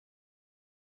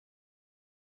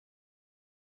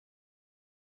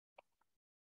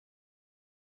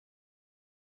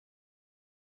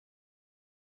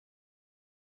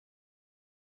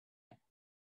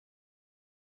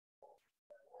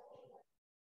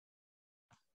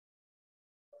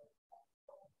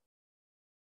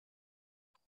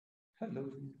Hello.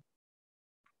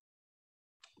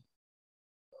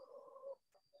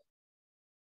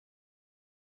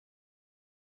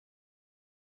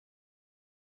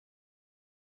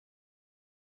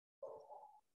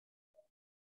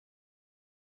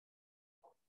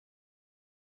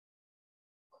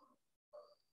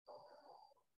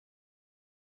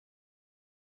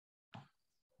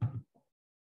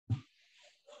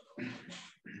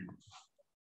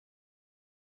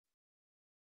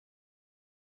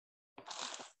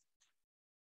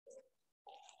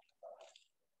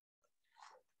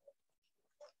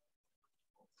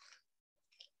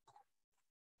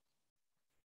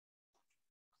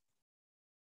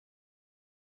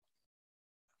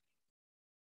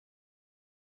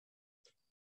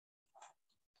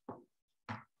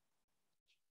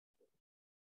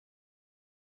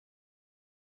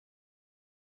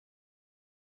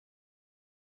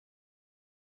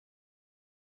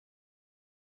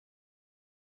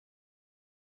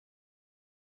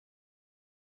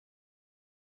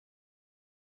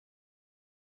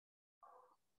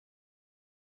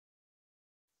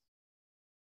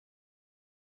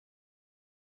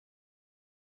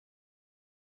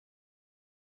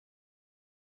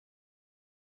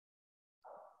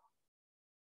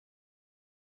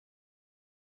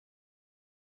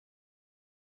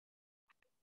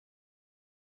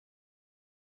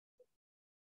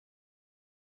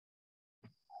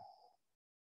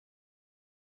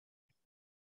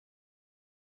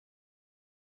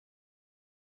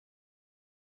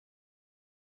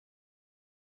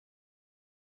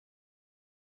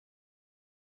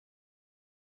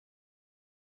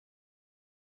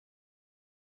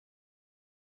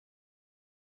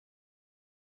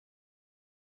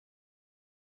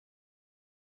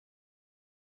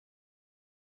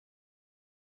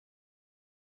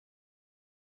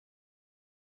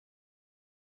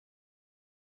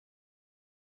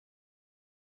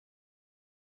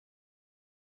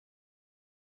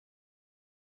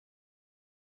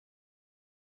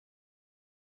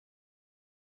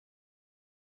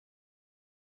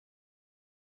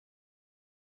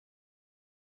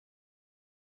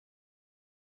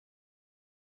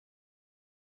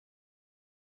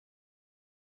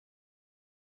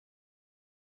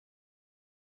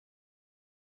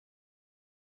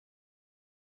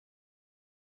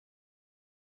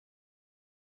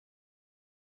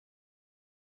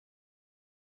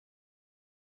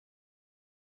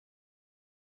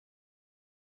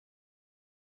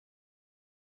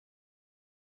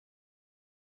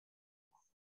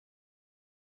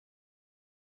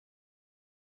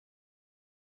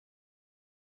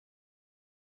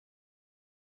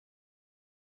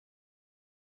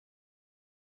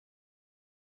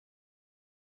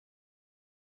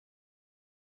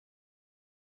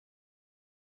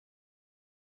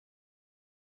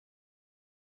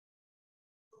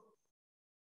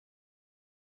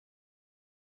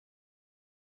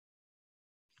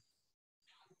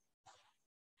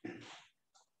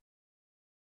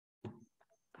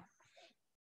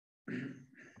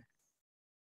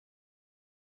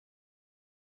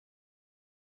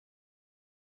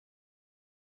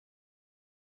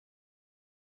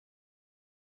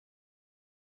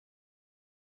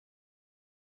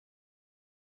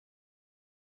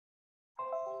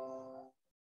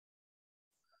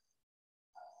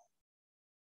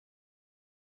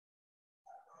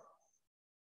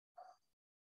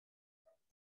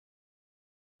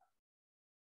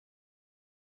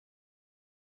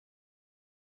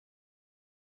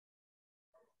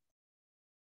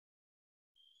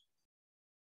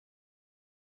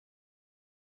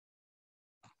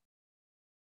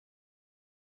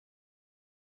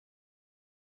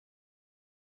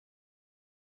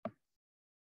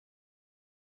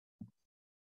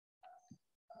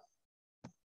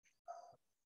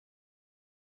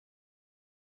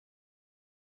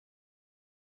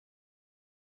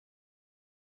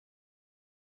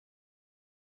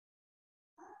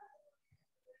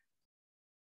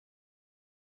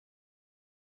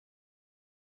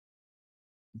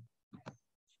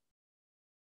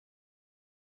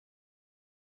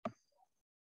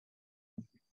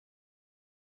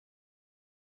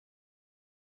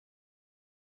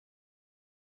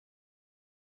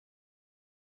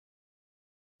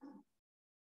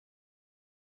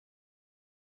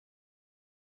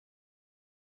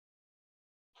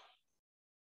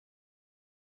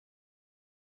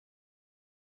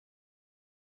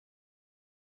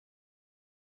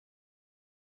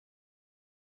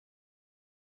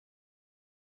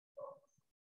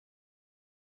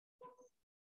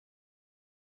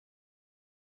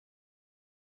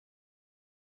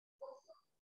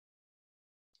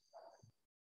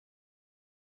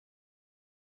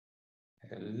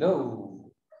 Hello,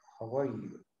 how are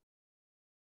you?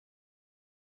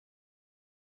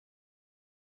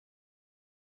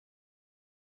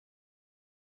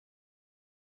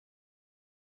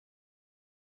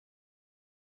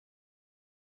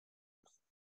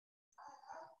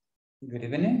 Good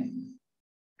evening.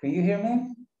 Can you hear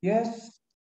me? Yes?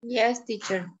 Yes,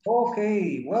 teacher.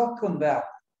 Okay, welcome back.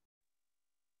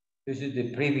 This is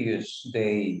the previous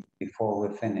day before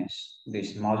we finish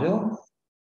this module.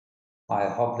 I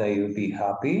hope that you'll be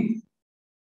happy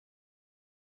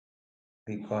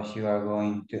because you are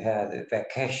going to have a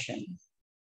vacation.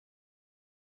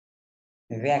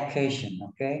 A vacation,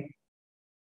 okay?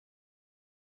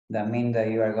 That means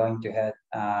that you are going to have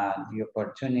the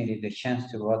opportunity, the chance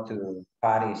to go to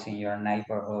parties in your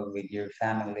neighborhood with your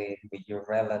family, with your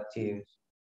relatives,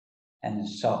 and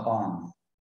so on.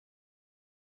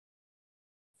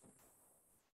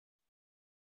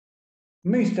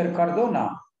 Mr.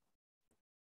 Cardona.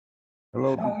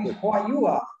 Hello. How are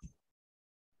you?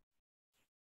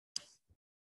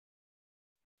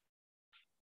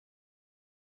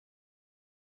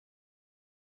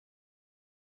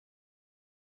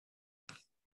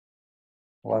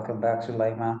 Welcome back,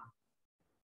 Sulaima.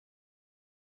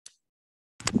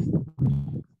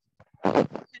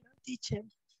 Hello, teacher.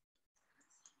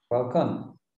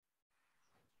 Welcome.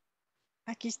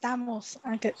 Aquí estamos,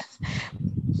 aunque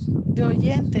de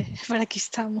oyente, pero aquí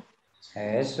estamos.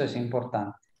 Eso es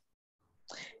importante.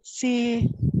 Sí,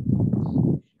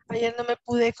 ayer no me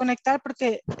pude conectar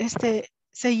porque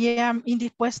seguía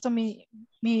indispuesto mi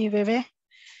bebé,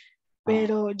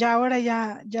 pero ya ahora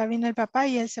ya vino el papá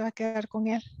y él se va a quedar con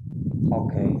él.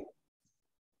 Ok.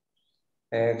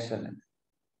 Excelente.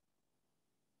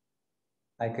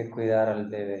 Hay que cuidar al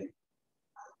bebé.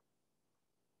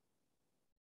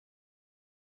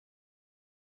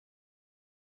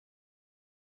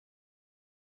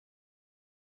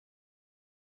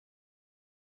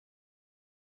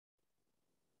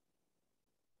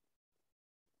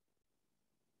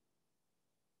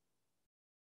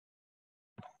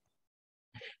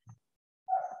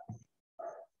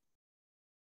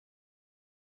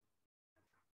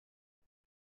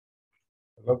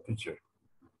 Hello, teacher.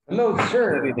 Hello,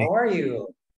 sir. How are you?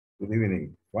 Good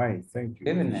evening. Fine, thank you,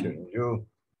 Good evening. teacher. And you?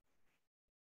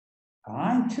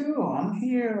 I'm too. I'm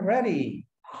here ready.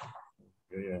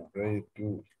 Yeah, ready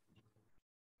to,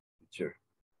 teacher.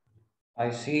 I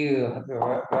see you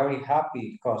very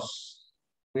happy because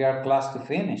we are close to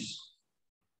finish.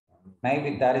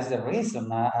 Maybe that is the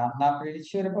reason. I'm not really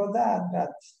sure about that,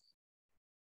 but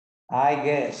I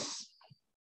guess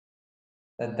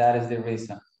that is the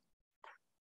reason.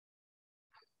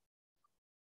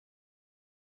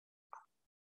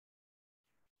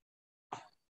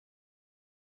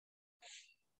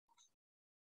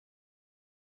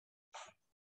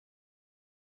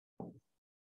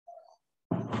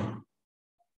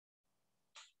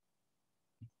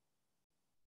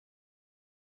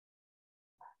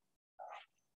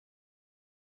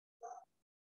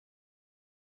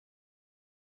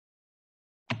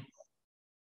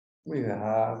 We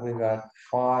got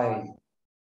 5.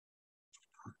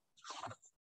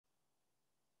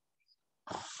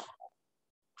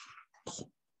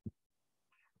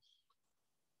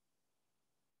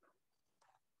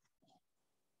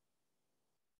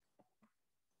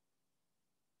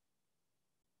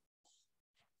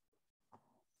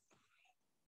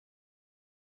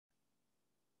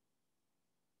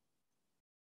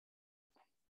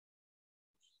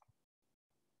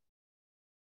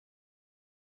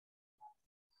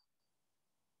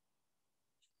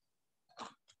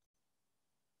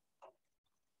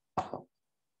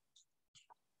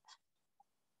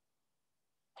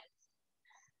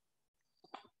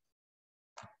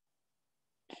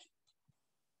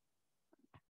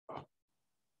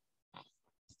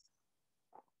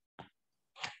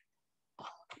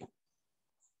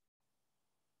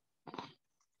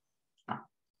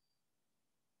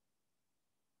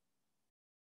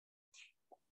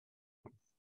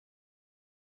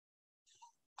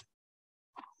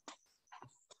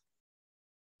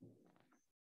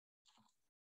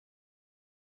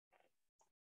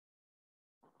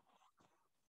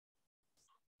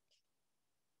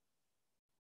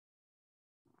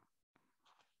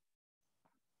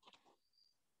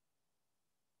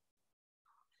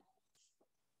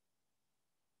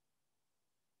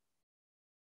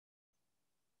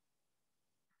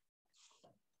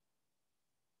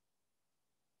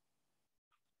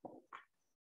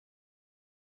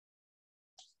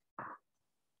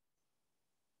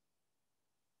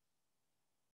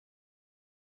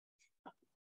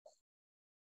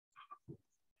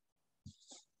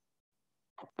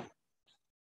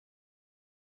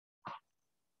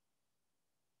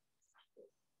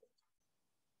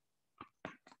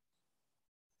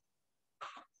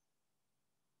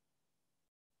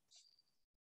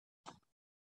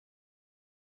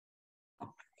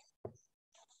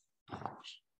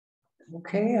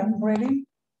 Okay, I'm ready.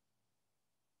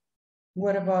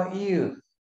 What about you?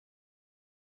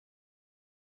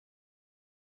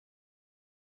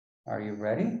 Are you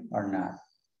ready or not?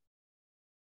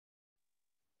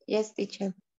 Yes,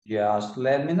 teacher. Just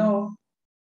let me know.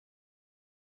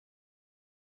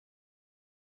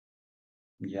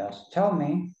 Just tell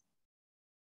me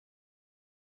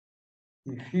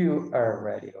if you are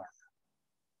ready or not.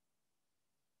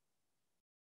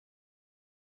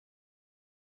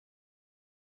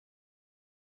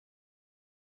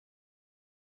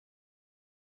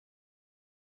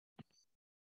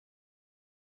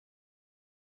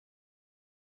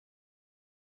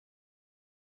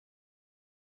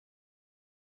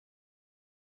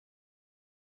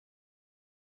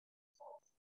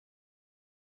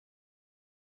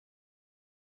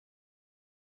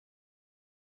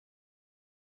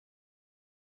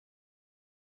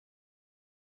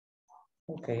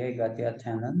 Okay, I got the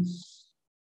attendance,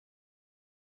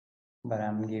 but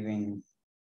I'm giving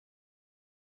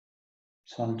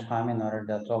some time in order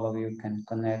that all of you can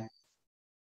connect.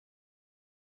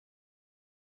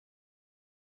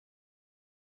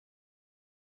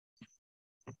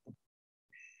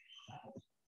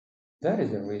 That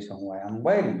is the reason why I'm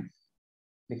waiting,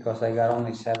 because I got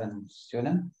only 7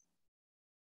 students.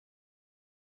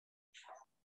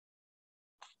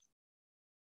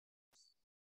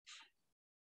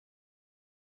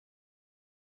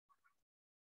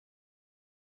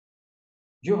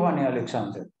 Giovanni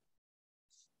Alexander.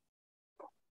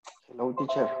 Hello,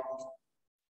 teacher.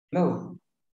 Hello.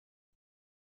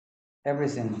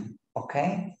 Everything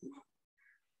okay?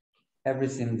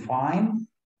 Everything fine?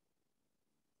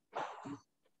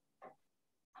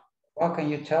 What can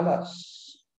you tell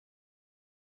us?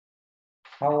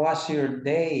 How was your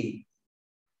day?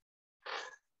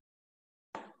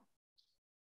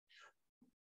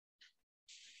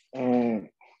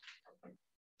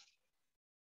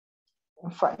 I'm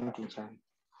fine, teacher.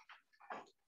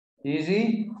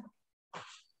 Easy?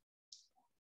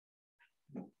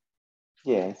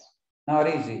 Yes. Not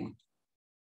easy.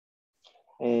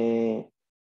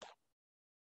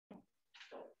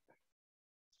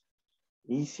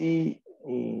 Easy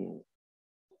y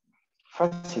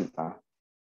fácil.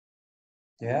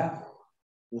 Yeah?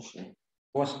 Easy.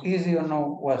 Was easy or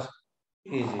no was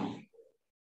easy?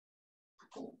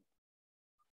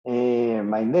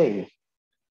 My day.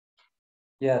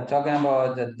 Yeah, talking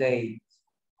about the day.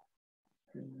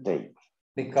 Day.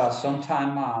 Because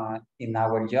sometimes in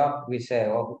our job, we say,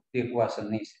 oh, it was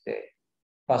an easy day.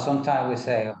 But sometimes we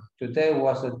say, today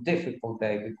was a difficult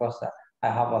day because I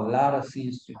have a lot of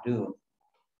things to do.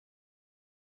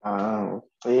 Un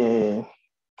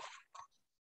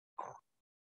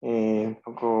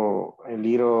poco el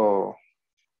little.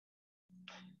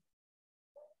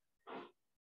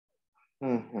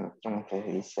 ¿Cómo que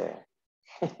se dice?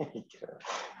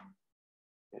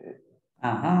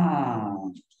 Ajá.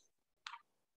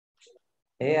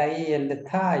 He ahí el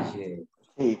detalle.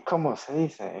 Sí, ¿cómo se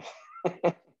dice?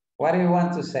 What do you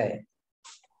want to say?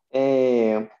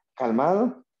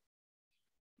 Calmado.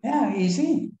 Yeah,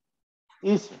 easy.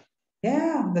 Easy.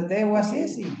 Yeah, the day was Okay.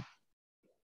 easy.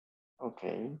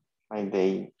 Okay. My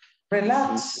day.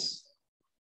 Relax.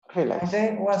 Relax. My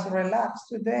day was relaxed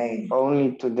today.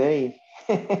 Only today.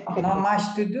 Not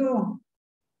much to do.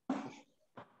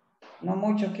 No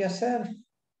mucho que hacer.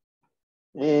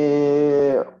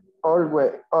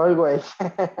 Always.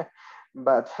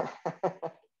 But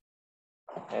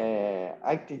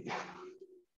attitude.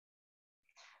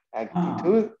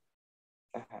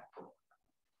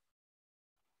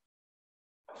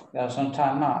 Yeah,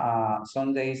 sometimes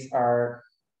some days are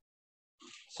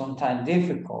sometimes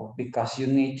difficult because you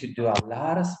need to do a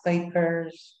lot of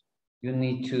papers. You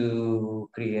need to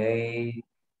create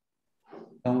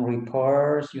some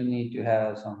reports. You need to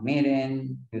have some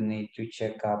meeting. You need to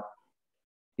check up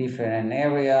different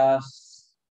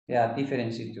areas. Yeah,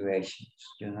 different situations,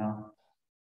 you know.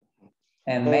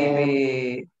 And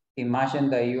maybe imagine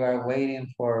that you are waiting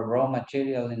for raw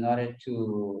material in order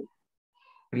to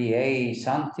create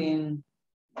something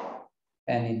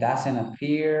and it doesn't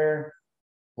appear.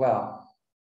 Well,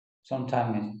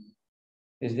 sometimes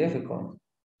it's difficult.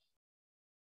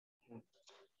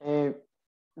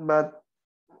 But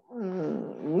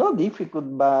not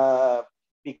difficult, but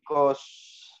because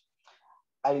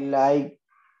I like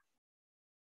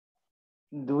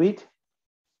do it.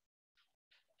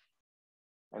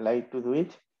 I like to do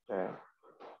it.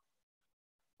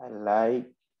 I like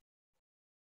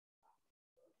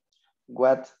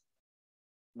what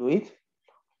do it.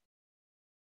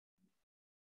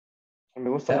 Me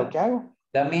gusta lo que hago.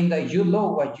 That means that you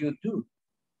know what you do.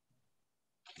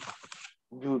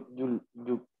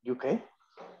 You qué?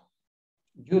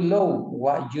 You know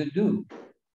what you do.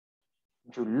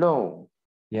 You know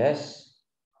Yes.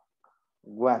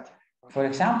 what? For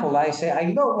example, I say,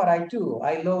 I love what I do.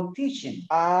 I love teaching.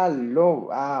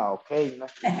 Love. Okay. No,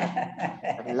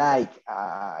 like,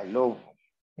 I love.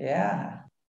 Yeah.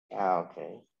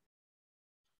 Okay.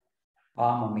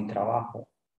 Amo mi trabajo.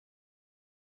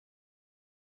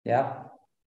 Yeah.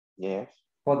 Yes.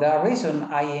 For that reason,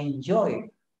 I enjoy.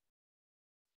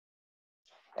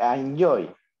 I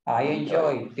enjoy. I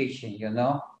enjoy teaching, you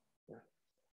know.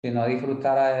 Si no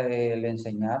disfrutara el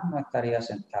enseñar, no estaría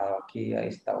sentado aquí a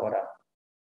esta hora.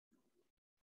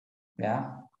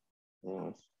 Yeah.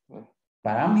 Yes.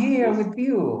 But I'm here Yes. with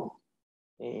you.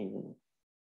 Mm.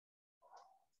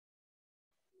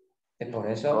 Y por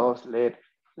eso, Late.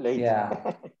 yeah.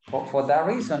 For that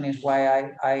reason is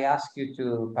why I ask you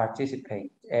to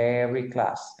participate every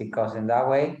class, because in that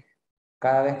way,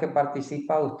 cada vez que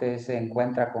participa, usted se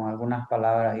encuentra con algunas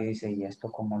palabras y dice, ¿y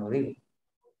esto cómo lo digo?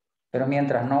 Pero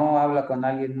mientras no habla con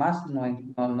alguien más,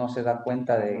 no se da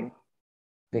cuenta de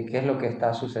qué es lo que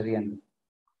está sucediendo.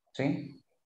 ¿Sí?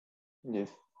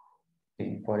 Yes.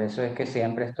 Sí, por eso es que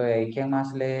siempre estoy ahí. ¿Quién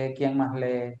más lee? ¿Quién más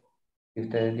lee? Y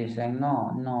ustedes dicen,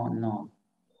 no, no, no.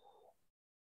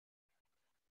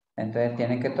 Entonces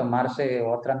tienen que tomarse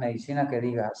otra medicina que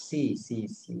diga, sí, sí,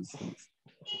 sí, sí.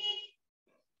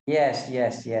 Yes,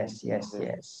 yes, yes, yes,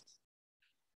 yes.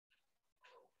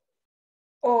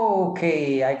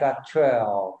 Okay, I got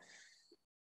 12.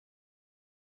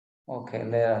 Okay,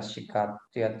 let us check out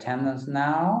the attendance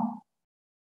now.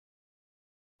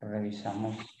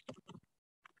 Revisamos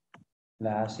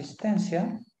la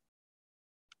asistencia.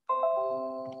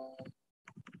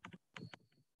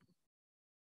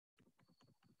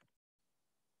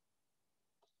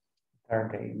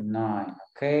 Nine.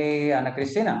 Okay, Ana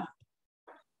Cristina.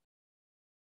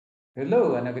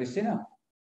 Hello, Ana Cristina.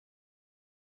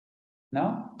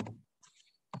 No?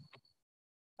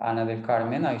 Ana del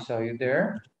Carmen, I saw you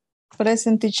there.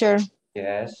 Present, teacher.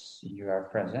 Yes, you are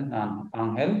present.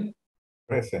 Angel,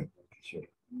 Present, teacher.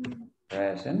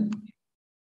 present.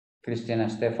 Cristina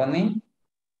Stephanie,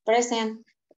 Present.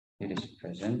 it is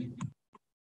present.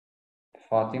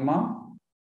 Fatima.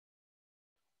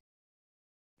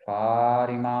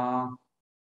 Fatima,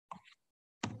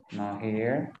 not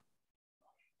here.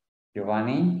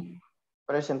 Giovanni,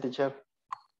 Present, teacher.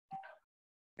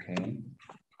 okay.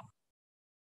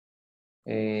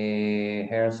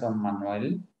 Harrison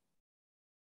Manuel.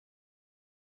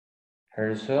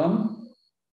 Harrison,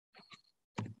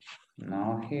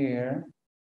 not here.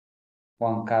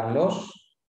 Juan Carlos.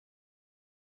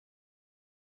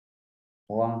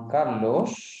 Juan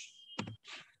Carlos,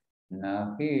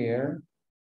 not here.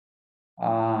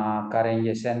 Karen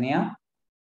Yesenia.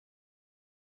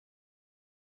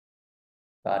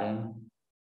 Karen.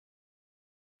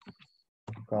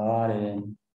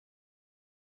 Karen.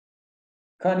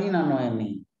 Karina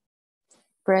Noemi.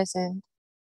 Present.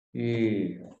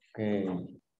 Okay.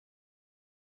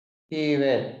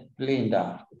 Yvette,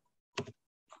 Linda.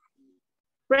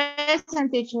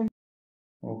 Present, teacher.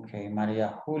 Okay,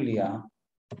 María Julia.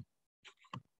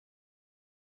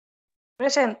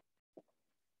 Present.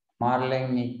 Marlene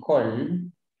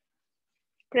Nicole.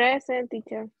 Present,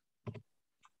 teacher.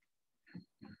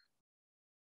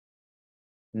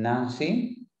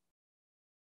 Nancy.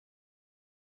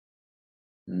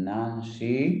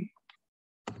 Nancy.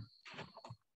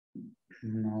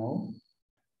 No.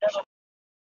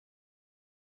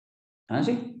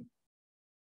 Nancy?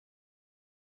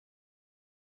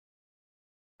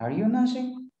 Are you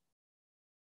Nancy?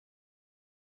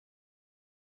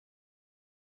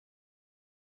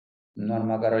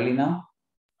 Norma Carolina?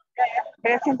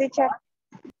 Present, teacher.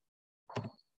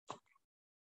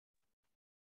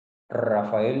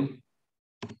 Rafael?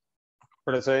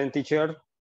 Present, teacher.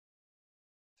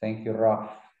 Thank you, Raf.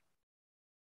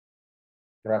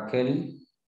 Raquel?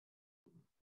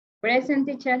 Present,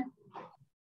 teacher.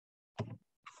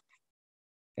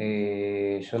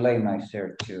 Suleima is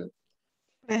there too.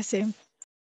 Present.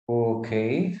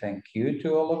 Okay, thank you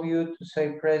to all of you to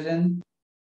say present.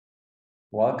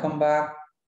 Welcome back.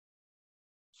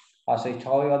 As I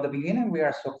told you at the beginning, we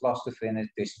are so close to finish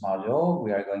this module.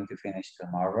 We are going to finish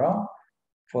tomorrow.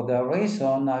 For the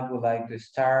reason, I would like to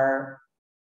start,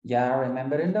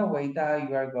 remembering the way that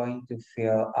you are going to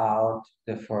fill out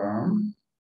the form.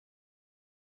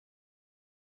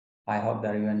 I hope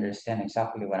that you understand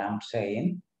exactly what I'm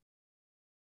saying.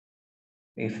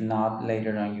 If not,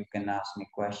 later on, you can ask me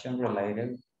questions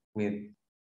related with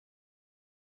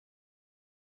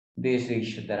this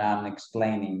issue that I'm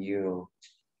explaining you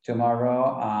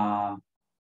tomorrow.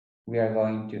 we are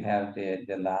going to have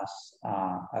the last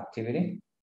activity.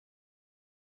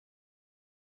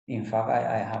 In fact,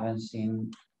 I haven't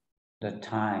seen the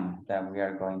time that we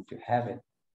are going to have it.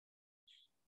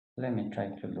 Let me try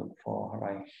to look for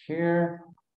right here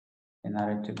in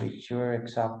order to be sure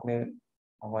exactly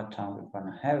at what time we're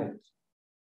going to have it.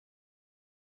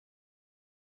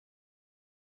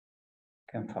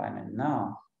 Can find it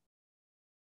now.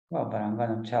 Well, but I'm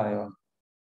going to tell you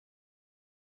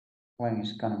when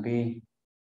it's going to be.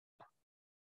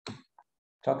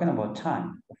 Talking about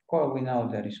time, of course, we know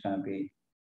that it's going to be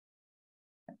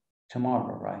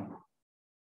tomorrow, right?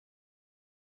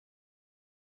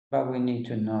 But we need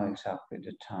to know exactly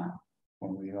the time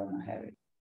when we're going to have it.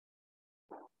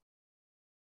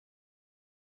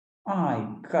 I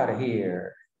got it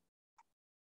here.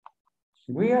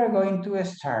 We are going to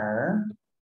start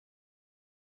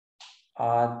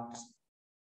at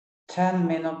 10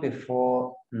 minutes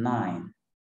before 9.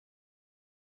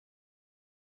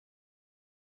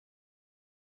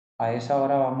 A esa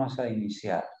hora vamos a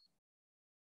iniciar.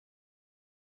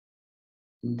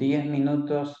 10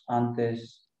 minutos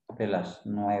antes de las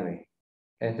 9.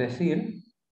 Es decir,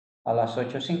 a las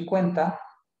 8:50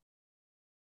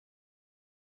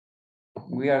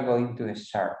 we are going to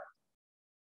start.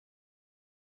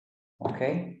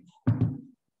 Okay?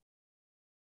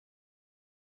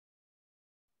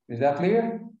 Is that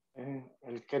clear?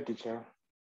 ¿El qué, teacher?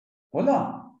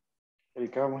 Hola. El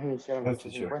que vamos a iniciar a las Yes,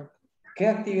 teacher. 8:50. ¿Qué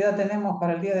actividad tenemos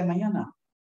para el día de mañana?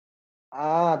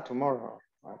 Ah, tomorrow.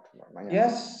 Mañana.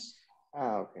 Yes.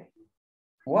 Ah, ok.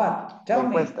 What? Tell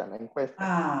me. La encuesta.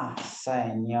 Ah,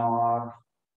 señor.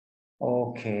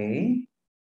 Okay.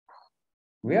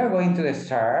 We are going to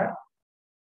start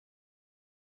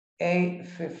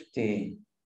 8:50.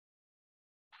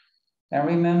 And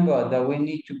remember that we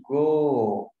need to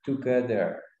go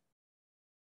together.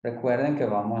 Recuerden que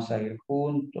vamos a ir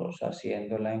juntos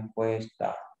haciendo la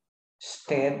encuesta.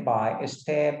 Step by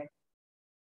step.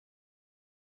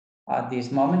 At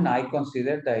this moment, I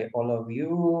consider that all of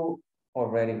you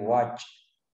already watched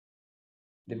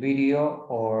the video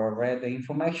or read the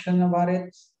information about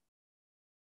it.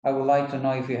 I would like to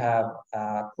know if you have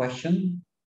a question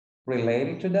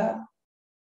related to that.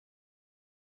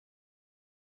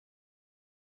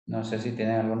 No sé si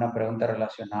tienen alguna pregunta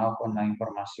relacionada con la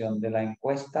información de la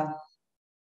encuesta.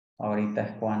 Ahorita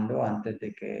es cuando, antes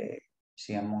de que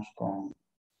sigamos con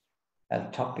el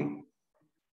topic.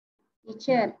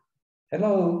 Teacher,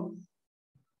 Hello.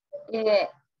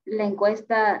 la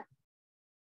encuesta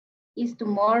is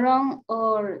tomorrow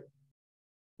or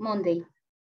Monday?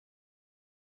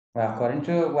 Well, according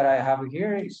to what I have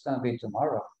here, it's going to be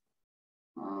tomorrow.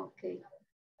 Okay.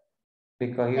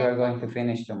 Because you are going to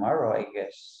finish tomorrow, I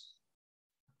guess.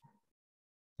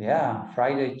 Yeah,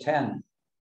 Friday 10.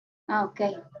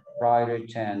 Okay. Friday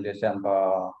 10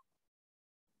 December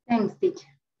Thanks, teacher.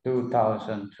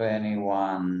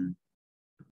 2021.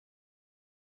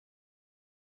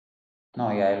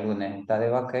 No, ya el lunes está de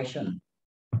vacation.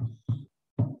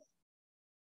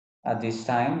 At this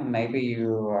time, maybe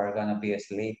you are going to be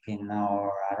sleeping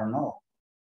or I don't know,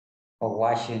 or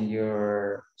watching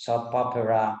your soap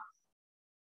opera.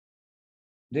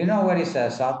 Do you know what is a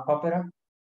soap opera?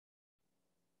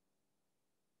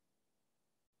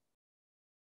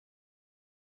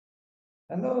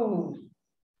 Hello.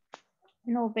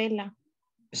 Novela.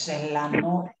 Es la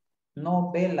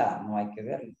novela, no hay que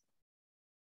verlo.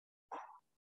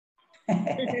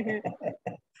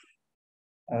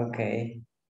 Ok.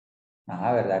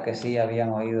 Ah, ¿verdad que sí habían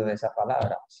oído de esa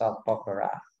palabra? Soap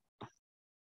opera.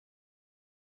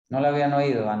 ¿No la habían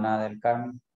oído, Ana del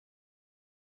Carmen?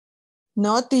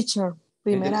 No, teacher.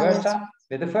 Primera vez.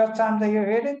 Is the first time that you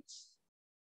heard it?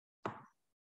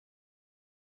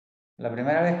 La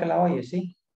primera vez que la oye,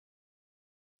 sí.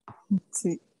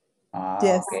 Sí. Ah,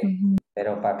 Yes. ok.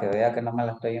 Pero para que vea que no me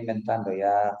la estoy inventando,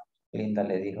 ya Linda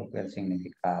le dijo que el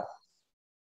significado.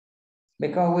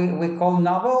 Because we call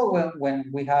novel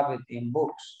when we have it in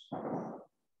books.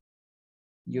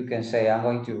 You can say, I'm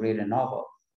going to read a novel.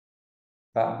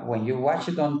 But when you watch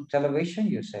it on television,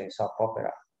 you say soap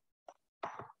opera.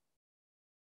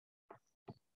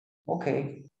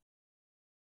 Okay.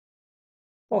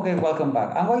 Okay, welcome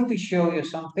back. I'm going to show you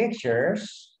some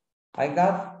pictures. I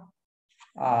got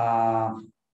a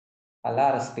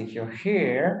lot of pictures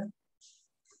here.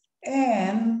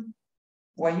 And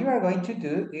what you are going to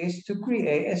do is to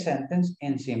create a sentence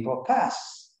in simple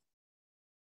past.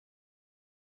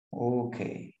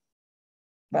 Okay.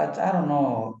 But I don't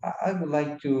know, I would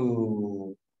like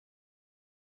to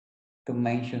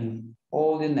mention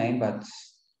all the names, but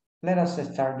let us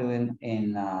start doing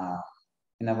in a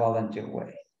volunteer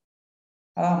way.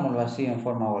 Hagámoslo así en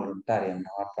forma voluntaria,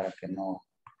 mejor para que no,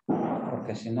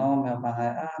 porque si no me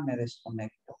van a, me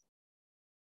desconecto.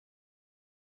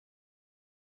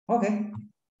 Okay.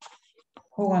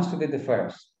 Who wants to be the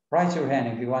first? Raise your hand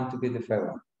if you want to be the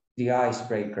first one. The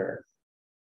icebreaker.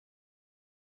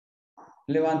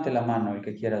 Levante la mano el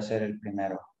que quiera ser el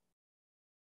primero.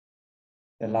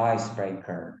 The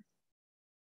icebreaker.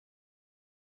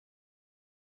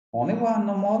 Only one,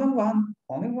 no more than one.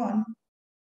 Only one.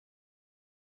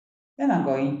 And I'm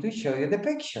going to show you the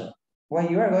picture.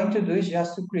 What you are going to do is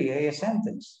just to create a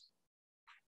sentence.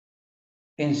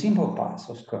 In simple past,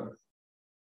 of course.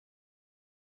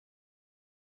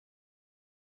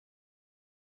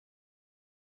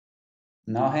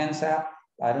 No hands up.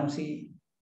 I don't see.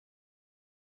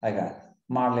 I got it.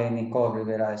 Marlene Nicole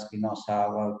Rivera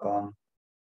Espinosa, welcome.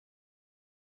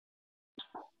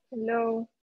 Hello.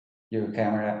 Your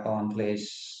camera on,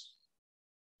 please.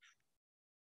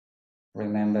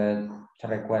 Remember,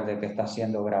 recuerde que está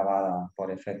siendo grabada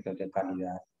por efectos de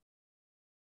calidad.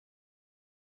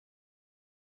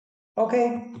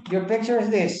 Okay, your picture is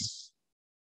this.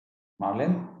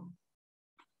 Marlene,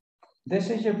 this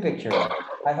is your picture.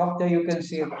 I hope that you can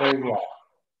see it very well.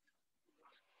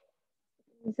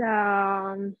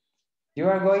 You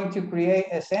are going to create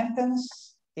a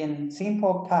sentence in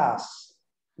simple past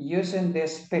using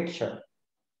this picture.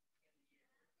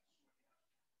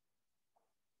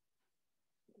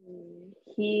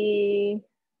 He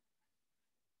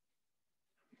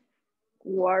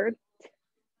worked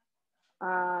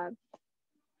at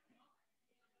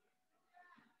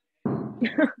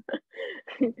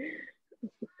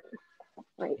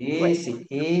Easy,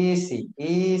 easy,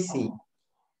 easy.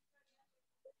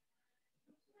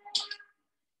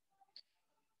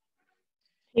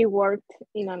 He worked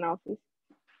in an office,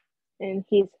 in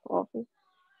his office.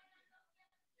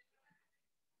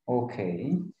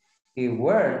 Okay. He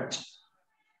worked.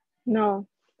 No.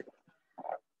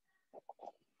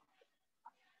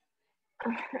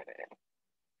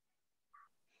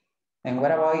 And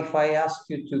what about if I ask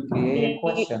you to create a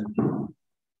question?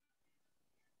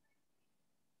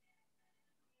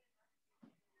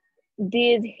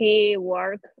 Did he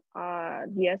work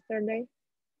yesterday?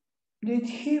 Did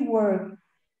he work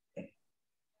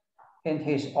in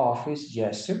his office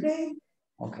yesterday?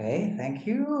 Okay, thank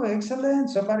you. Excellent.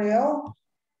 Somebody else?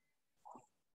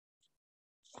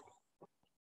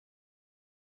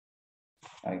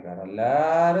 I got a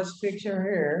lot of picture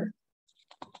here.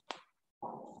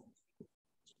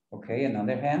 Okay,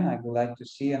 another hand. I would like to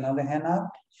see another hand up.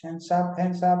 Hands up,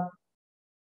 hands up.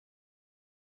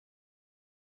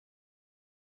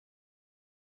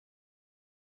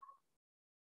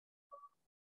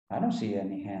 I don't see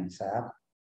any hands up.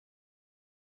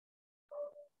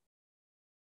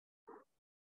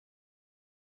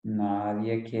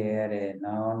 Nadie quiere.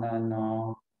 No, no,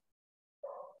 no.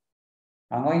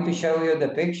 I'm going to show you the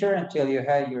picture until you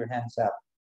have your hands up.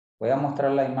 Voy a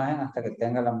mostrar la imagen hasta que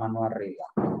tenga la mano arriba.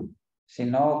 Si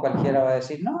no, cualquiera va a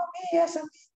decir, no, mira, esa.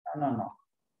 No, no, no.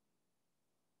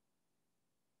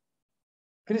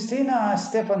 Cristina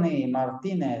Stephanie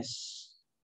Martinez.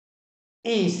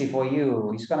 Easy for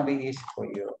you. It's going to be easy for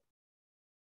you.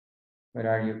 Where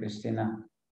are you, Cristina?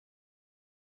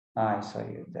 I saw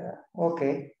you there.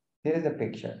 Okay, here is the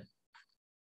picture.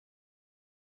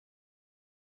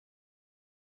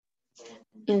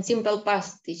 In simple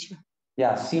past, teacher.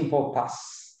 Yeah, simple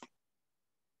past.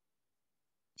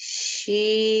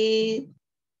 She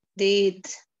did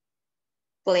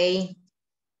play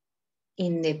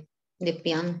in the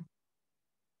piano.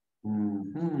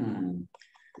 Mm-hmm.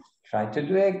 Try to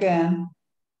do it again.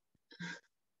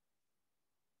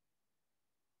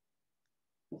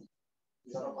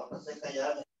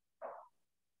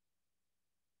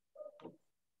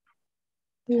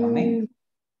 Tell me.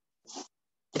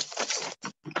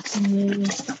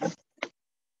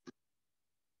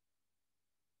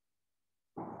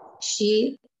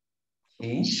 She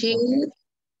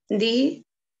did,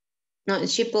 no,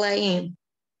 she playing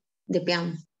the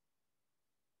piano.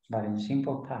 But in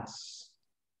simple past.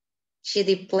 She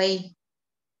did play.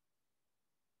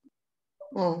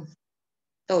 Oh,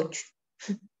 touch.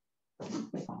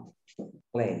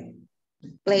 Play.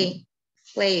 Play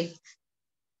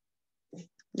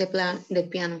the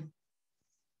piano.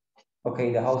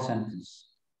 Okay, the whole sentence.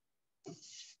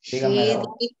 She did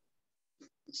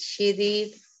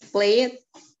play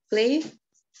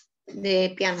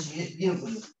the piano.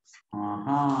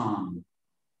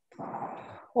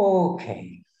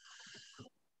 Okay.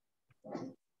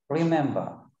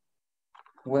 Remember,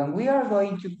 when we are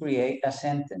going to create a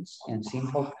sentence in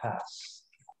simple past,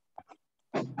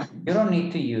 you don't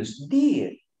need to use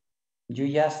did. You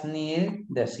just need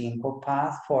the simple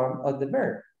past form of the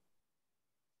verb.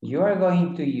 You are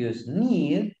going to use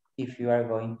need if you are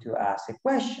going to ask a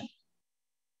question.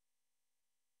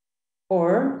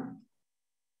 Or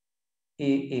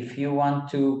if you want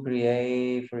to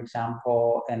create, for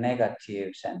example, a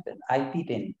negative sentence. I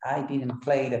didn't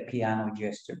play the piano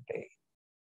yesterday.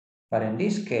 But in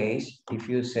this case, if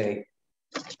you say,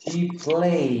 she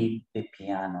played the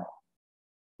piano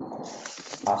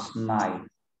last night.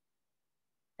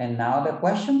 And now the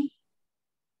question?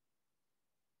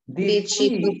 Did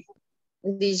she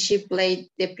play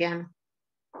the piano?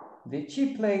 Did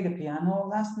she play the piano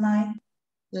last night?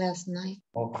 Last night.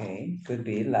 Okay, could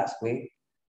be last week.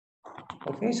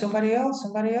 Okay, somebody else?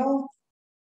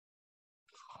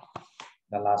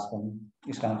 The last one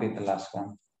is gonna be the last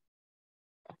one.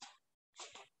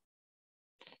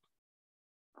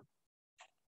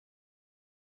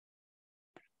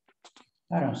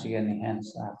 I don't see any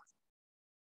hands up.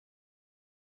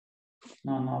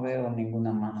 No veo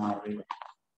ninguna mano arriba.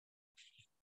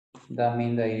 That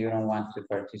means that you don't want to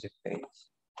participate.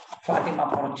 Fatima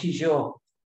Portillo,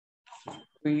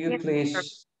 could you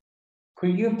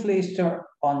please turn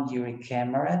on your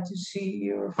camera to see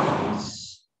your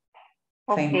face?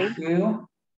 Okay. Thank you.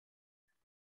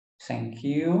 Thank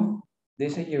you.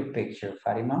 This is your picture,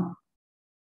 Fatima.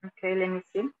 Okay, let me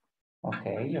see.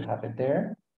 Okay, you have it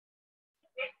there.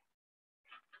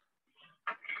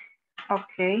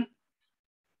 Okay.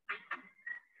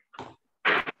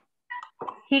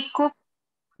 He cooked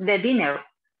the dinner.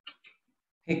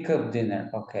 He cooked dinner.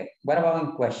 Okay. What about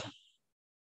in question?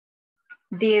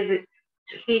 Did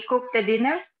he cook the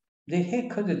dinner? Did he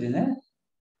cook the dinner?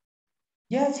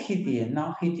 Yes, he did.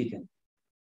 No, he didn't.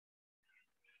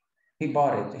 He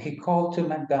bought it. He called to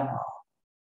McDonald's.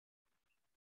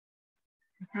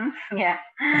 Yeah.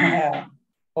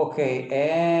 Okay,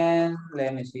 and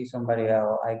let me see somebody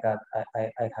else. I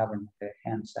haven't the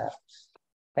hands up.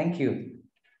 Thank you.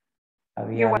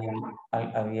 Había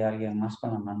alguien más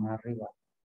con la mano arriba.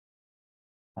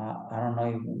 I don't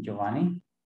know, Giovanni.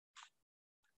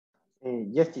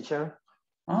 Yes, teacher.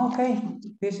 Okay,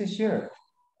 this is yours.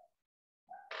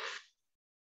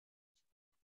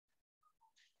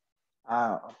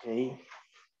 Okay.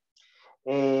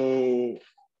 The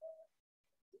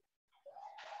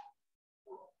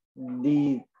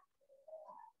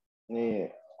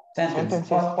sentence. sentences,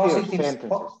 Positive sentences.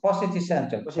 Positive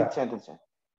sentence. Positive sentences.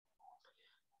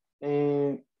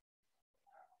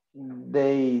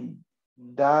 They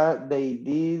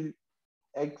did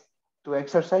to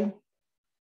exercise.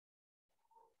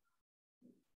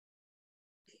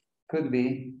 Could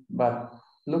be, but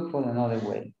look for another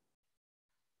way.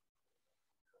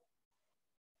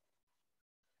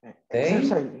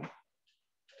 Exercise.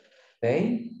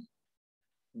 They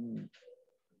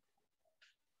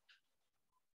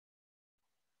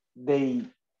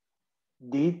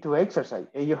did to exercise.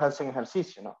 Ellos hacen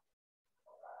ejercicio, ¿no?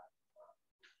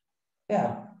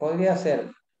 Yeah, podría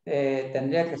ser.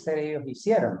 Tendría que ser ellos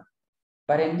hicieron.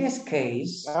 But in this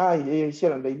case. Ellos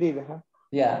hicieron, they did.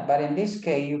 Yeah, but in this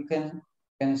case, you can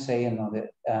say another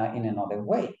in another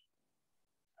way.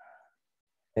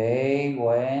 They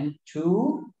went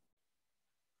to.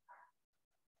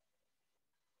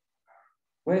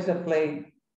 Where's the place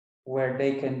where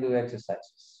they can do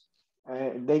exercises?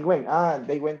 They went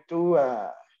to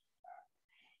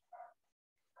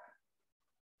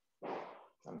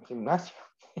gimnasio.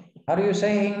 How do you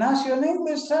say gimnasio in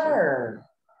English, sir?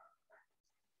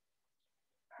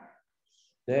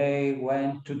 They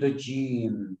went to the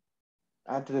gym.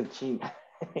 To the gym.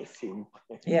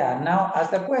 Yeah, now ask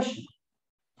the question.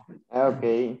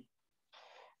 Okay.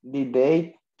 Did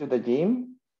they to the gym?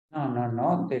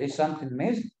 No, there is something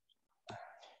missing.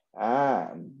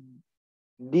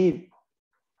 Did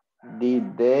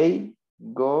they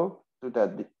go to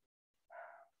the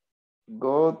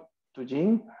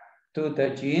gym? To the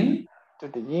gym? To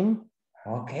the gym.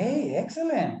 Okay,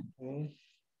 excellent.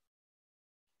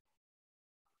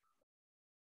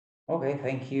 Okay,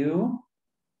 thank you.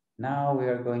 Now we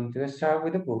are going to start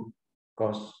with the book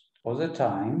because all the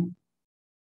time,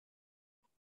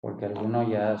 porque algunos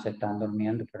ya se están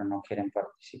durmiendo pero no quieren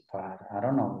participar. I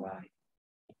don't know why.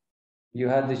 You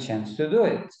had the chance to do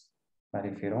it, but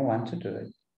if you don't want to do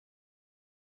it,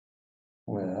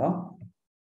 well,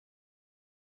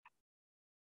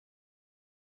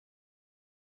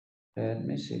 let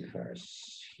me see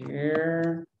first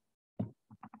here.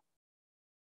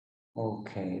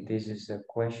 Okay, this is the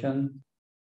question.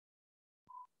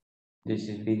 This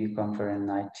is video conference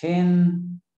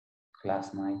 19,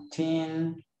 class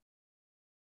 19.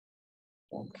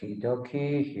 Okay,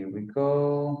 dokie, here we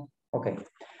go. Okay,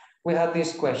 we had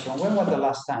this question. When was the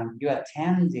last time you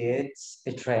attended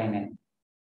a training?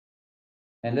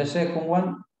 And the second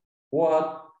one,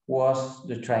 what was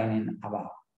the training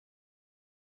about?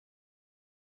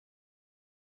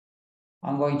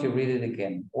 I'm going to read it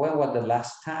again. When was the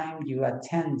last time you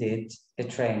attended a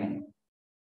training?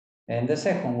 And the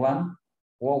second one,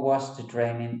 what was the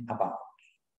training about?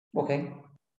 Okay.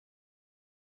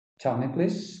 Tell me,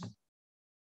 please.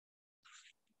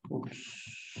 Oops.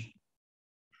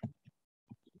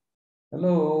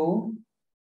 Hello.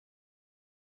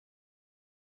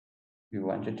 You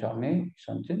want to tell me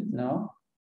something? No?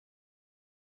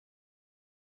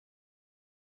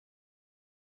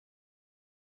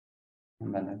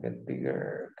 I'm gonna get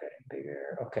bigger, okay,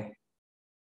 bigger, okay.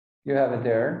 You have it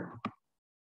there.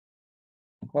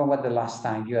 When was the last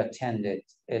time you attended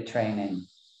a training?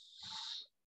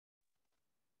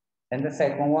 And the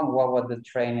second one, what was the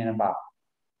training about?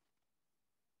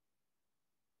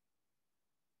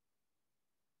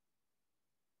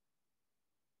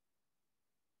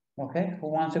 Okay, who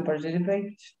wants to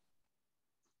participate?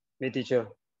 Me, teacher.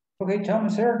 Okay, tell me,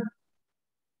 sir.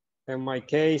 In my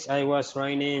case, I was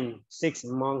training 6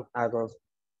 months ago.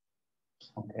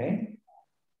 Okay.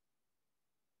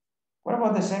 What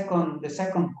about the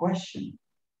second question?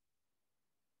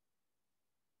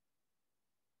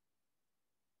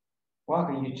 What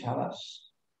can you tell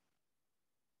us?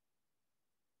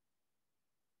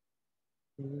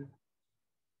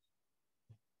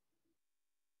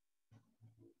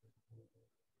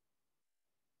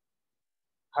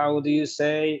 How do you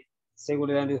say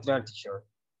seguridad industrial, teacher?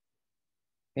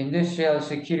 Industrial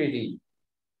security.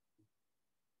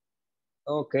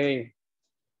 Okay.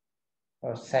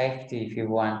 Or safety, if you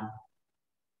want.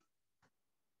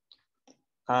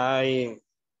 I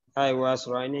was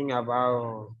writing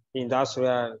about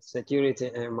industrial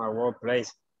security in my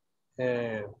workplace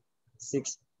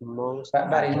 6 months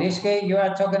But in ago. this case, you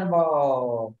are talking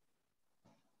about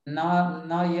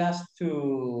not just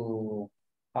to,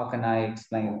 how can I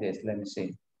explain this? Let me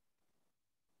see.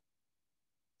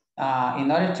 In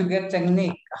order to get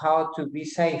technique, how to be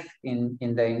safe in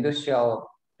the industrial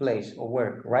place or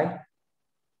work, right?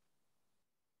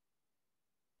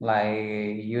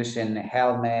 Like using a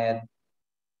helmet,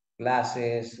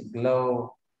 glasses,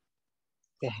 glove.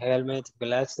 The helmet,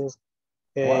 glasses.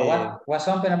 What's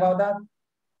something about that?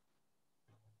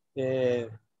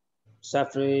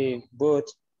 Safety boot.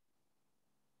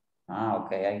 Ah,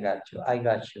 okay, I got you. I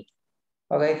got you.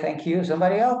 Okay, thank you.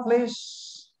 Somebody else,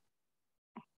 please.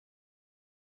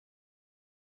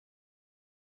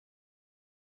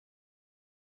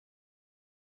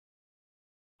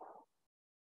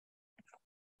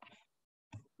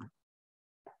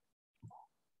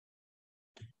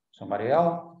 Somebody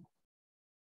else?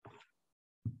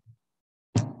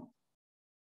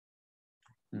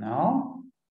 No?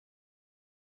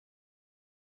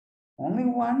 Only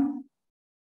one?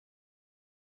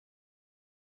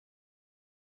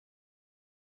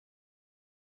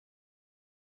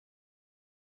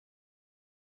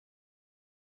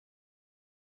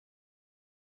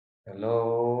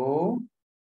 Hello?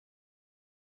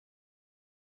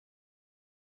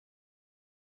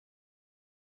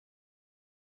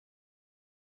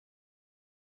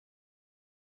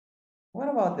 What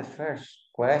about the first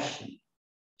question?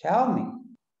 Tell me.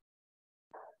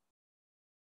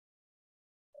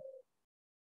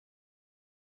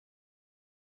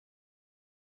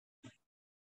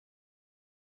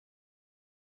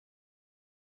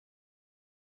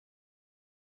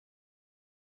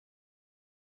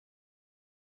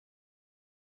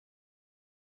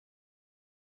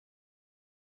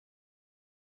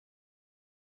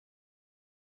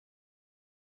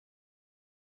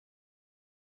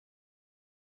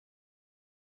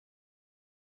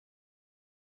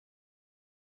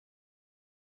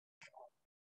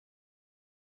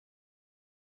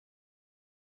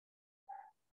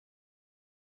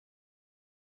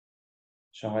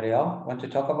 Somebody else want to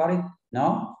talk about it?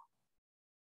 No?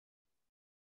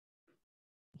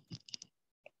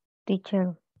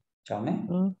 Teacher. Tell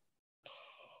me.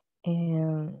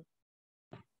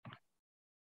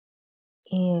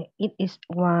 It is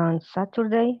one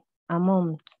Saturday a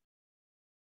month,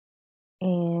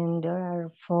 and there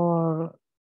are 4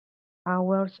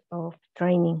 hours of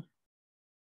training.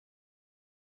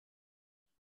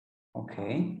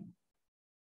 Okay.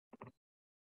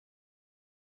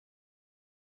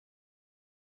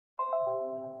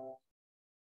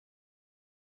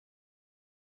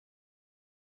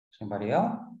 Somebody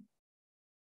else?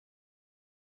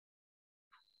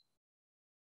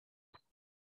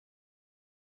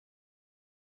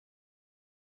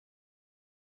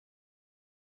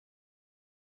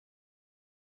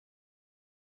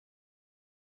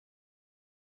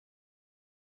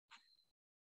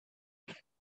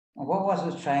 What was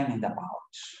the training about?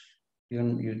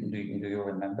 Do you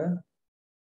remember?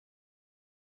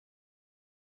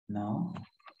 No?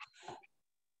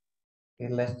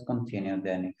 Okay, let's continue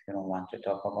then if you don't want to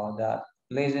talk about that.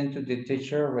 Listen to the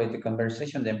teacher, read the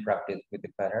conversation, then practice with the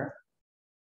pattern.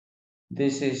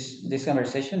 This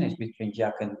conversation is between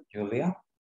Jack and Julie,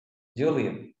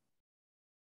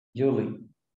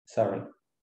 sorry.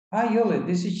 Hi, Julie,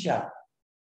 this is Jack.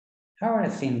 How are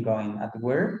things going at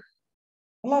work?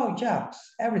 Hello, Jack.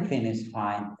 Everything is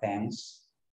fine, thanks.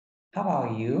 How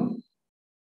about you?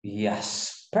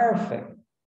 Yes, perfect.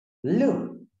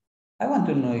 Look, I want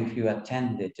to know if you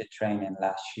attended the training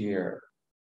last year.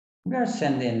 We are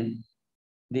sending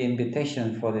the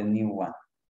invitation for the new one.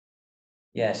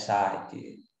 Yes, I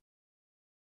did.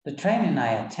 The training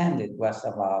I attended was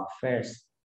about first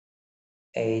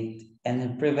aid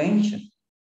and prevention.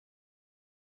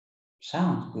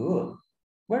 Sounds good.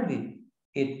 Where did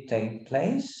it take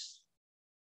place?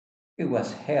 It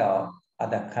was held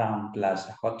at the Crown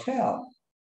Plaza Hotel.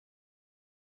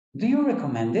 Do you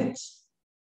recommend it?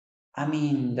 I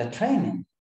mean, the training.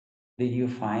 Did you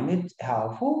find it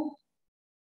helpful?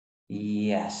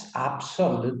 Yes,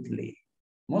 absolutely.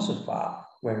 Most of us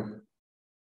were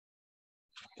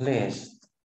pleased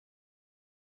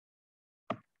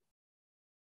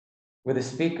with the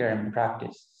speaker and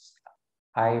practice.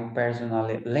 I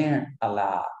personally learned a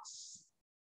lot.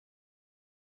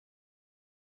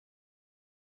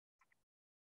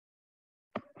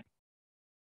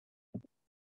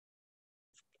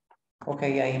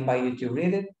 Okay, I invite you to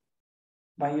read it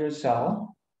by yourself.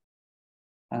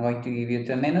 I'm going to give you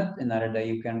 10 minutes in order that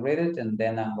you can read it, and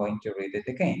then I'm going to read it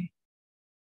again.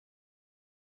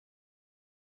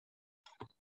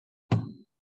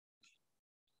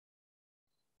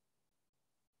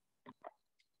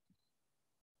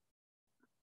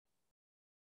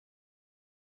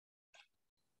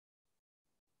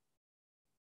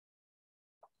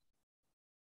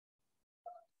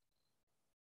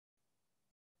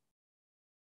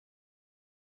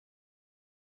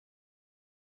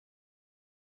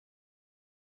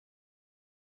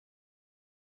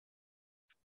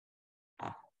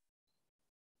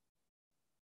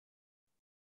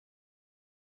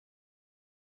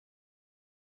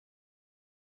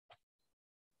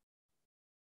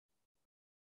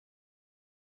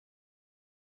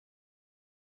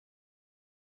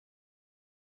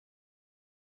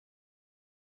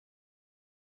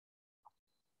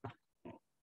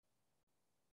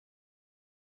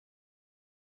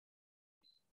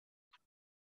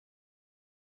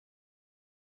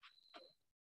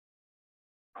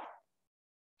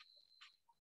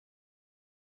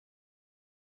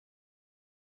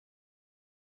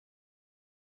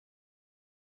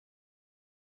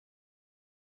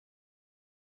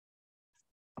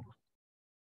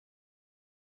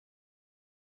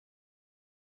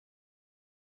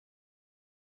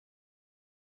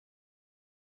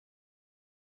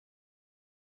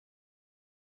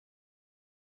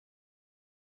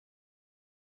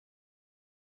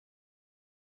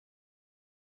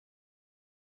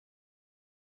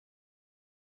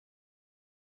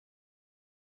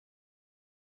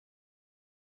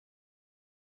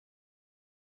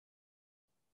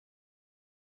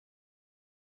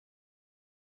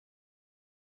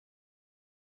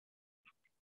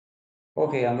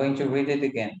 Okay, I'm going to read it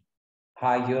again.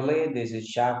 Hi, Julie, this is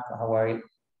Jack. How are you?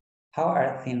 How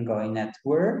are things going at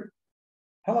work?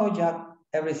 Hello, Jack.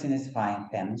 Everything is fine,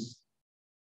 thanks.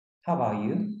 How about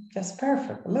you? Just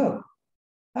perfect. Look,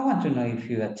 I want to know if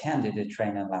you attended the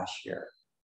training last year.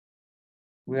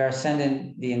 We are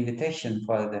sending the invitation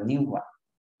for the new one.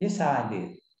 Yes, I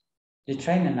did. The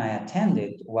training I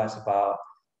attended was about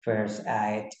first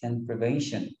aid and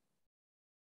prevention.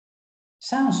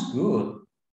 Sounds good.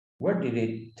 Where did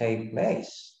it take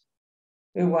place?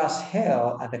 It was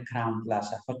held at the Crown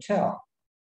Plaza Hotel.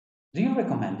 Do you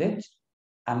recommend it?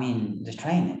 I mean, the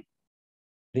training.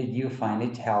 Did you find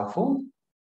it helpful?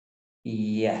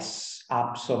 Yes,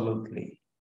 absolutely.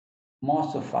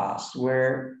 Most of us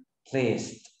were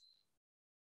pleased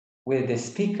with the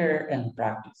speaker and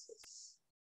practices.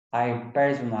 I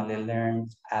personally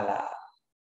learned a lot.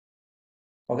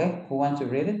 Okay, who wants to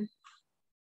read it?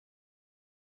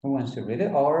 Who wants to read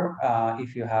it? Or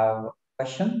if you have a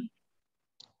question,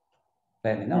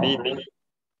 let me know. Me.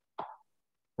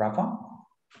 Rafa?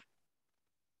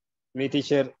 Me,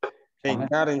 teacher. Hey, Okay.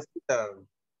 Karen, sit down.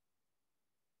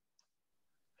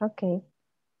 Okay.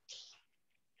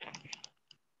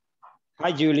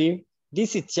 Hi, Julie.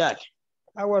 This is Jack.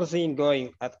 How are things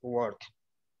going at work?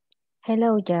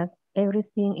 Hello, Jack.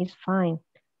 Everything is fine.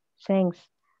 Thanks.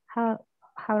 How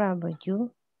about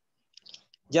you?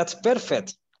 That's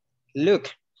perfect.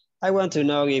 Look, I want to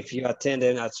know if you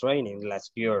attended a training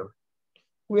last year.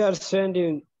 We are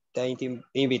sending the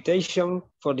invitation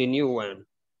for the new one.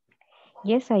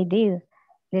 Yes, I did.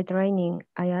 The training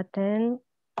I attended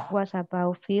was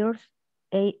about fears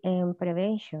and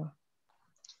prevention.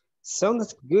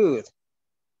 Sounds good.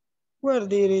 Where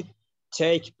did it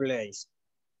take place?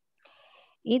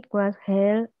 It was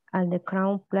held at the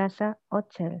Crown Plaza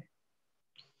Hotel.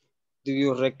 Do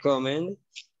you recommend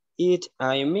it?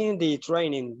 I mean the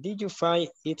training. Did you find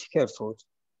it helpful?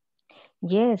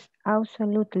 Yes,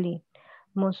 absolutely.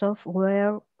 Most of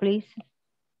were pleased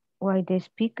with the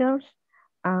speakers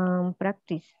and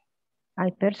practice. I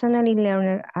personally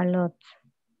learned a lot.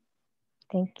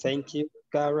 Thank you. Thank you,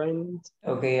 Karen.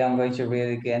 Okay, I'm going to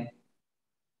read again.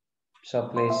 So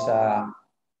please,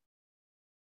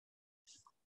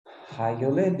 hi,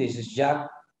 Yule, this is Jack.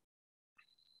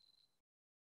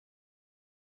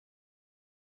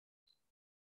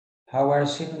 How are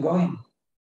you going?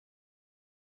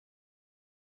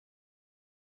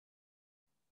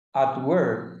 At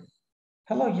work.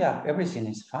 Hello, Jack. Everything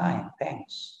is fine.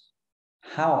 Thanks.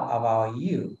 How about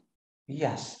you?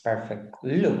 Yes, perfect.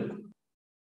 Look,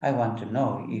 I want to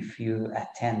know if you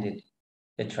attended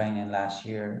the training last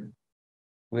year.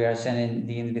 We are sending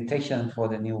the invitation for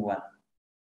the new one.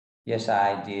 Yes,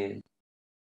 I did.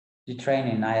 The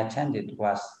training I attended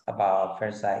was about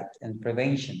first aid and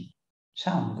prevention.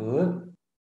 Sound good?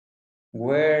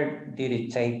 Where did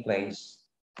it take place?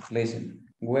 Listen,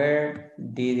 where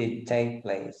did it take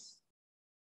place?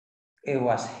 It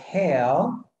was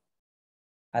held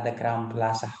at the Crown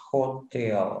Plaza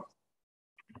Hotel.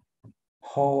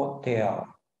 Hotel.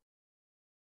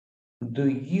 Do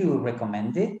you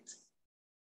recommend it?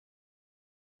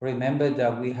 Remember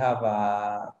that we have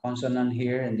a consonant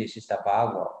here and this is a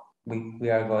vowel. We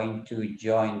are going to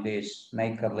join this,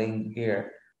 make a link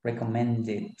here, recommend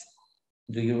it.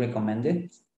 Do you recommend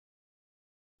it?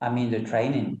 I mean the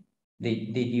training.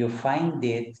 Did you find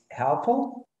it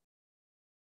helpful?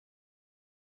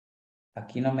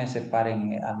 Aquí no me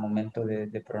separen al momento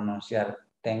de pronunciar.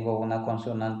 Tengo una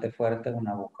consonante fuerte,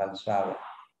 una vocal suave.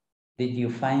 Did you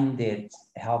find it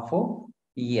helpful?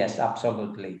 Yes,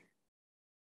 absolutely.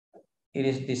 It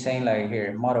is the same like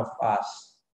here, most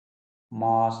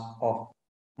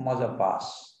of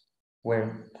us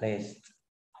were placed.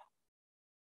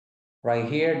 Right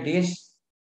here, this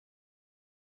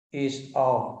is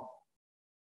of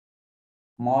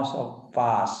most of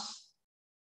us.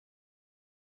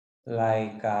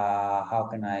 Like, how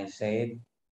can I say it?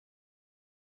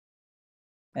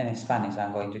 In Spanish,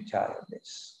 I'm going to tell you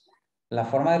this. La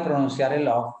forma de pronunciar el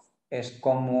of es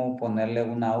como ponerle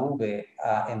una V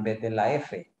en vez de la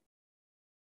F.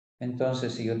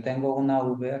 Entonces, si yo tengo una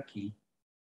V aquí,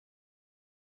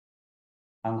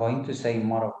 I'm going to say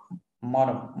more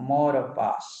of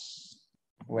us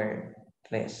were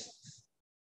placed.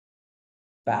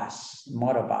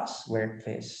 More of us were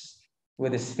placed.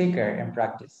 With the speaker in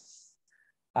practice,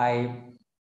 I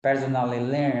personally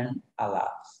learned a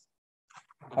lot.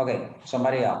 Okay,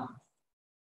 somebody else.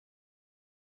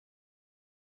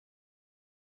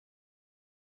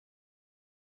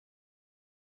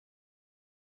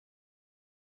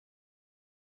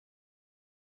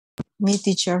 Me,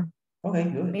 teacher. Okay,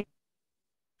 good. Me.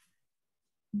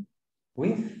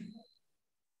 With?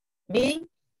 Me.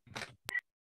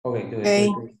 Okay, do Okay.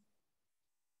 it.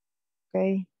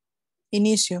 Okay.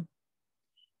 Inicio.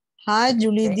 Hi,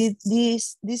 Julie, did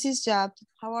this. This is Jad.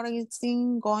 How are you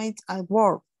going at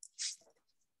work?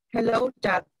 Hello,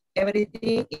 Jad.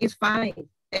 Everything is fine.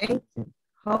 Thanks.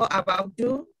 How about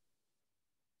you?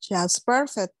 Just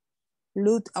perfect.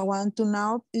 Look, I want to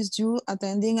know, is you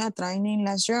attending a training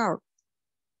last year?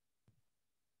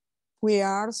 We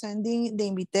are sending the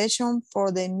invitation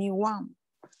for the new one.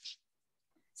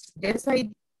 Yes,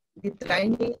 the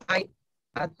training I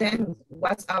attend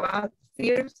was about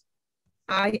fears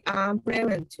I am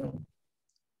prevention.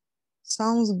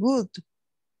 Sounds good.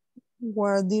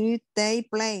 Where did it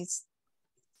take place?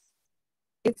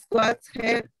 It was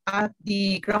held at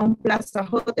the Crown Plaza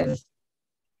Hotel.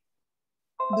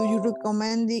 Do you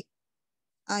recommend the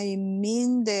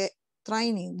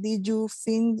training? Did you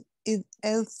find it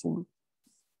helpful?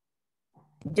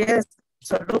 Yes,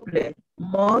 absolutely.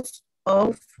 Most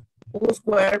of us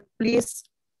were pleased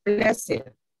with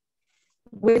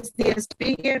the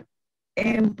speaker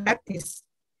and practice.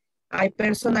 I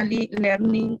personally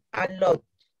learning a lot.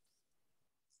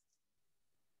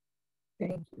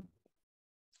 Thank you.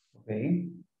 Okay.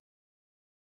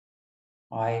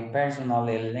 I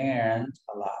personally learned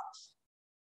a lot.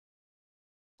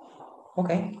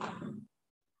 Okay.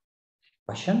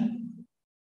 Question?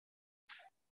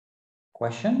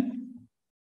 Question?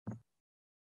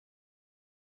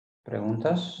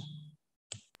 ¿Preguntas?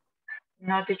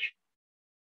 No, teacher.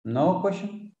 No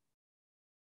question?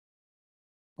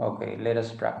 Okay, let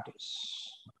us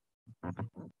practice.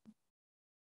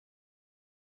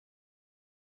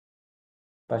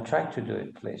 But try to do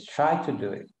it, please. Try to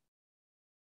do it.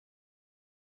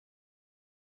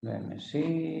 Let me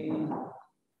see.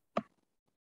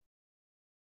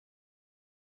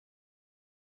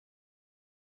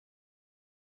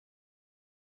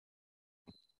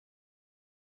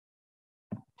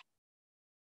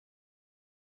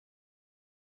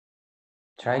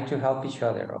 Try to help each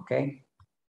other, okay?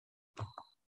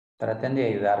 Traten de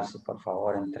ayudarse, por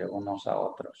favor, entre unos a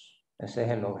otros. Ese es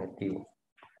el objetivo.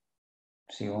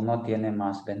 Si uno tiene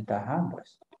más ventaja,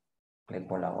 pues le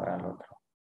colabora al otro.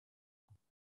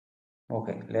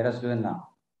 Okay, let us do it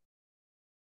now.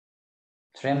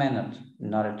 3 minutes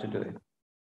in order to do it.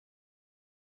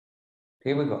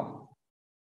 Here we go.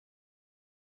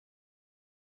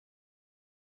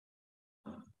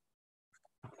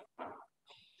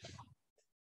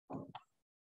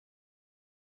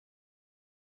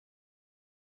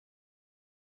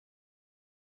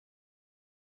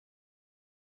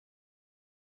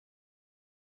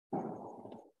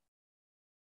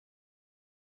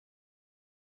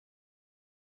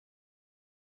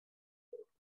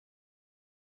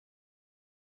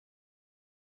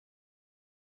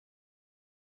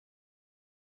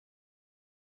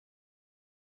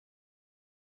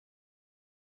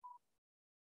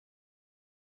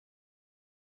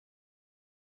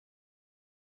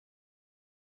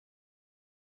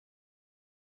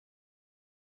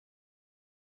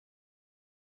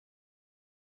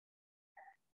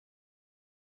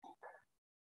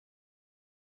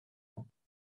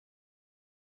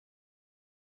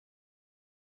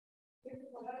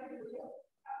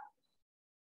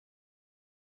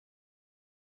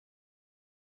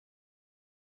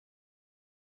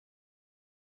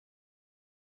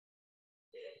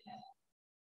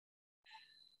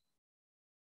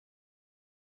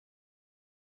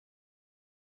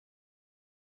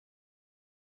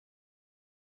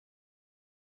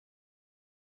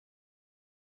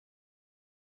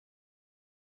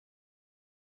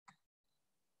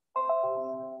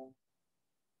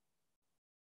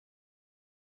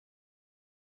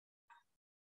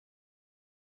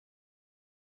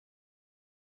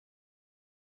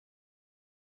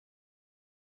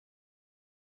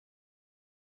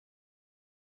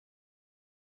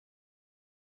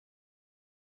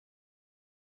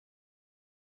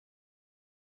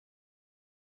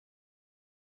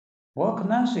 Welcome,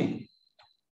 Nancy.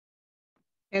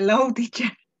 Hello, teacher.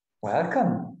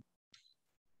 Welcome.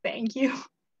 Thank you.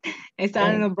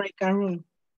 Están en the breakout room.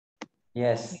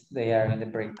 Yes, they are in the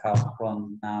breakout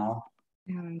room now.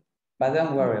 But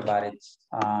don't worry about it.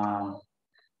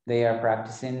 They are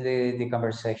practicing the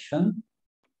conversation.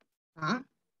 Huh?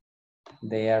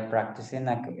 They are practicing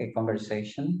a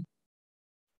conversation.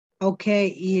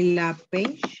 Okay, y la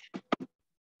page.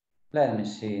 Let me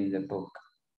see in the book.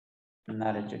 In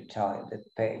order to tell you the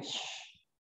page.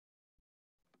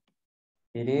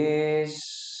 It is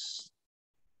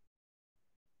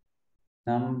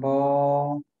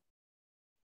number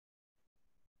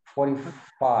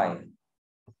 45.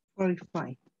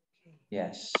 45.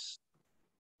 Yes.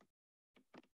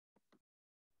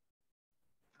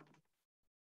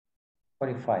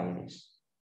 It is.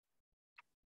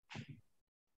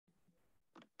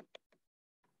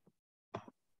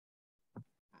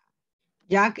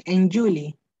 Jack and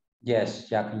Julie. Yes,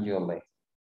 Jack and Julie.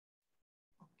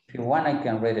 If you want, I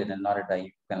can read it in order that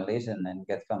you can listen and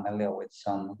get familiar with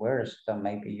some words that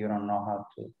maybe you don't know how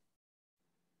to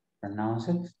pronounce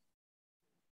it.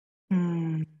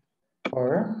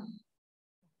 Or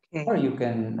you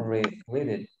can read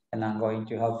it, and I'm going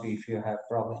to help you if you have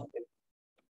problems with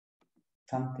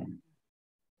something.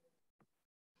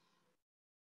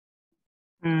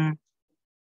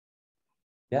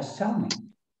 Just tell me.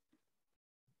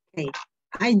 Okay.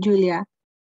 Hi, Julia.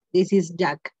 This is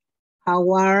Jack.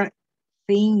 How are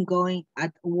things going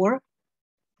at work?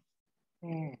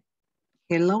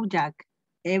 Hello, Jack.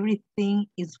 Everything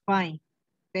is fine.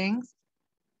 Thanks.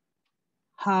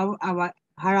 How about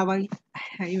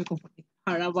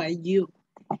you?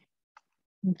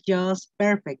 Just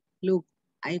perfect. Look,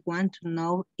 I want to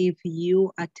know if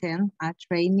you attend a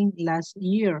training last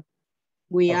year.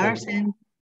 We are sent.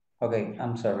 Okay,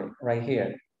 I'm sorry. Right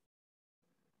here.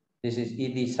 This is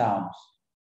ED sounds.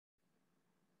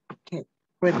 Okay.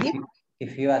 Repeat.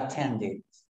 If you attended.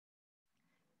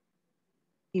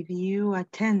 If you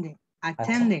attended a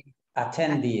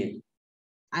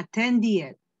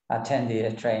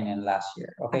training last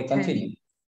year. Okay, continue.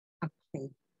 Okay.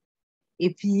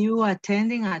 if you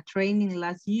attending a training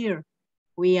last year.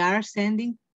 We are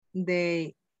sending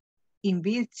the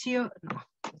invitation.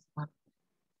 No.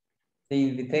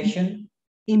 The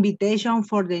invitation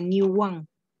for the new one.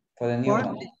 For the new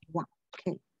one.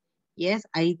 Okay. Yes,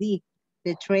 I did.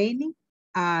 The training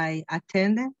I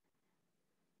attended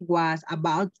was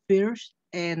about first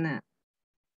and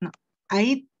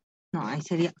I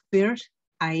said first,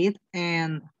 aid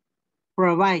and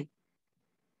provide.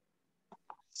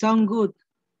 Sound good.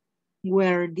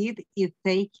 Where did it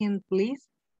take place?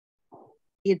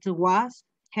 It was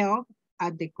held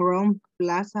at the Crown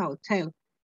Plaza Hotel.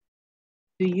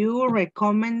 Do you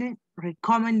recommend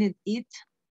it?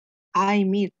 I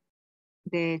mean,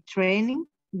 the training.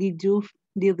 Did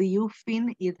you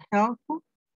find it helpful?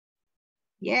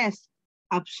 Yes,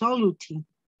 absolutely.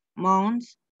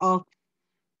 Months of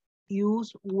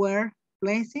use were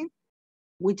pleasant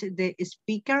with the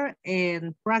speaker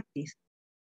and practice.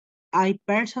 I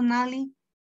personally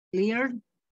learned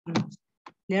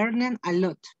a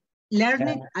lot.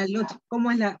 Learning a lot.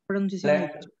 ¿Cómo es la pronunciación?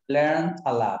 Learn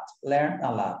a lot. Learned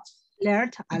a lot.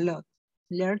 Learns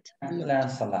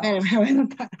a lot.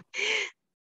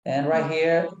 And right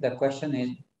here, the question is,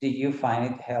 did you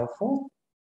find it helpful?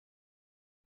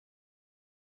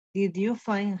 Did you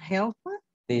find helpful?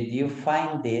 Did you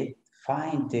find it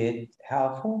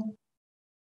helpful?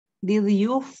 Did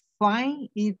you find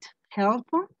it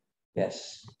helpful?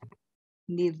 Yes.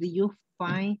 Did you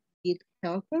find it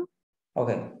helpful?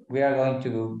 Okay, we are going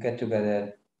to get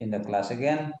together in the class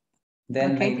again.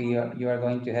 Then maybe you are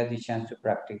going to have the chance to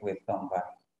practice with somebody.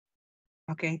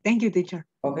 Okay, thank you, teacher.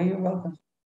 Okay, you're welcome.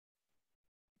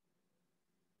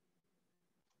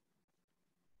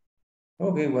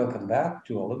 Okay, welcome back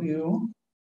to all of you.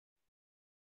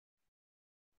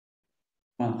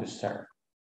 I want to start.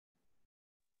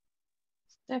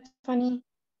 Stephanie.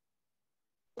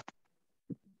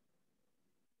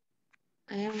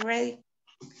 I am ready.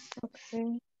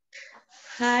 Okay.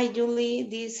 Hi, Julie.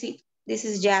 This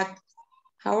is Jack.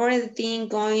 How are things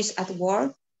going at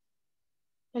work?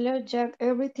 Hello, Jack.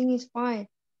 Everything is fine.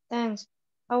 Thanks.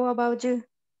 How about you?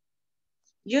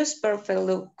 Just perfect.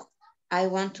 Look, I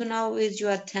want to know if you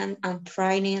attend a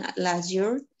training last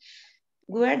year.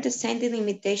 We are sending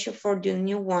invitation for the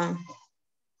new one.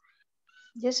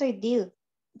 Yes, I did.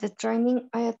 The training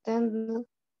I attended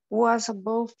was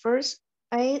about first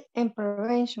aid and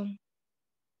prevention.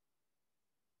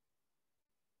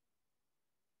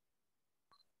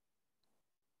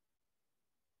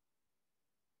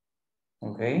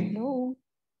 Okay. Hello.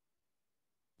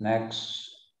 Next.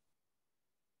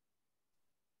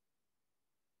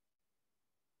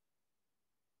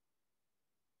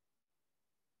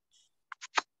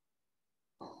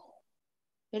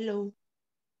 Hello.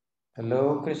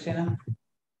 Hello, Cristina.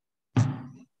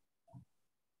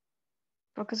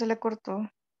 Creo que se le cortó.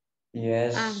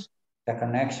 Yes, the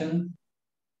connection.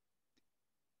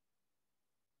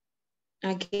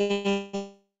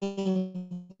 Again.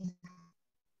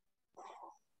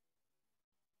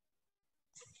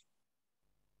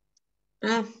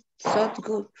 So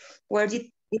good. Where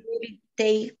did it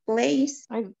take place?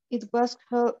 It was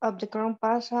held at the Crown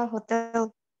Plaza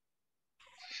Hotel.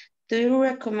 Do you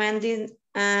recommend it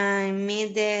and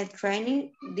meet the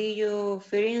training? Did you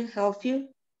feel it help you?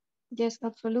 Yes,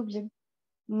 absolutely.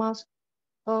 Most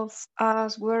of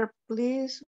us were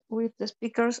pleased with the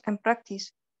speakers and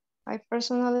practice. I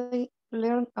personally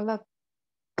learned a lot.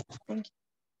 Thank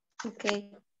you. Okay,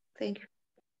 thank you.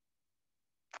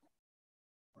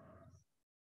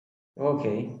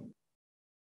 Okay.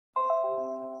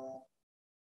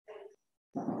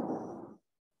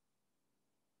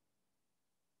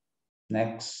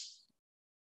 Next.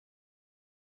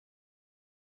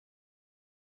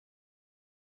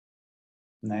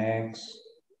 Next.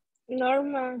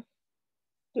 Norma,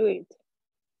 do it.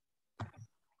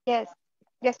 Yes.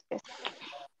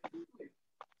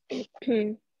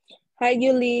 Hi,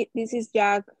 Julie. This is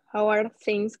Jack. How are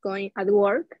things going at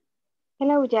work?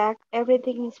 Hello, Jack.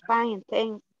 Everything is fine,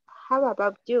 thanks. How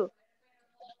about you?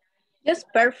 Just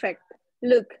perfect.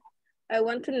 Look, I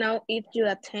want to know if you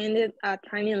attended a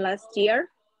training last year.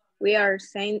 We are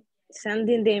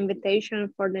sending the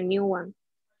invitation for the new one.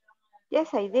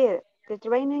 Yes, I did. The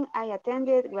training I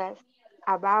attended was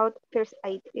about first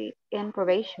aid and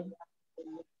prevention.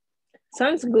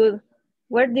 Sounds good.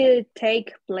 Where did it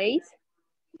take place?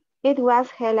 It was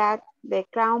held at the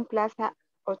Crown Plaza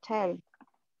Hotel.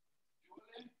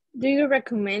 Do you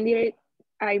recommend it?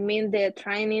 I mean, the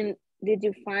training, did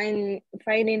you find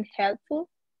it helpful?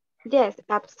 Yes,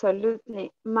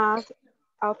 absolutely. Most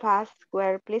of us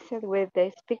were pleased with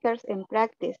the speakers in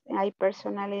practice. I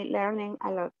personally learning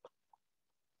a lot.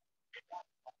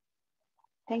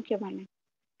 Thank you, Mama.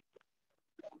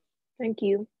 Thank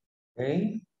you.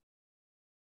 Okay.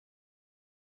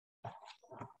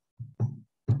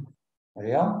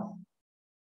 Ariel?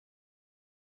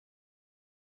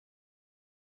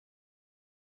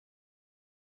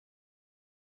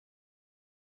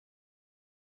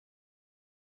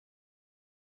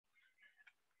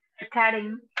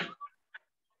 Starting.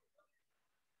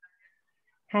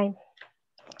 Hi.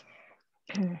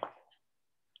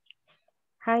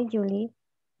 Hi, Julie.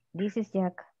 This is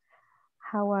Jack.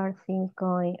 How are things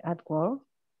going at work?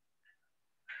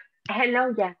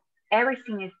 Hello, Jack.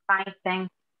 Everything is fine,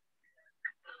 thanks.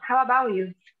 How about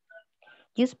you?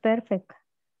 Just perfect.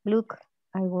 Look,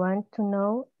 I want to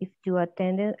know if you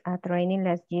attended a training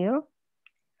last year.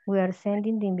 We are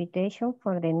sending the invitation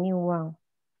for the new one.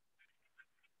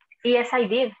 Yes, I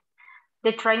did.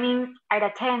 The training I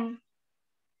attended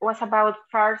was about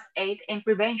first aid and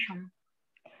prevention.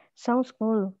 Sounds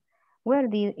cool. Where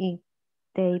did it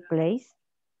take place?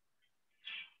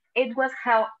 It was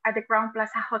held at the Crown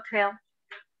Plaza Hotel.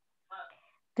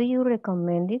 Do you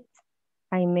recommend it?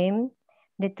 I mean,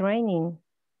 the training.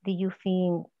 Did you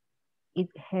find it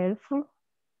helpful?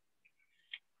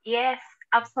 Yes,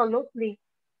 absolutely.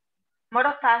 More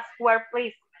of us were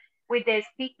pleased with the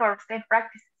speakers and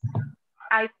practices.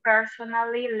 I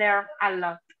personally learned a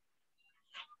lot.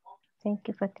 Thank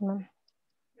you, Fatima.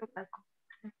 You're welcome.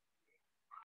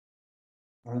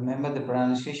 Remember the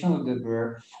pronunciation of the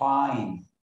verb find.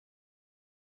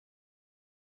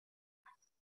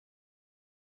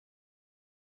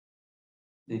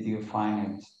 Did you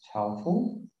find it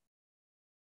helpful?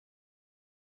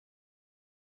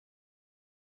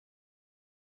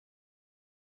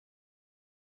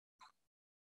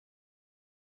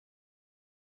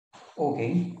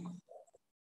 Okay.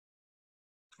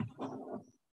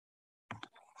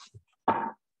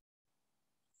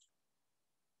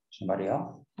 Somebody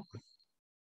else?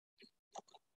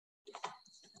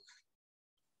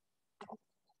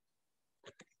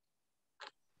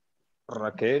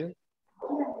 Raquel.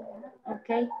 Ok,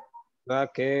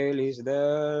 Raquel is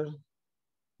there.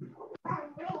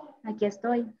 aquí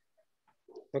estoy.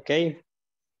 Okay.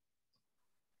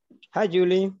 Hi,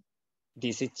 Julie.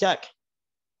 This is Jack.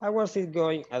 How was it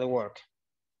going at work?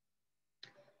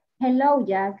 Hello,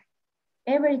 Jack.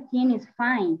 Everything is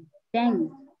fine,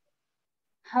 thanks.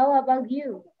 How about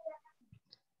you?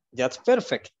 That's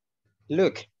perfect.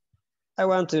 Look, I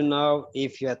want to know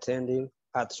if you attended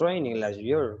a training last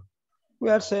year. We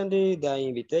are sending the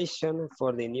invitation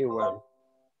for the new one.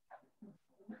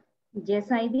 Yes,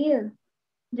 I did.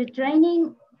 The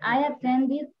training I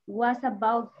attended was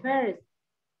about first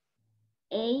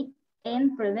aid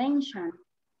and prevention.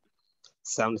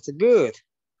 Sounds good.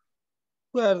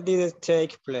 Where did it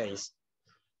take place?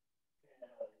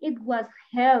 It was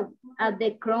held at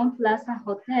the Crown Plaza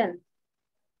Hotel.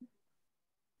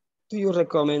 Do you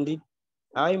recommend it?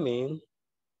 I mean,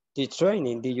 the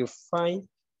training, did you find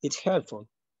it helpful?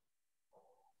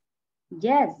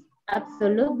 Yes,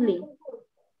 absolutely.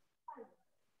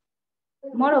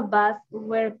 More of us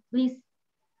were pleased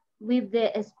with the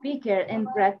speaker and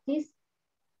practice.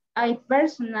 I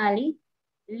personally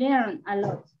learned a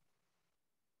lot.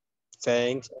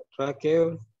 Thanks,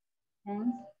 Raquel.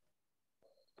 Thanks.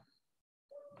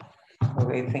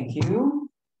 Okay, thank you.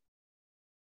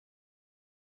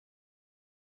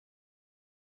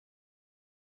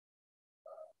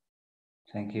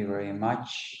 Thank you very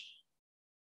much.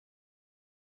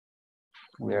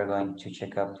 We are going to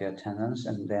check out the attendance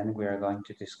and then we are going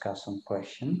to discuss some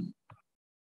questions.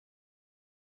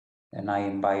 And I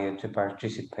invite you to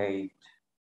participate.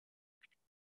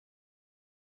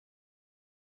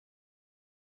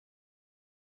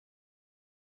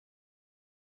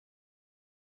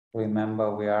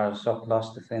 Remember, we are so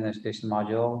close to finish this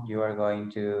module. You are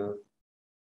going to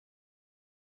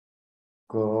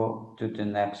go to the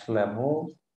next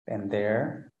level and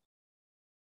there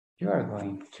you are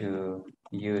going to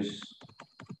use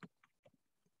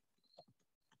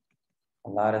a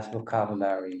lot of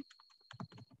vocabulary.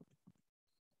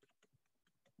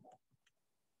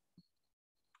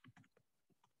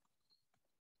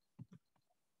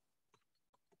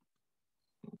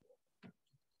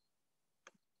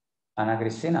 Ana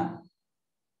Cristina.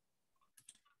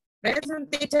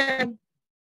 Present, teacher.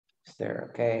 Is there?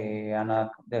 Okay,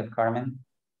 Ana del Carmen.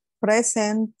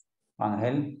 Present.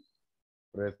 Ángel.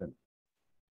 Present.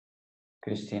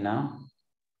 Cristina.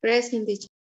 Present, teacher.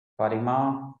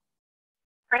 Fátima.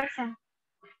 Present.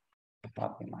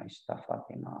 Fátima, está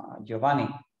Fátima. Giovanni.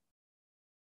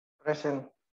 Present.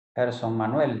 Gerson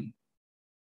Manuel.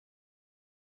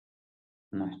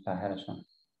 No está Gerson.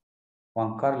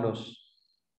 Juan Carlos.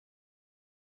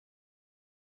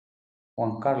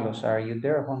 Juan Carlos, are you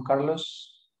there, Juan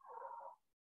Carlos?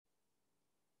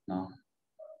 No.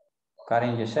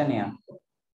 Karen Yesenia.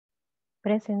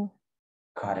 Present.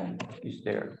 Karen is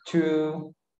there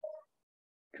too.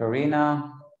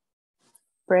 Karina.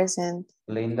 Present.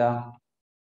 Linda.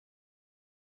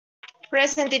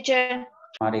 Present, teacher.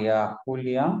 Maria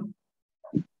Julia.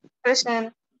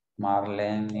 Present.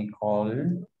 Marlene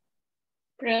Nicole.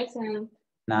 Present.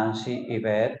 Nancy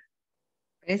Yvette.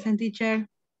 Present, teacher.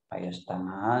 Ahí está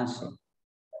Nancy.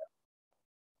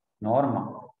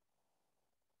 Norma.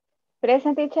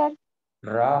 Present, teacher.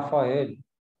 Rafael.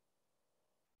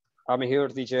 I'm here,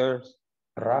 teacher.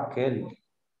 Raquel.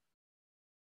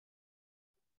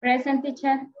 Present,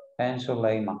 teacher. And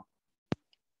Suleima.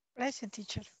 Present,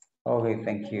 teacher. Okay,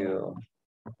 thank you.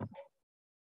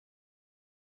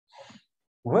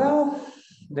 Well,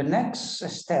 the next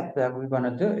step that we're going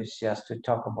to do is just to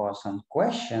talk about some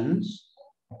questions.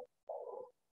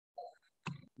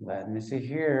 Let me see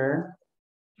here.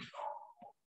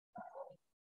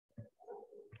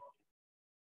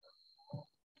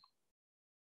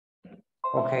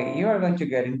 Okay, you are going to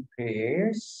get in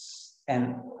pairs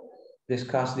and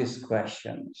discuss these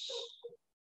questions.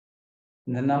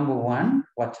 The number one,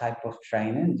 what type of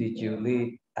training did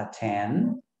you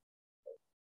attend?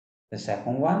 The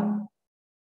second one,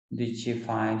 did you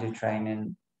find the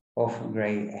training of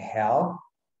great help?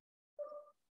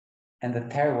 And the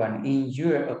third one, in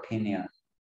your opinion,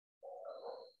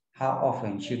 how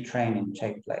often should training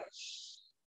take place?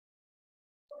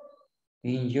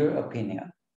 In your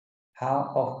opinion,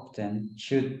 how often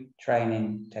should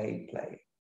training take place?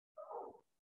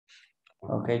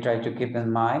 Okay, try to keep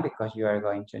in mind because you are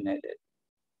going to need it.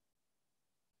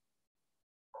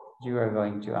 You are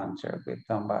going to answer with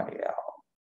somebody else.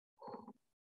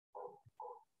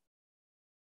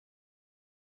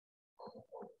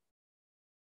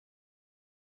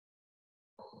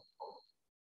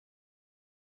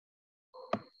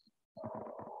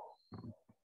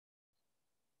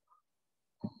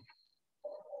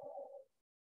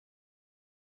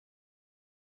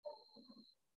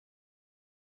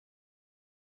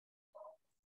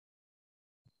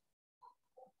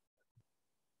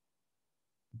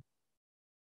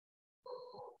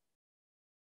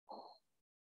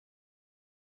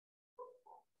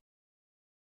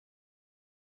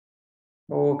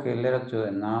 Okay, let's do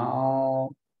it now.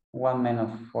 1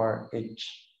 minute for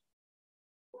each.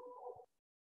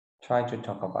 Try to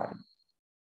talk about it.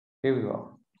 Here we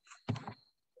go.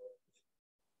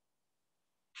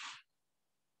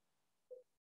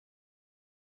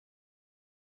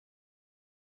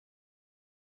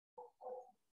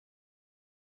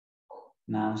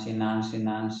 Nancy, Nancy,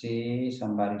 Nancy,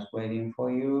 somebody's waiting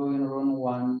for you in room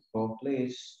 1. Go,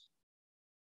 please.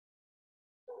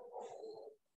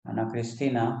 Ana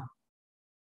Cristina.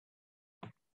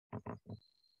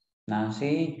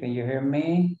 Nancy, can you hear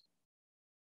me?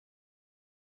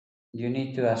 You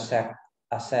need to accept.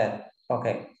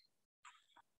 Okay.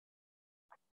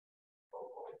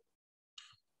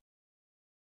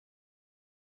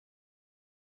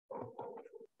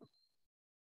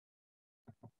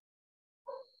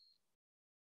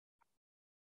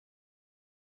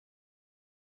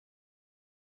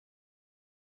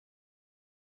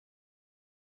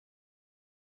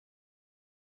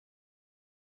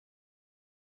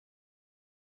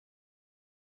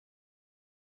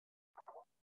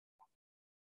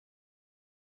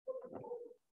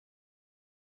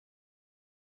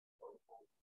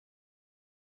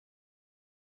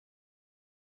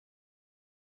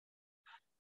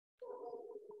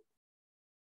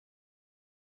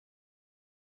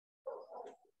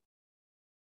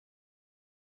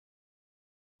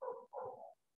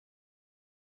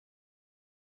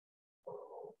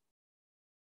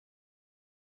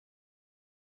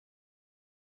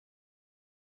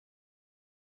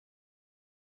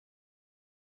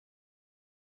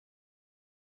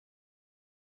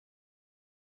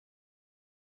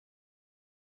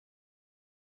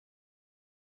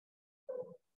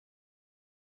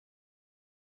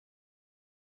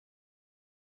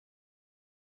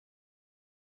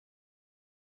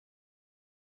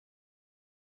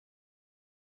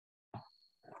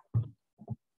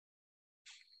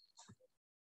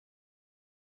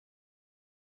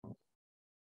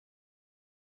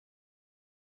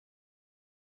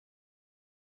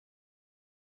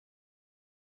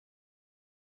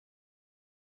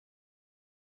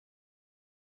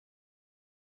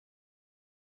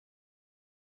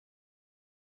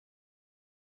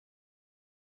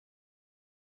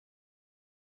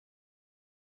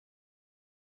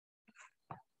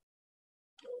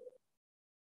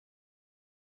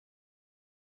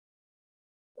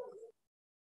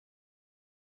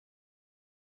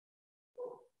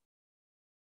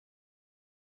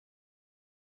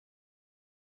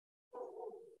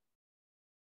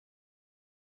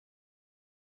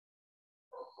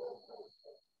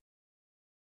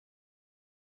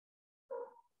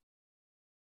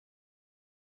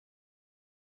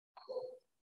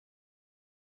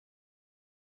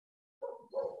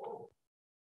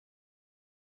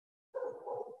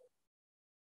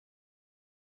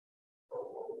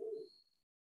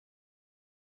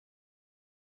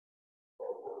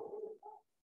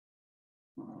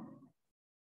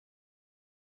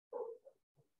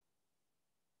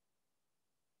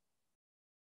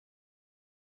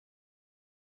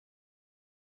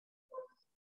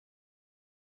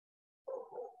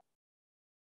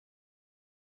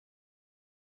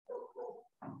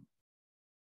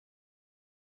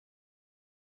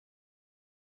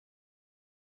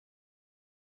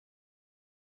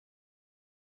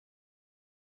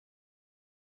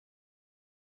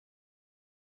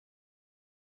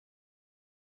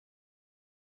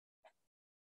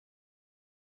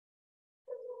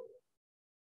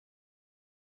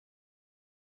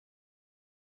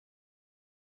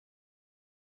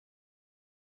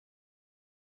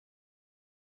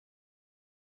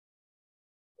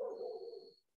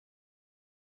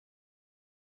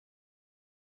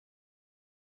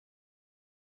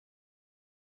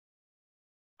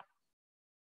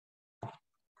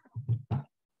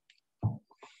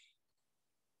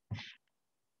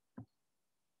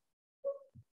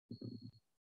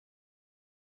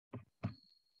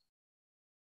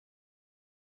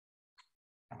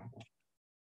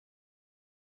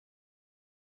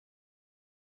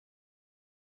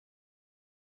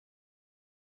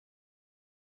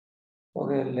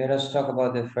 Okay, let us talk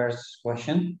about the first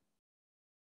question.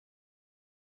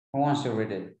 Who wants to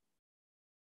read it?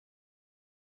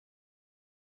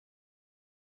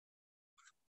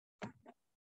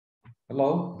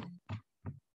 Hello?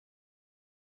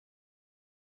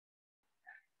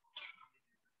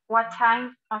 What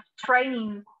time of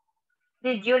training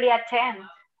did Julie attend?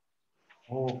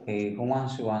 Okay, who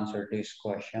wants to answer this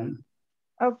question?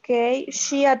 Okay,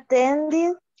 she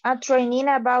attended a training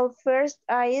about first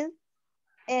aid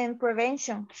and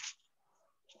prevention.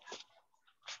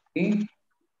 Okay.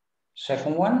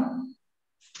 Second one?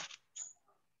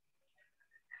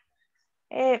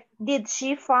 Did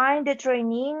she find the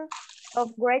training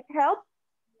of great help?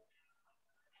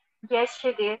 Yes,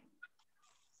 she did.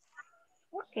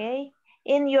 Okay.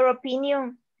 In your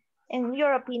opinion,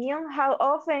 how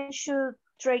often should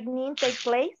training take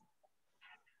place?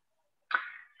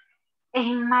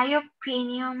 In my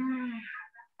opinion,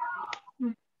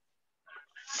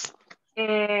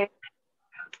 the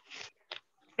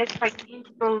training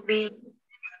will be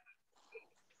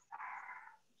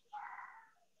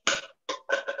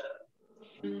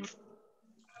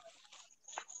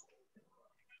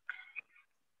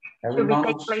Every should be month?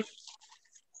 take place.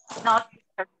 Not,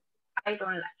 I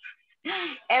don't like.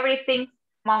 Every 6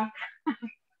 months.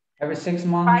 Every 6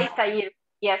 months? Twice a year.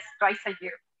 Yes, twice a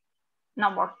year. No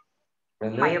more.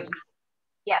 Really? My opinion.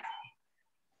 Yes.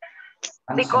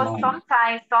 Once a Because month.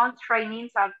 sometimes some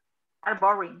trainings are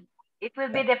boring. It will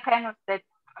be depend of the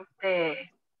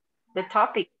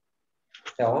topic.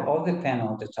 Yeah, all depend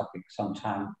on the topic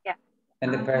sometimes. Yeah.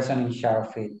 And the person in charge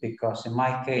of it, because in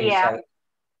my case, Yeah.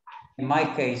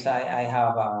 I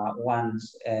have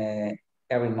once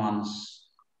every month.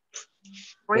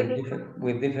 Really?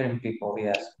 With different people,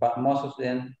 yes. But most of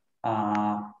them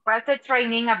What's the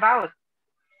training about?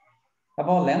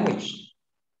 about language.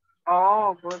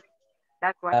 Oh, good.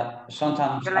 That's what.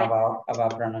 Sometimes You like?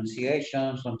 about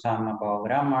pronunciation, sometimes about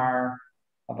grammar,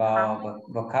 about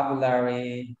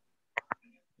vocabulary.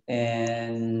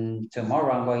 And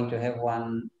tomorrow I'm going to have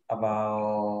one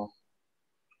about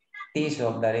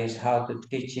TESOL, that is how to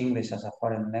teach English as a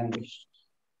foreign language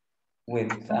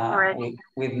with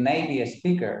native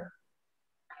speaker.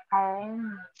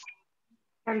 Oh,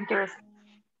 very interesting.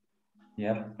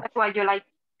 Yep. That's why you like.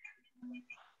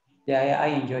 Yeah, I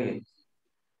enjoy it.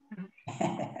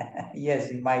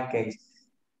 Yes, in my case.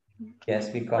 Yes,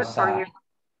 because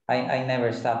I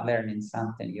never stop learning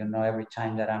something. You know, every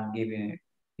time that I'm giving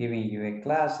you a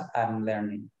class, I'm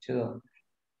learning too.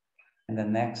 And the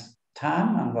next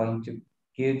time I'm going to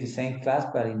give the same class,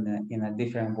 but in a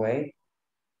different way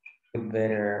with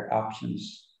better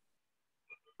options.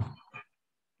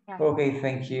 Yeah. Okay,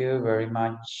 thank you very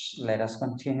much. Let us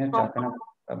continue talking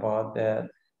about the,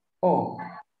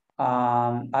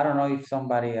 I don't know if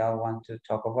somebody else wants to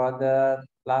talk about the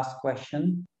last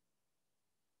question,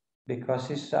 because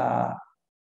it's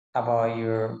about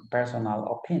your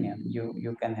personal opinion.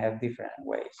 You can have different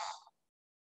ways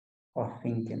of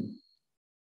thinking.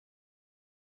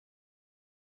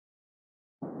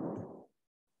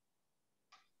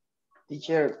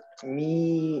 Teacher,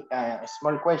 me a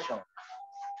small question.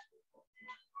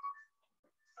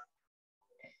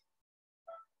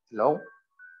 Hello?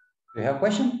 Do you have a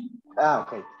question?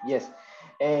 Okay, yes.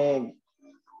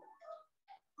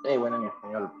 Bueno, en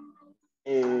español.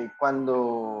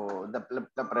 Cuando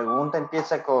la pregunta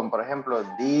empieza con, por ejemplo,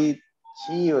 did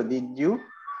she o did you,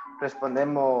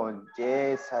 respondemos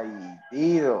yes, I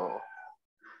did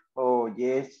o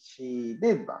yes, she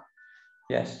did.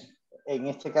 Yes. En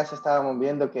este caso estábamos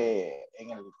viendo que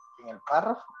en el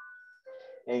párrafo,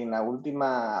 en la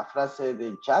última frase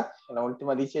de chat, en la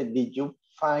última dice, did you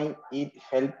find it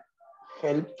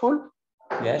helpful?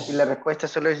 Yes. Y la respuesta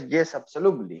solo es yes,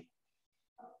 absolutely.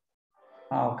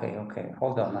 Okay.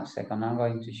 Hold on a second. I'm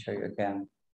going to show you again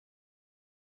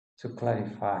to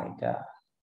clarify that.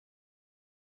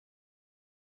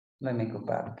 Let me go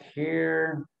back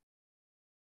here.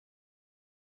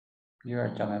 You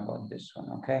are talking about this one,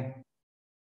 okay?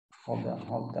 Hold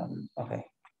on. Okay.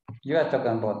 You are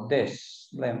talking about this.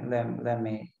 Let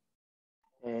me.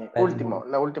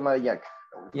 La última de Jack.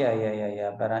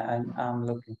 Yeah. But I'm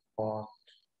looking for.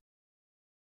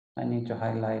 I need to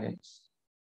highlight it.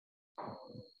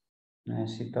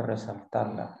 Necesito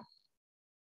resaltarla.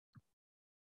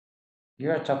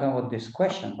 You are talking about this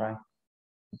question, right?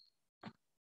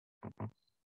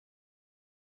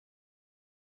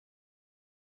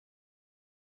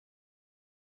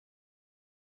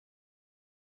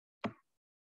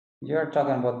 You are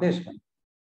talking about this one.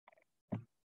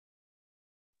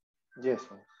 Yes.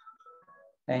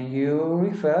 And you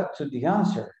refer to the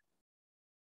answer.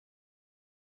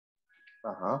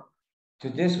 Uh-huh. to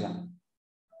this one.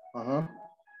 Uh-huh.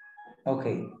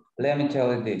 Okay, let me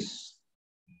tell you this.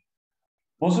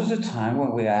 Most of the time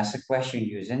when we ask a question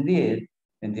using did,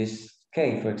 in this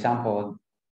case, for example,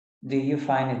 do you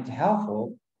find it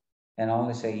helpful? And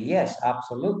only say, yes,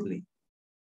 absolutely.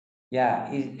 Yeah,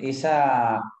 it's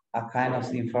a kind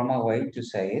of informal way to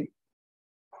say it.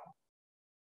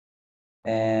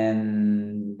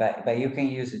 And but you can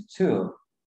use it too.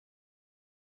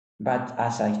 But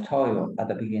as I told you at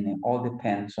the beginning, all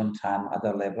depends on time at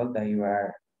the level that you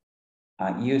are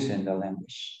using the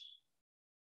language.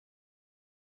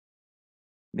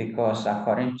 Because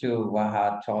according to what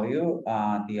I told you,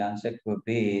 the answer could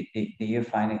be, do you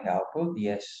find it helpful?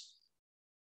 Yes.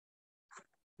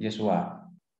 Yes, what?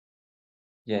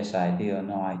 Yes, I did. Or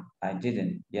no, I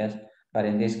didn't. Yes. But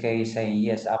in this case, saying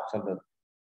yes, absolutely.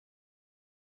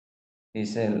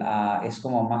 Es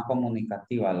como más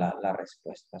comunicativa la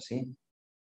respuesta, ¿sí?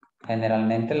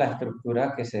 Generalmente la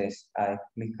estructura que se ha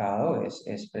explicado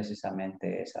es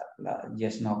precisamente esa, la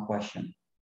yes, no question.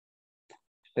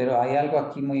 Pero hay algo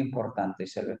aquí muy importante, y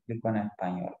se lo explico en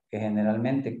español, que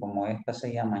generalmente como estas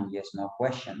se llaman yes, no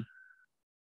question,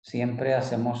 siempre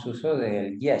hacemos uso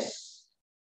del yes.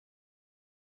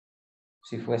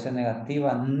 Si fuese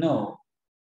negativa, no.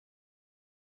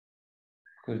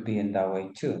 Could be in that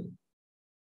way too.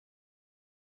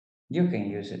 You can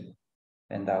use it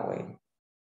in that way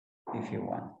if you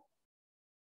want.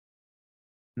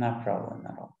 No problem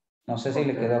at all. No sé si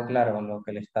le quedó claro lo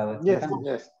que le estaba explicando.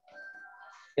 Yes.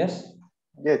 Yes?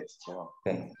 Yes.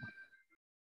 Okay.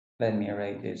 Let me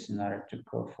write this in order to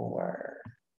go forward.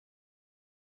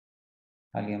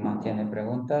 ¿Alguien más tiene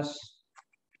preguntas?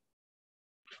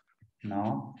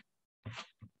 No.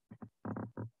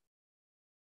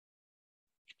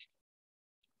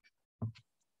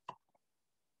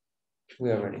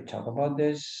 We already talked about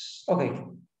this. Okay.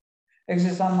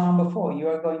 Exercise number 4. You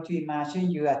are going to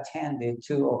imagine you attended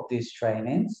 2 of these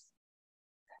trainings.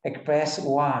 Express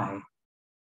why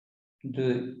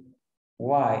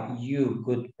you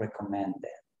could recommend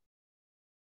them.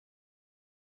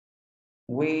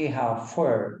 We have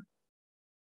 4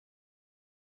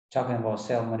 talking about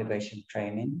self-motivation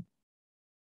training,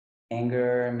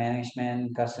 anger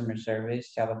management, customer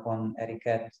service, telephone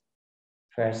etiquette,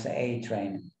 first aid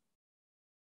training.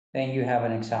 Then you have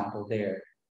an example there.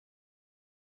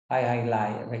 I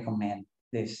recommend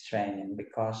this training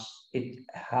because it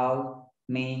helped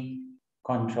me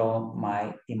control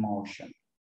my emotion.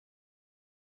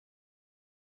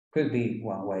 Could be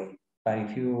one way, but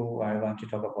if you are going to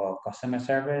talk about customer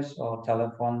service or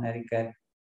telephone etiquette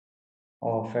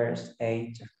or first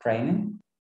aid training,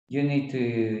 you need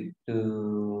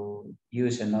to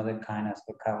use another kind of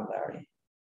vocabulary.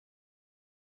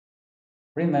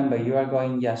 Remember, you are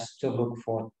going just to look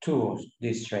for 2 of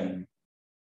this training.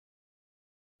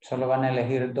 Solo van a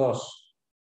elegir 2.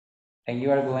 And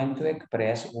you are going to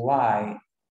express why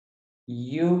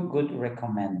you could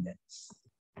recommend it.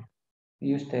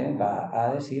 Y usted va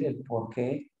a decir el por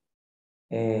qué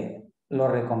lo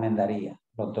recomendaría,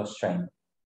 los 2 trainings.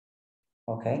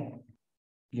 Okay?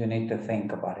 You need to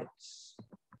think about it.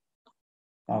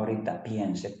 Ahorita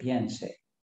piense.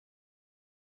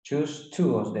 Choose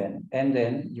 2 of them, and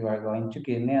then you are going to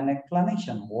give me an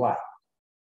explanation why.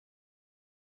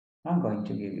 I'm going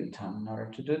to give you time in order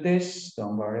to do this.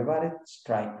 Don't worry about it.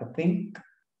 Try to think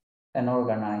and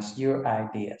organize your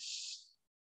ideas.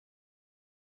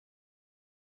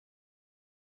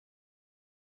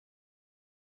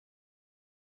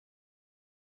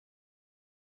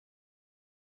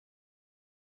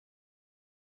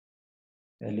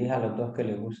 Elija los 2 que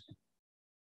le gusten.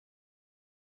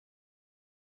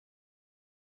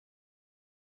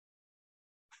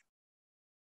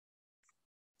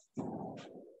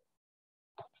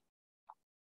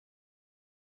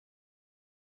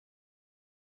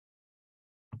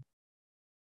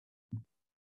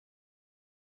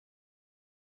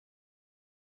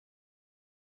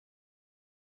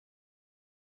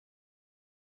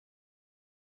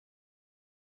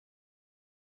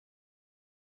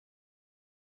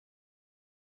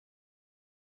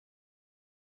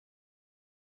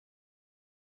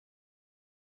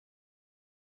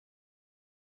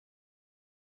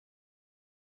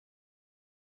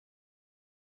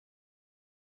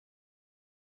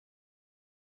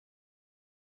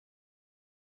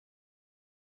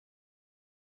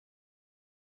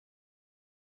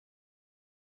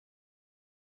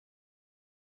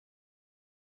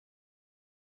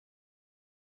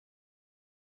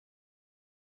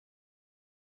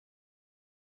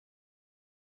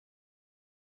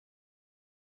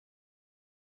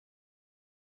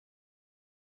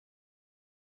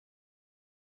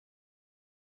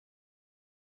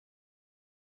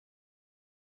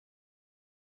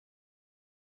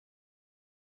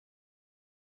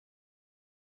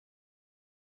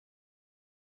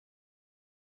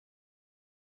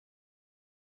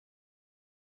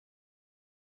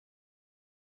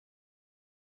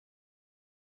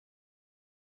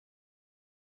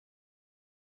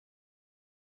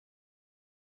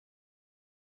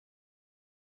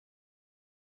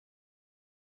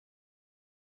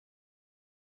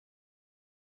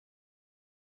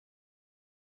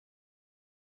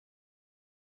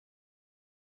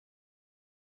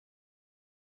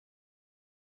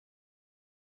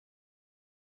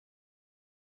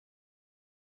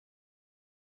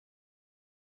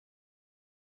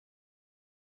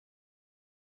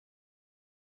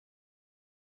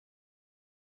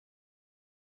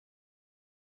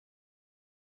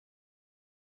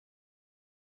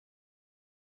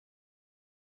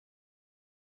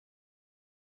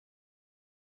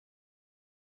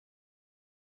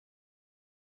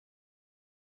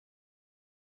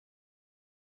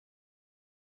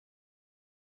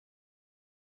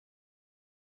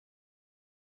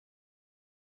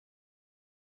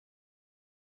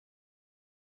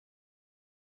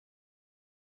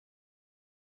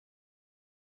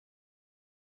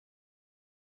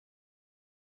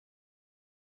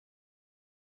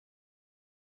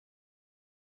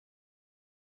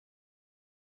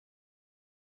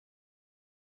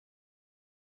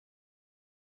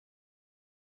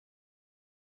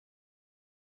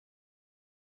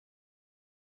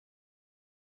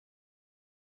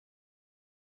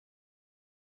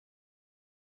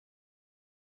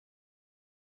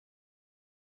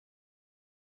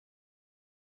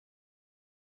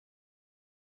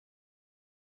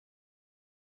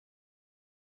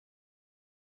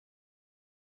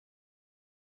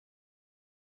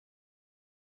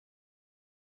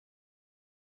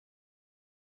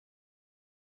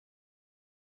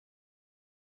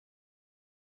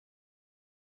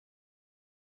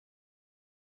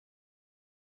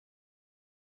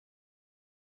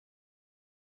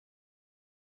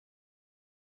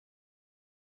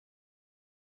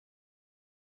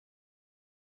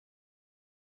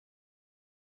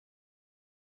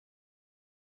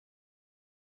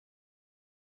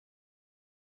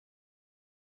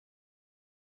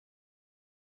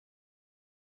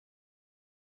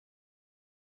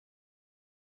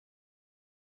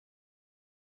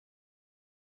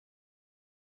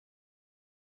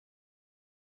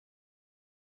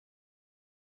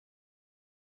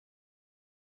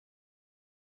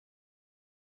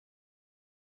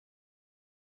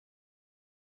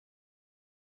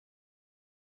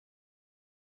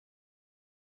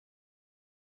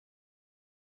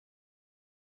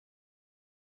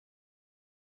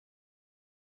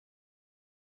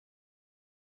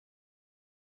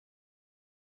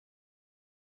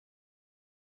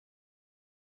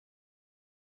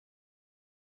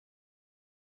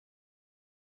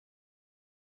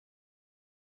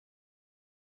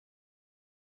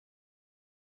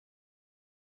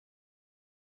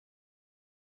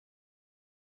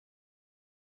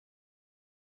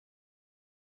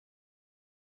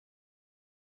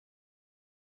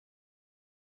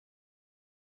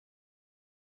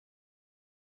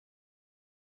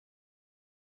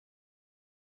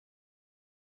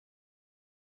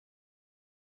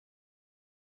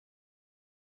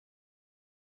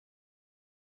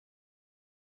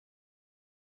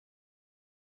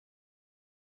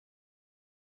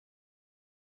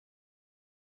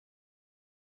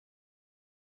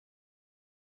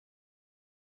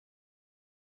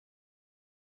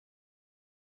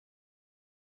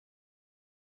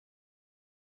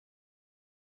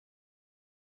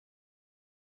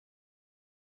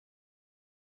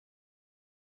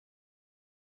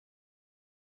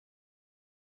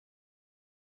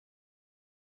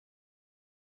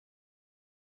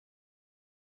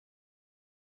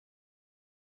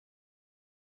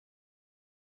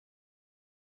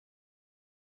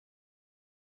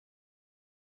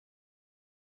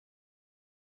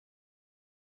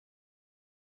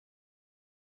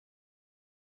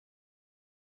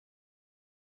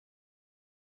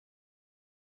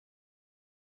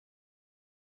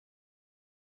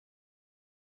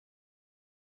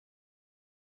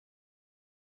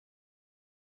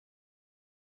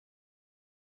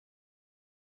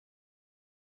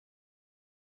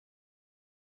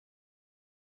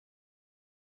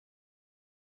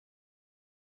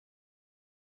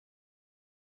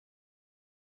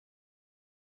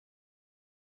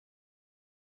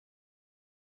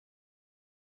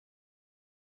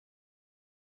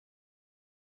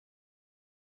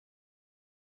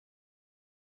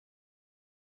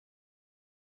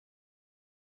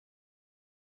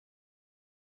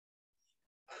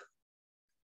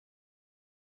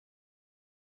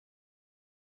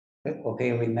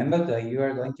 Okay, remember that you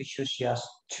are going to choose just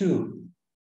two.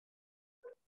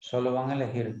 Solo van a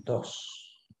elegir dos.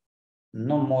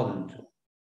 No more than two.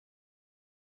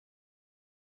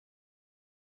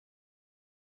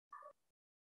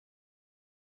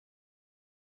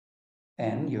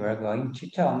 And you are going to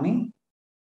tell me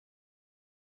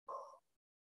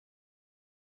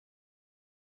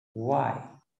why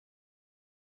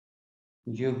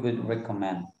you would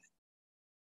recommend.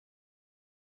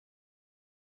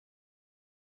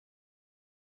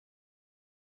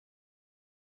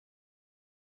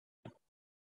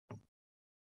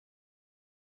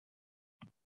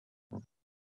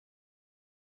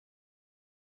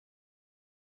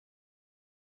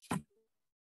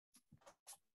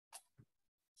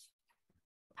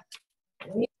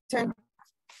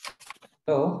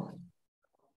 So,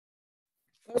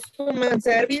 customer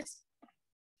service,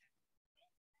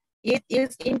 it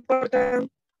is important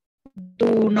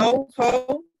to know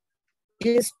how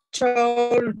it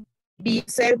should be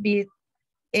served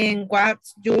and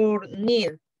what's your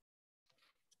need.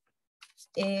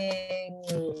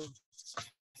 And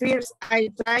first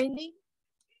aid training,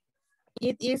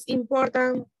 it is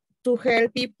important to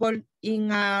help people in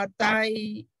a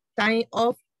time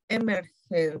of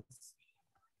emergency.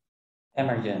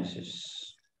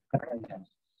 Emergencies.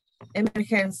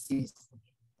 Emergencies.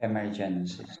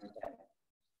 Emergencies.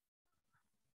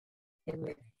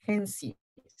 Emergencies.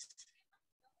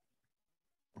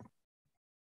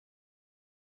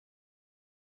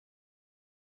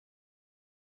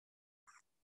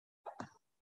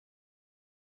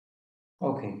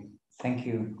 Okay, thank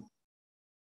you.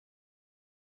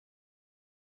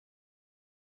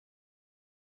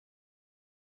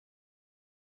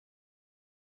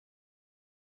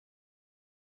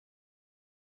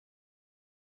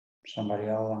 Somebody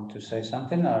else want to say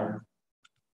something, or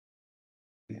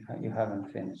you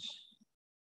haven't finished?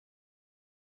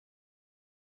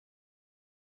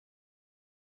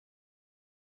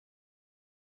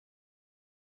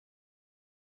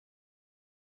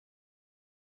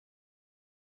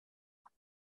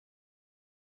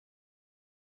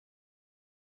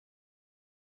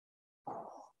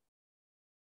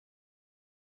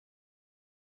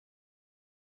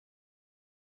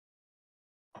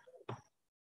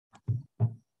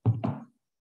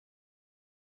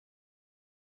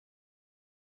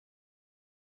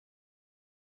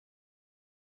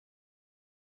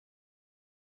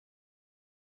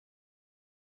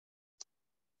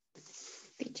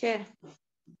 Teacher.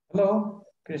 Hello,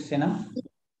 Christina.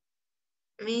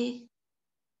 Me,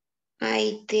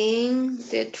 I think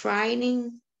the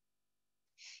training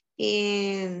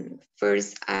in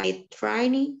first aid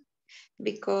training,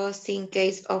 because in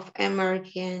case of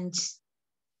emergency,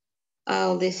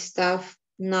 all this stuff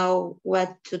know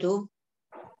what to do.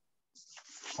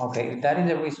 Okay, that is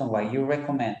the reason why you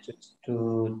recommend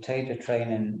to take the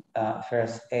training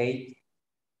first aid,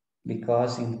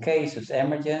 because in case of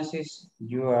emergencies,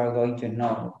 you are going to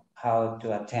know how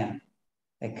to attend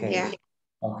a case. Yeah.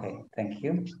 Okay, thank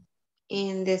you.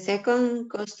 In the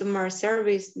second, customer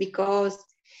service, because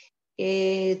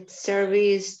it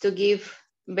service to give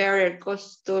better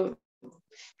customer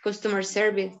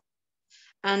service,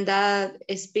 and that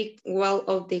speak well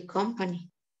of the company.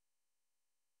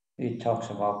 It talks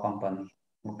about company.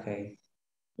 Okay.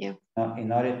 Yeah.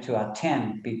 In order to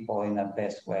attend people in the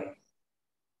best way.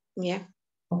 Yeah.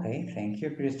 Okay, thank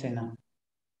you, Christina.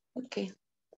 Okay.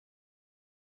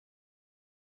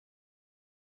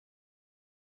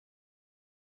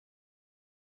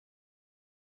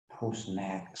 Who's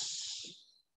next?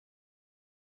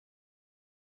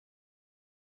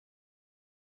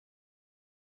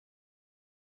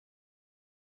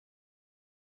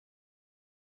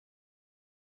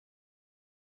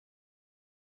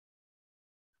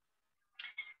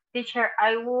 Teacher,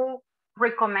 I will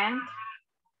recommend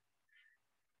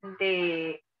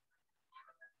the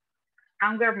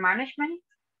anger management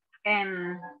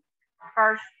and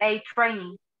first aid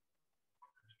training.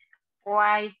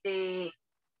 Why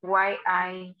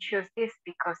I choose this?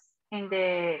 Because in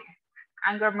the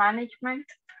anger management,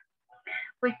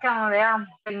 we can learn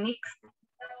techniques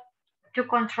to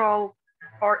control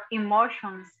our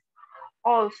emotions.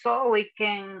 Also, we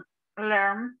can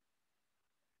learn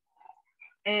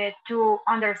to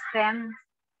understand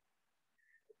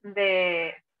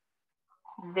the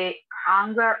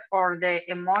anger or the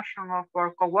emotion of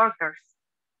our coworkers.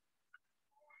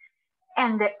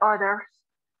 And the others,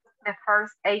 the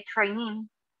first aid training,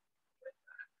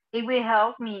 it will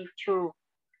help me to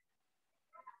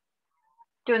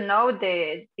know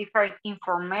the different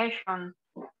information,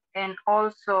 and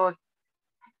also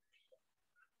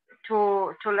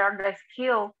to learn the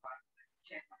skill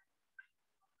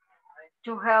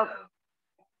to help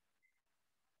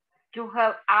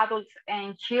adults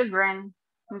and children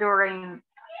during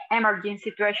emergency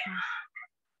situations.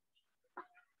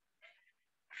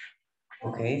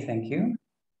 Okay, thank you.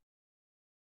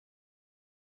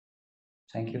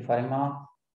 Thank you, Fatima.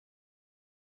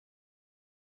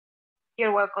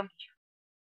 You're welcome.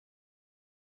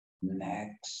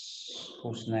 Next,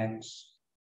 who's next?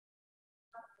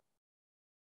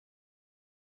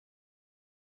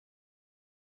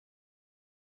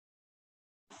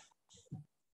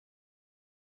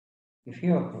 If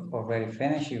you already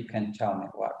finished, you can tell me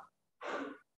what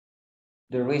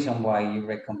the reason why you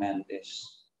recommend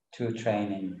this to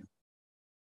training.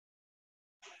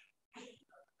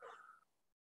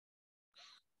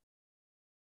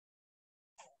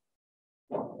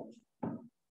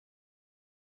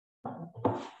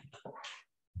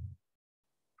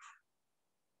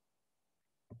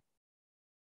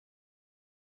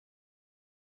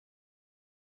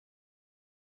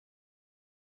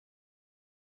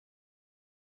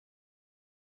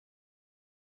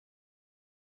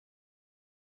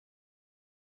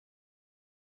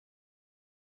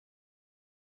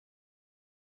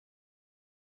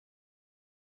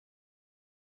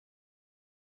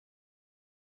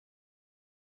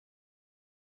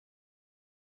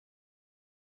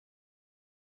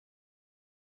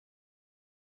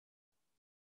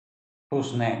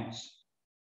 Who's next?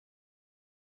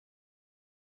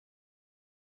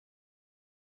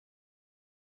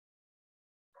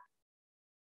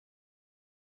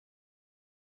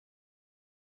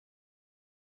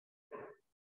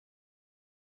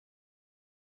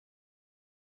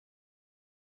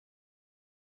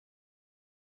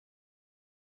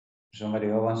 Somebody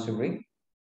else wants to read?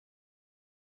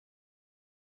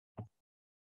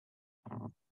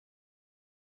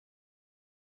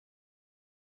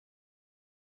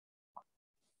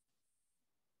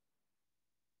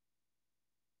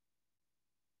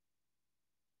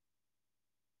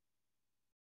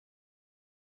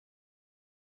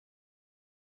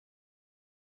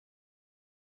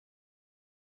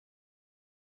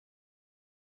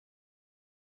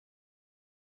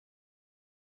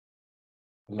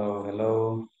 Hello,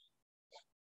 hello.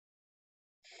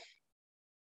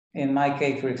 In my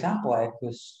case, for example,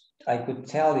 I could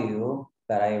tell you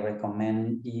that I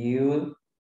recommend you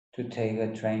to take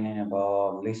a training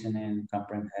about listening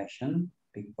comprehension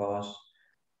because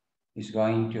it's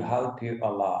going to help you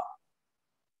a lot.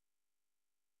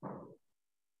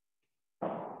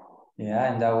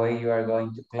 Yeah, and that way you are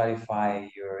going to clarify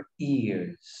your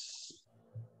ears.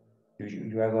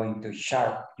 You are going to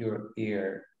sharpen your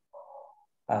ear.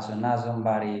 As soon as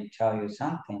somebody tell you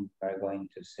something, you are going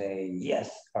to say yes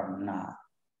or not.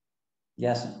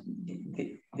 Yes,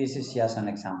 this is just an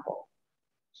example.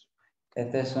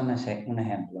 Este es un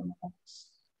ejemplo.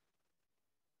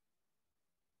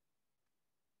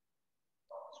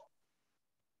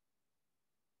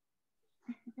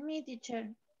 Me,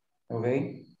 teacher.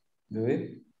 Okay, do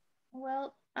it.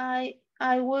 Well, I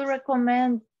will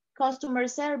recommend customer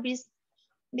service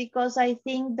because I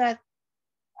think that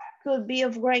could be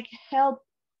of great help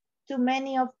to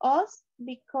many of us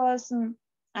because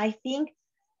I think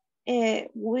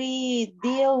we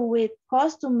deal with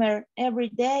customer every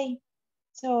day.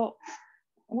 So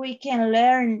we can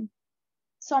learn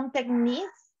some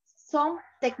techniques. I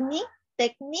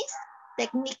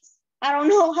don't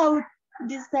know how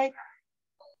this say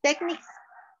techniques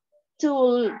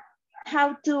to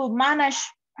how to manage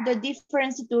the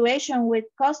different situation with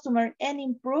customer and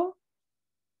improve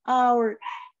our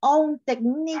own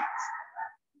techniques.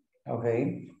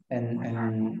 Okay,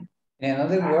 and in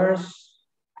other words,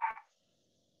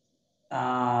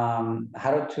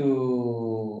 how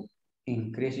to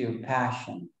increase your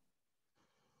passion,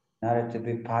 in order to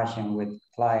be passionate with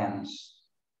clients.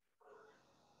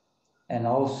 And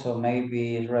also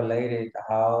maybe it's related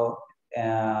how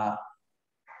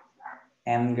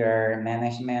anger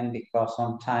management, because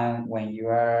sometimes when you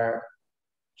are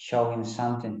showing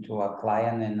something to a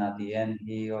client and at the end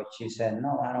he or she said,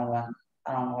 no,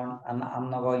 I'm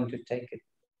not going to take it.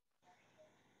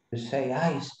 To say,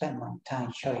 I spent my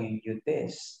time showing you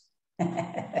this.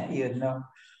 You know,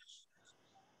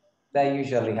 that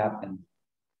usually happens.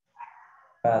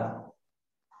 But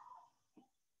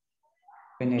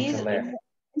we need to learn.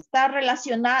 Está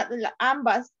relacionada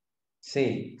ambas.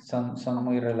 Sí, son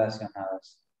muy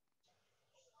relacionadas.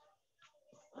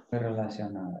 Muy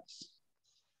relacionadas.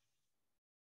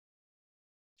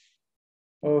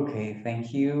 Okay,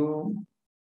 thank you.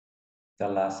 The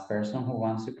last person who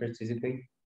wants to participate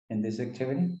in this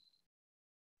activity.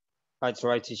 I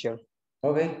try, teacher.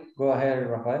 Okay, go ahead,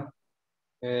 Rafael.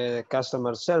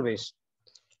 Customer service.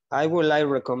 I would like to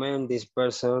recommend this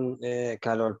person,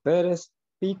 Carol Perez,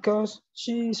 because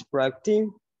she's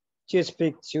practicing. She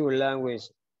speaks two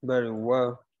languages very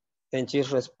well, and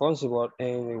she's responsible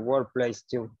in the workplace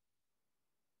too.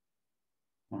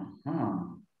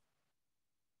 And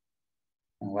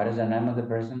what is the name of the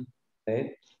person? Say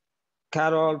it.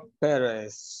 Carol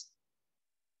Perez.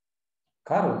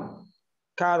 Carol.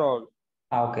 Carol.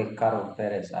 Okay, Carol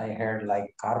Perez. I heard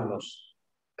like Carlos.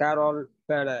 Carol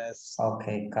Perez.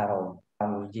 Okay, Carol.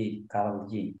 Carol G. Carol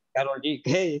G. Carol G.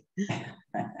 Hey.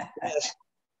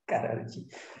 Carol G.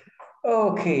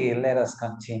 Okay, let us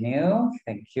continue.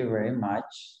 Thank you very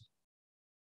much.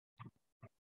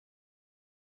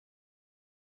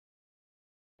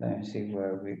 Let me see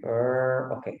where we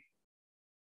are. Okay.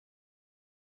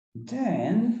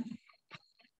 Then,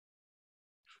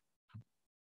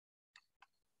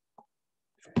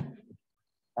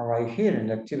 all right, here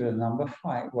in activity number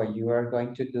 5, what you are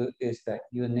going to do is that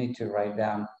you need to write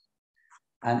down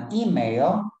an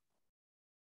email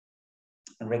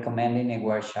recommending a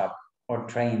workshop or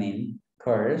training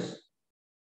course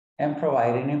and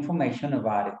providing information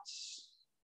about it.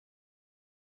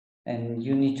 And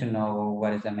you need to know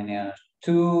what is the meaning of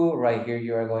to. Right here,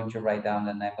 you are going to write down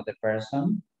the name of the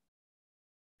person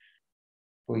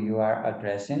who you are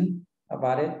addressing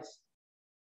about it.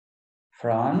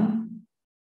 From,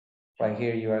 right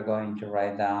here, you are going to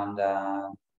write down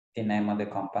the name of the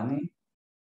company,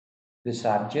 the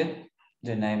subject,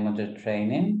 the name of the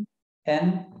training,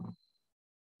 and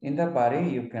in the body,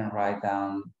 you can write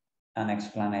down an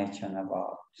explanation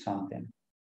about something.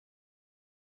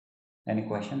 Any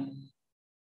question?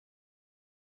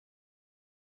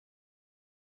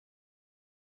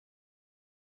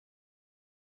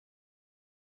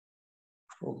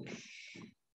 Okay.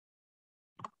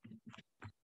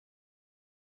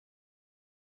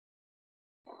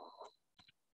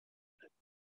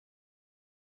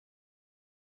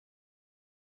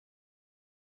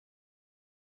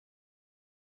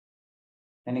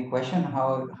 Any question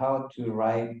how to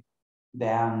write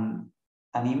down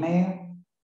an email?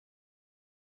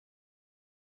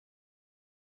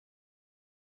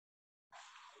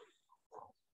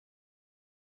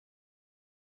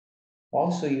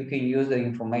 Also, you can use the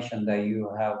information that you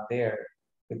have there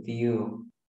with you.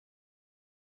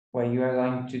 What you are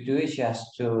going to do is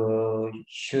just to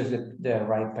choose the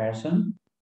right person.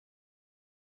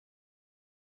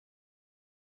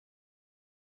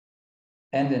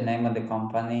 And the name of the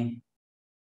company.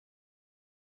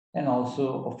 And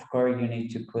also, of course, you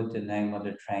need to put the name of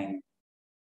the training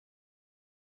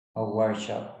or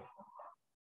workshop.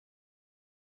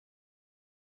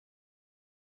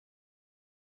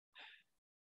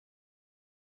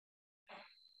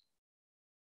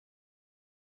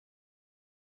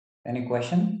 Any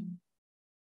question?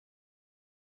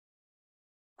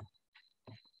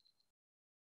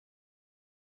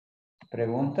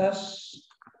 ¿Preguntas?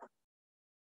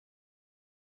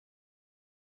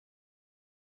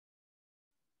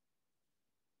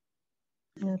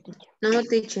 No, teacher. No,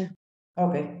 teacher.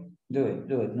 Okay, do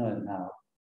it now.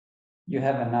 You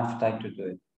have enough time to do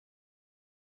it.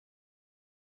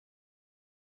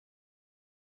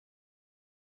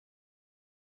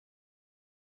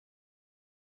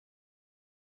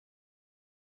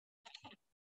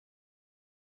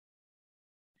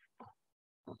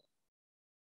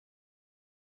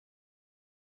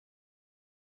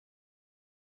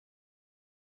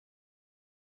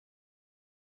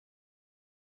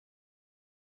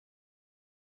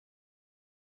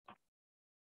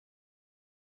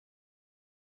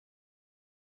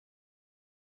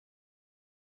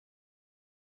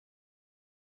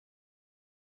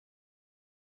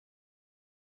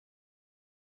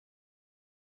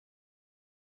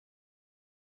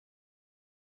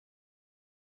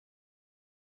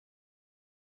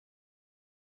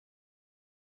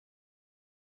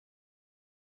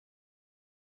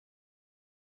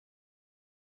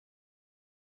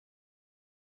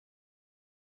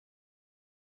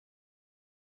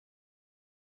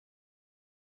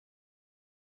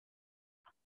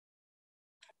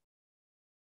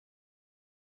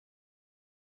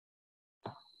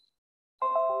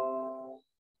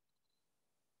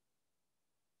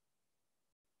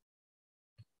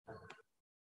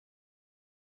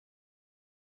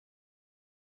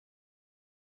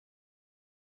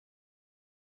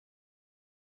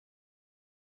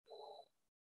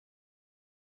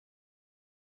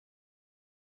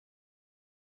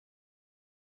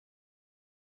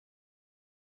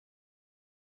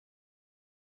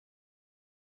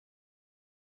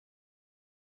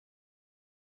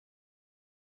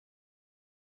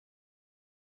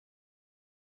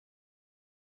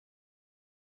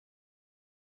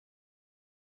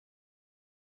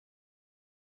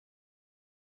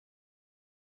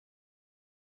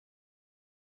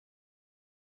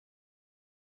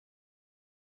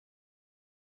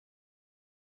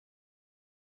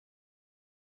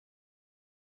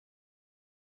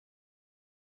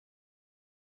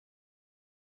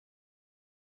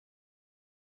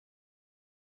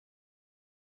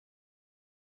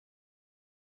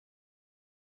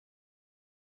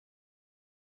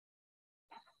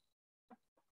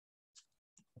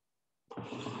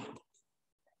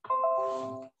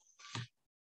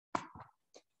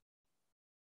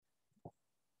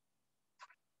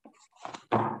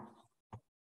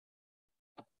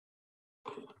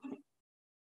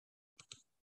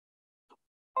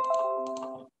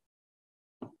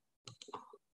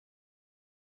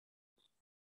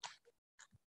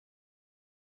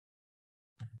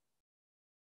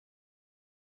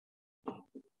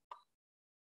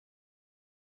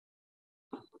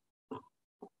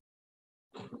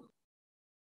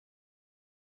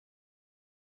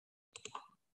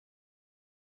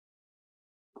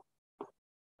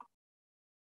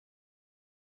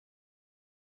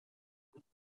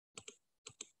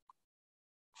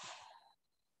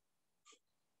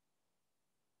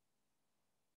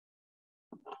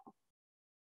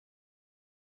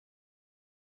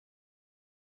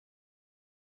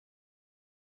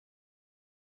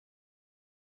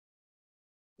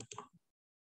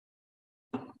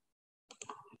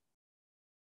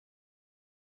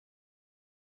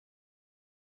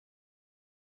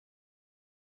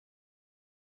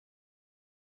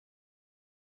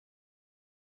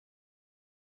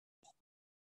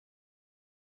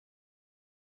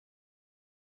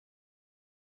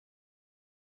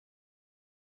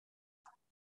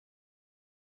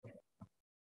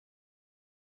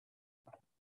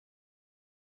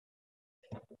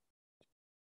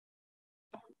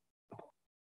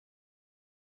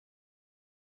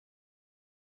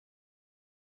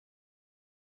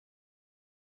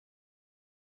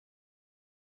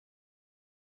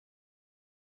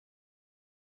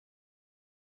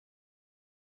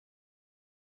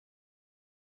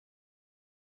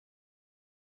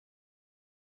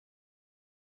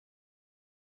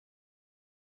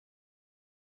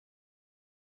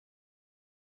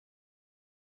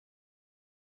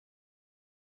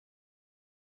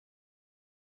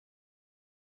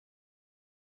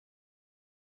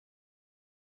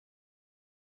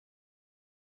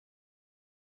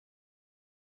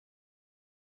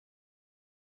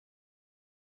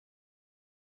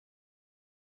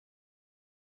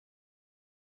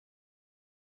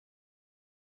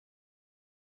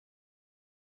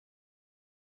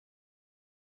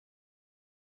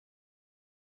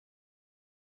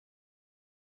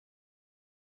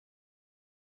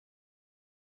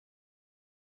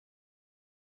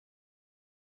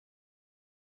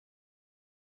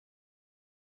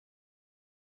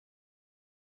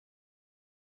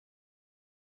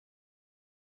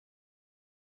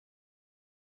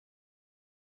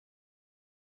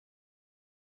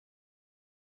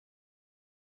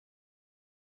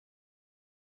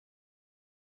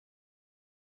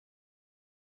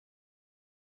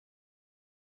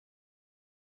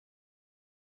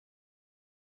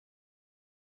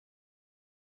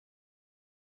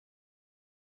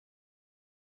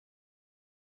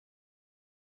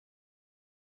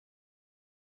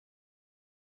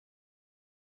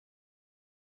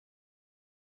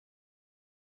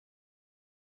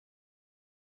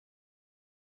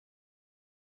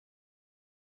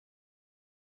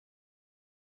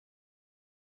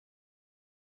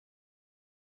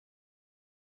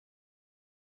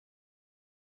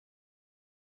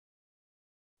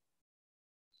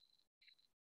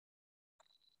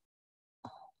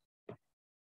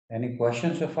 Any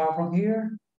questions so far from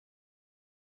here?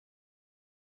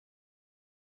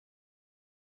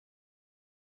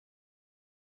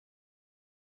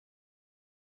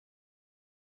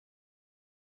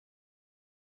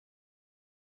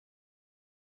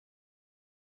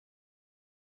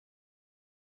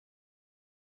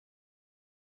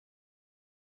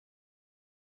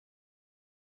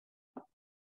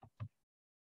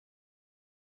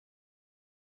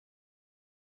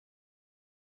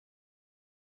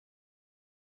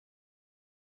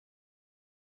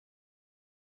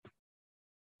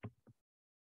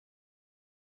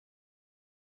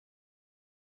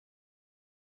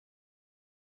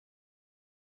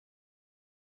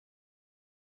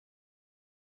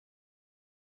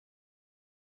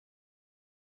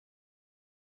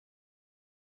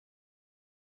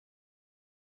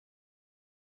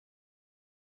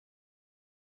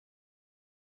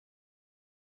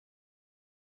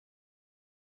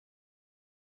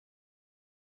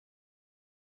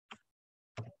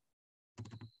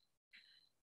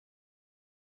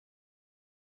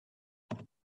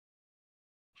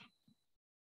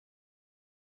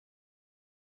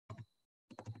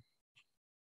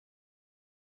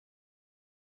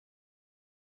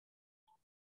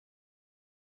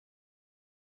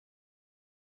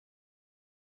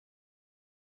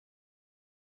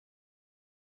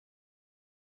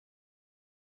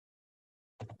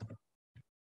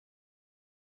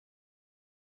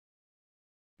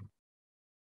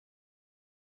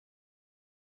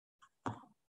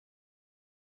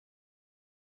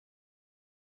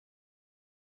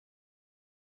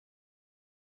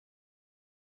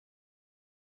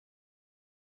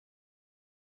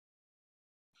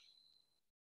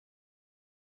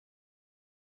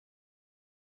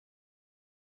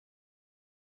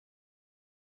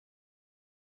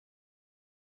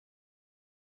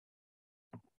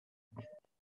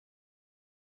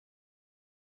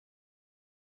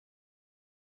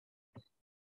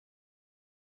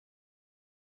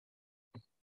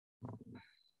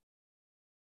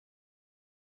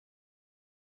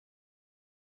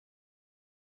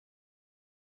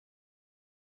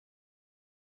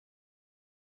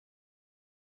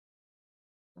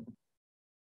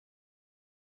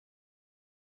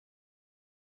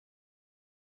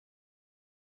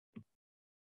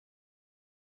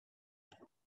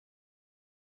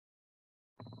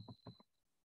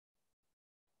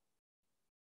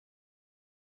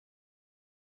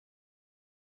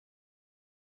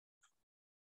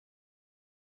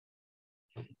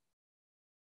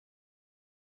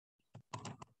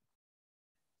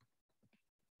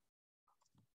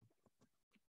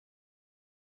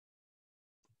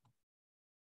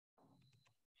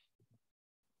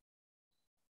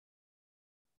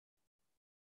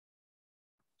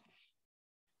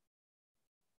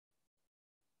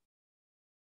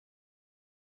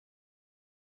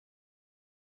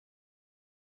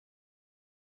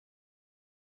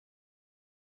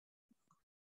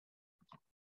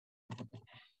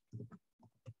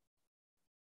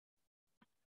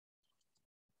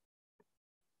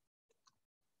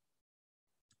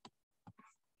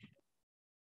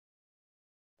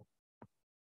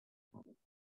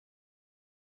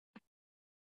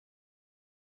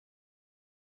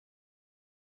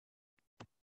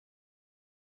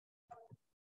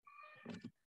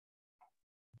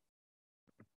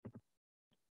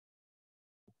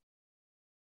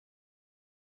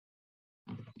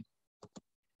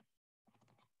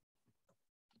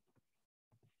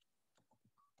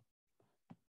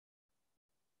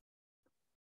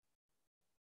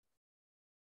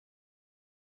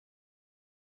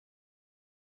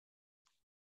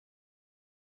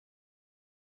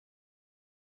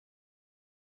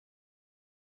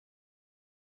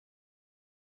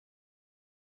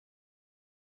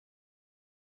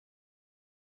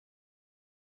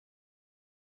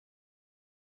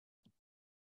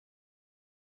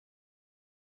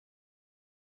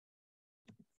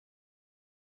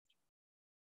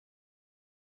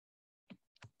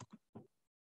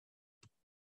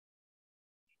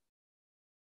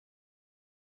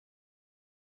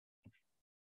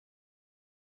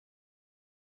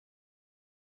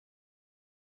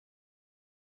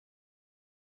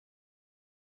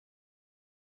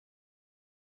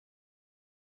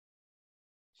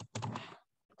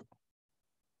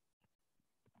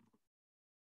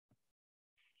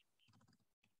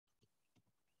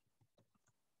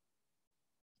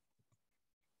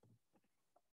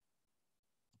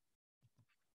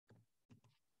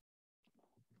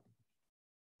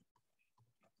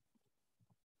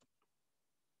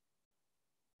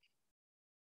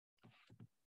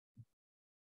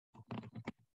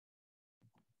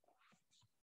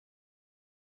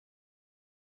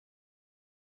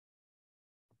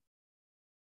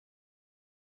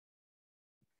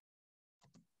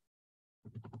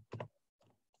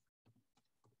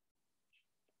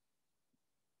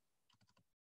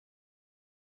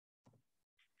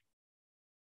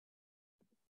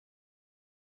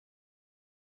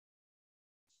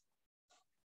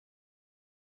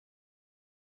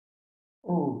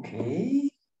 Okay.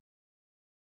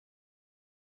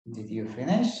 Did you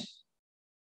finish?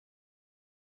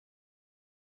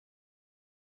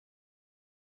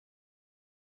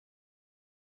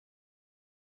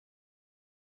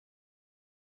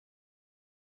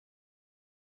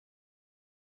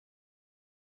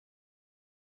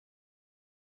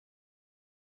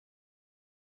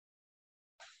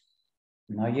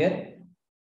 Not yet.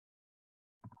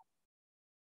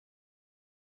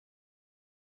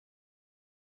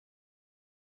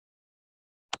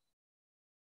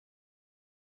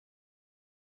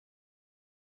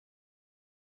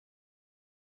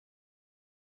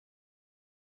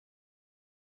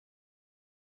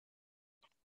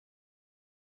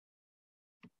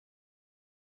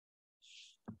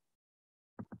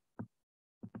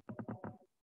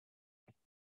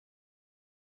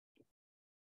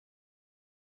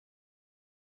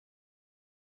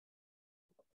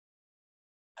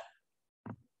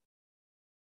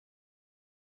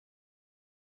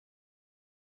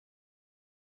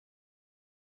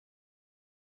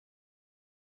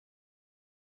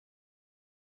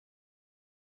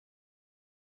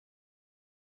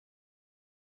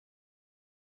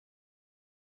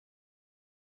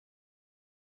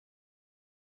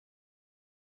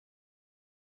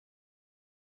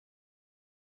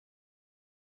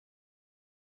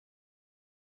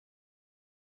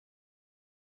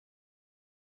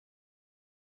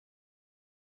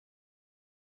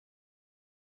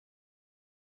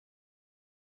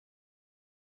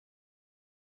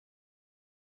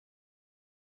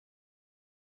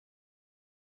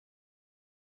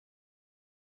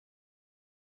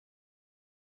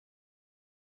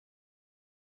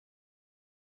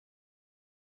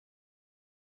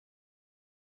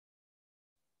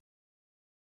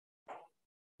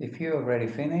 If you already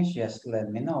finished, just let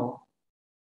me know.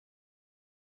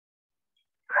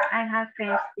 I have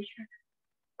finished, teacher.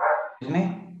 Excuse me?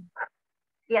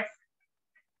 Yes.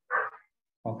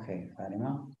 Okay,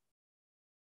 Fatima.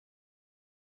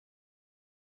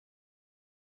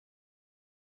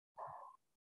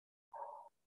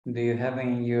 Do you have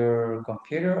in your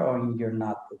computer or in your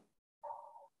notebook?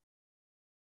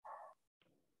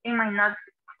 In my notebook.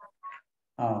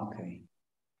 Okay.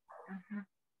 Mhm.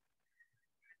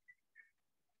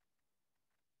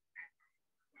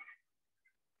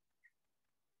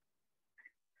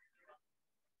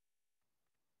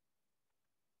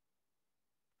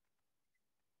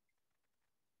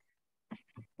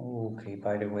 Okay,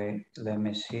 by the way, let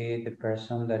me see the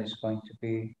person that is going to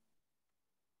be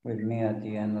with me at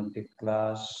the end of the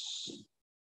class.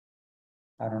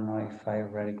 I don't know if I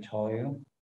already told you.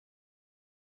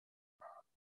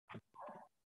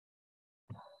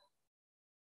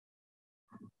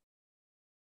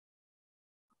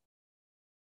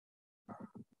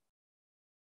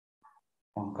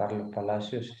 Juan Carlos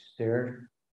Palacios is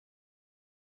there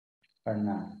or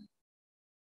not?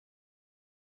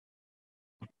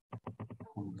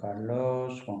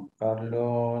 Juan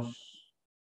Carlos.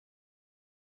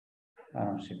 I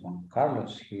don't see Juan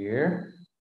Carlos here.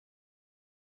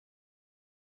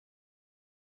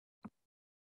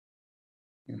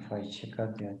 If I check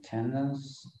out the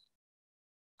attendance,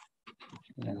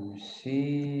 let me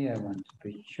see. I want to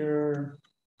be sure.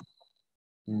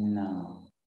 No.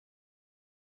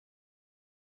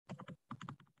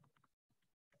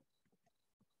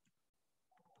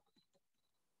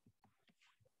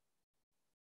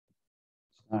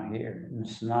 It's not here.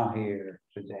 It's not here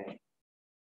today.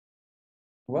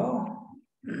 Well,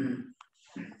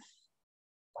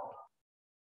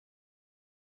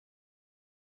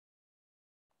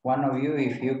 one of you,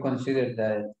 if you consider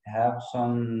that have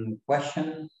some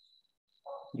question,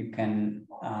 you can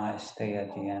stay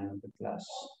at the end of the class.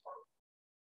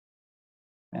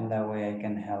 And that way I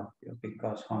can help you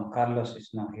because Juan Carlos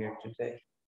is not here today.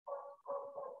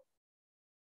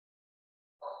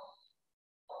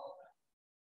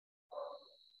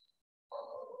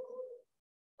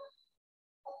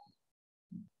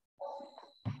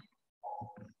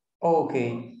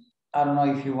 Okay, I don't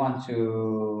know if you want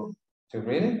to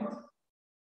read it.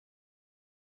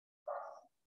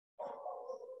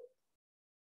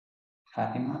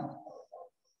 Fatima.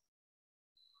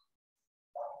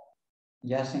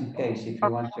 Just in case, if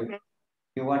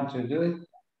you want to do it,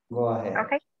 go ahead.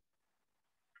 Okay.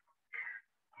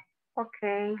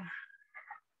 Okay.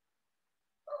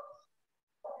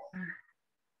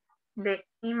 The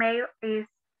email is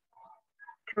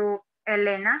to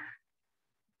Elena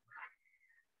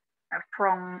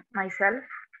from myself.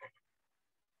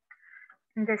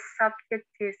 The subject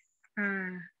is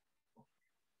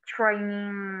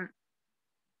training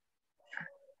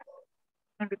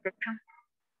invitation.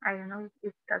 I don't know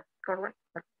if that's correct.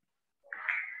 But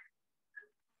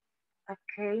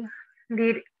okay.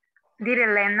 Dear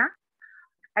Elena,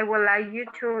 I would like you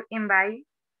to invite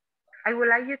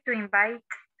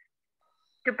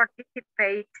to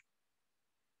participate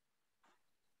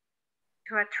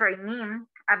to a training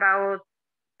about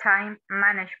time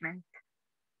management.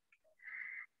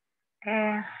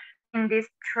 In this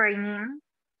training,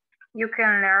 you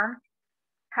can learn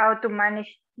how to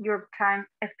manage your time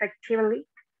effectively.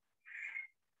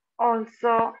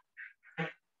 Also,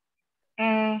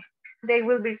 they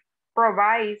will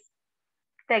provide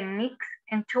techniques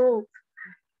and tools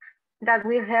that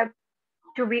will help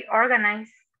to be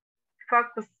organized,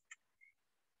 focused,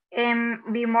 and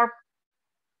be more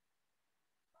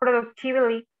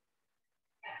productively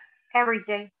every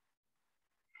day.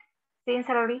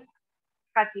 Sincerely,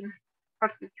 Fatima.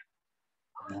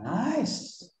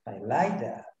 Nice. I like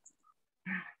that.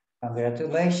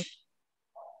 Congratulations.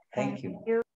 Thank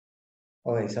you.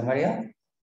 Okay, somebody else?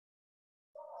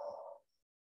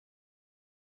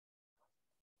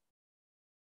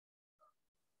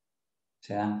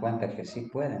 Se dan cuenta que sí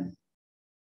pueden.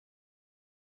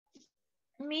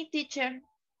 Me, teacher.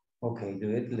 Okay, do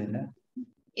it, Linda.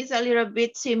 It's a little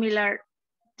bit similar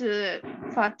to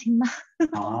Fatima.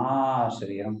 Ah, se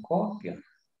dieron copia.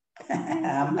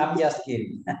 I'm just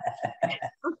kidding.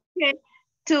 Okay.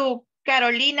 To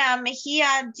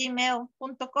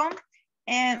carolinamejia@gmail.com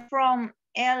and from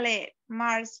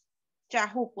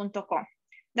lmars@yahoo.com.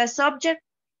 The subject,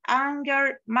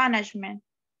 anger management.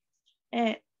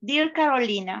 Dear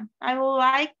Carolina, I would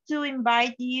like to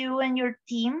invite you and your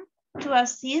team to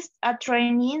assist a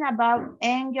training about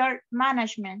anger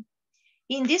management.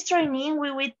 In this training, we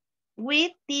will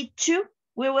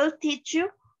teach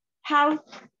you how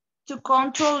to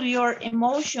control your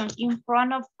emotions in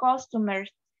front of customers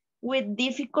with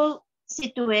difficult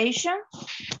situations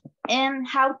and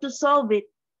how to solve it.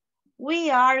 We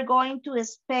are going to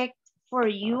expect for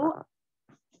you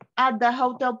at the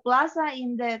Hotel Plaza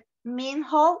in the main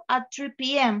hall at 3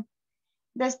 p.m.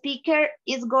 The speaker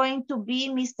is going to be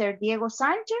Mr. Diego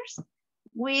Sanchez.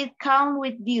 We count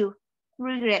with you.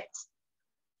 Regrets.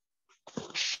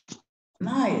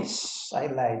 Nice. I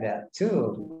like that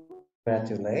too.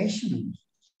 Congratulations.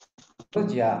 Good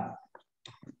job.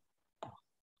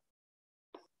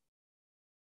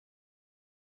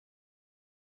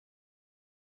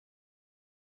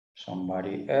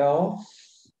 Somebody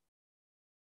else?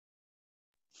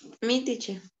 Me,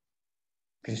 teacher.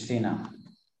 Cristina.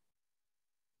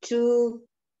 To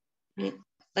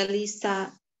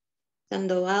Alisa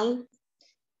Sandoval,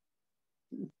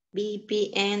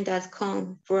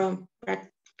 bpn.com from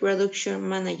production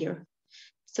manager.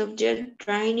 Subject,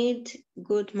 training,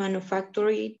 good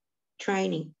manufacturing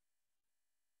training.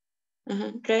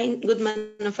 Good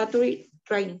manufacturing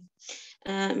training.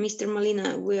 Mr.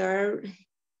 Molina, we are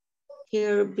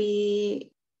here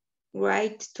be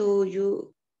right to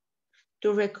you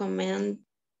to recommend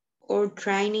our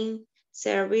training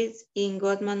service in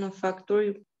good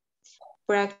manufacturing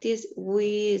practice,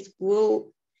 which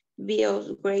will be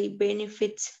of great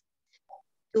benefits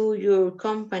to your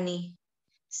company,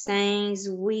 since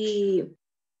we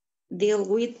deal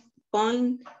with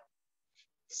point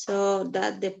so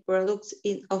that the products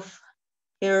is of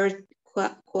her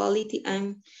quality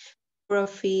and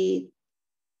profitability.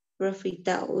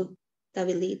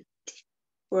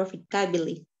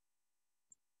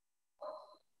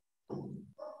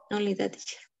 Only that,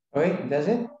 teacher. All right, that's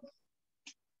it.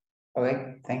 All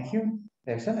right, thank you.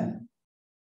 Excellent.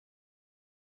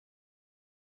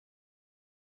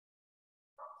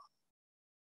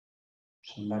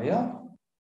 Somebody else?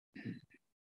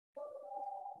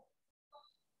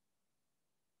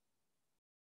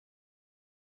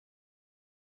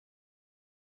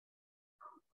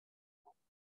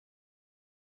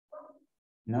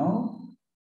 No?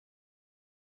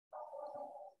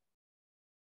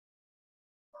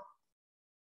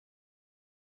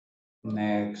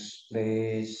 Next,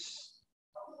 please.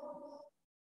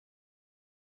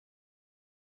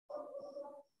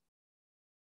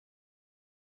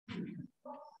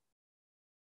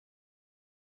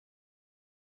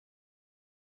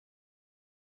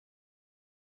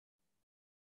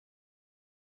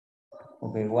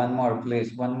 Okay, one more,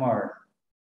 please, one more.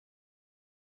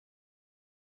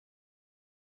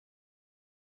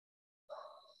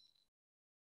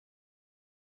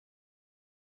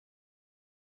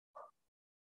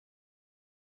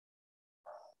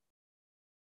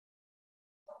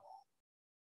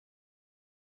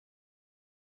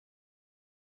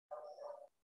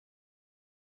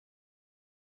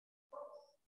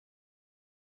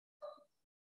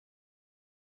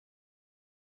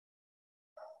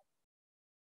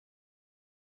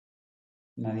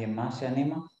 ¿Nadie más se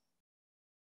anima?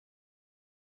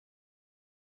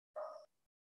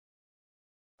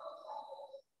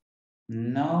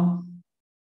 No?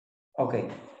 Okay.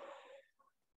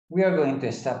 We are going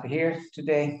to stop here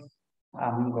today.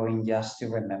 I'm going just to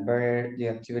remember the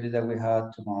activity that we had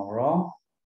tomorrow.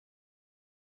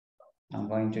 I'm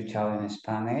going to tell in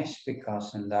Spanish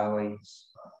because in that way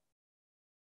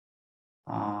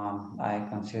I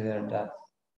consider that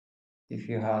if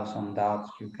you have some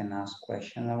doubts, you can ask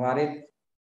questions about it.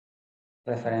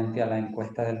 Referente a la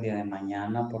encuesta del día de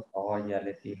mañana, por favor, ya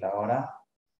le di la hora.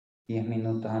 10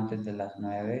 minutos antes de las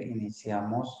 9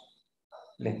 iniciamos.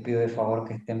 Les pido de favor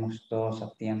que estemos todos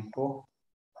a tiempo.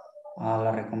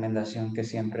 La recomendación que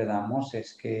siempre damos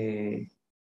es que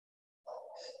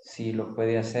si lo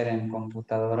puede hacer en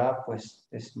computadora, pues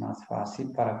es más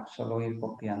fácil para solo ir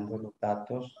copiando los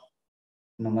datos,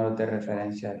 números de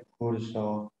referencia del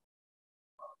curso.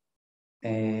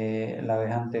 La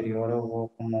vez anterior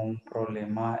hubo como un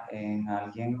problema en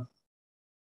alguien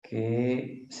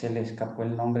que se le escapó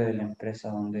el nombre de la empresa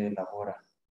donde elabora.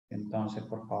 Entonces,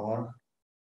 por favor,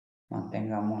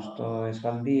 mantengamos todo eso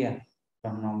al día,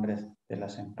 los nombres de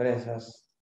las empresas,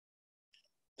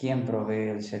 quién provee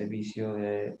el servicio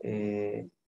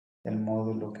del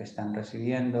módulo que están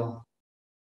recibiendo.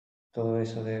 Todo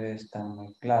eso debe estar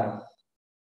muy claro.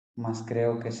 Más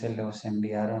creo que se los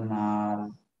enviaron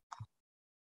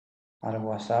al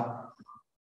WhatsApp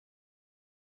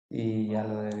y ya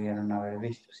lo debieron haber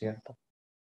visto, ¿cierto?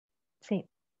 Sí.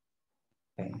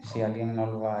 Si alguien no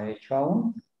lo ha hecho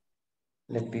aún,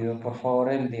 le pido por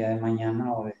favor el día de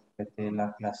mañana o después de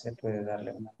la clase puede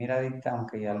darle una miradita,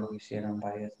 aunque ya lo hicieron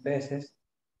varias veces.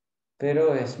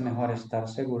 Pero es mejor estar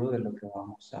seguro de lo que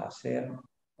vamos a hacer.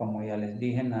 Como ya les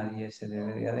dije, nadie se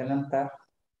debe de adelantar.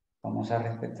 Vamos a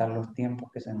respetar los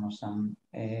tiempos que se nos han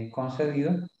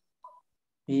concedido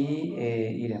y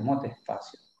iremos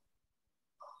despacio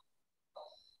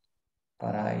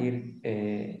para ir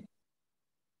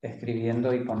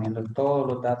escribiendo y poniendo todos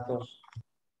los datos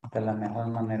de la mejor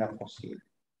manera posible.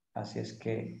 Así es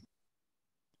que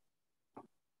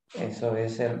eso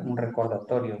es un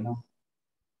recordatorio, ¿no?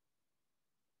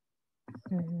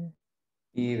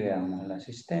 Y veamos la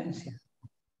asistencia.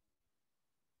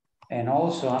 And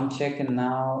also I'm checking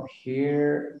now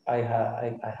here, I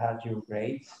had your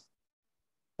grades.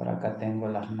 Por acá tengo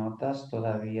las notas,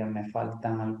 todavía me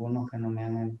faltan algunos que no me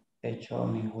han hecho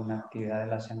ninguna actividad de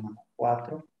la semana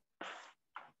 4.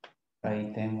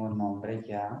 Ahí tengo el nombre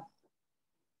ya.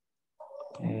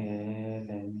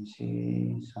 Let me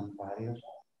see, son varios.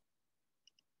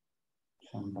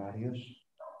 Son varios.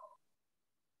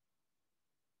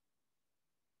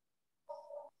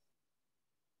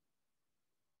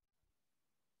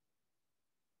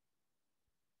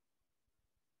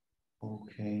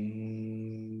 Ok.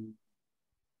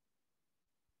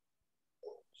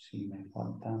 Sí, me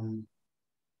faltan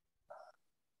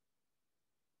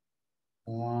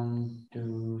 1,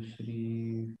 2,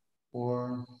 3,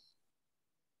 4,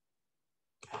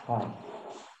 5.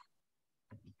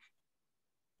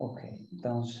 Ok,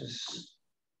 entonces,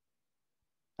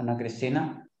 Ana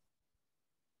Cristina.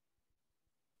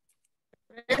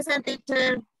 Present,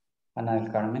 teacher. Ana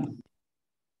del Carmen.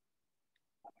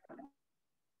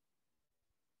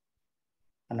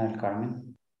 Ana del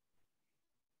Carmen.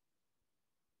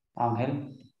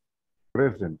 Ángel.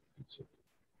 Present.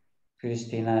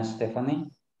 Cristina Stephanie.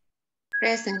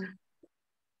 Present.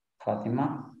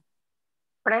 Fátima.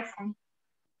 Present.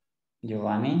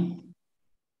 Giovanni.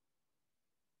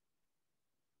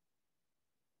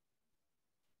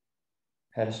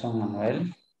 Gerson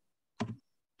Manuel.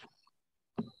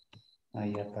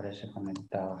 Ahí aparece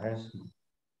conectado Gerson.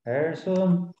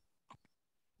 Gerson.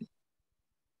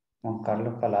 Juan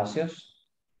Carlos Palacios.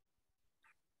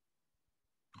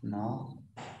 No.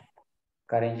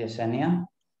 Karen Yesenia.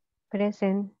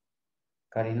 Present.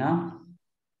 Karina.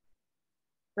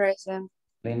 Present.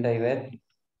 Linda Ivette.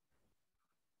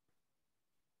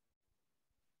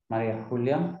 María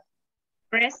Julia.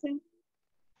 Present.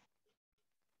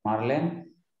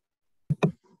 Marlene.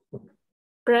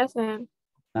 Present.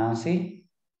 Nancy.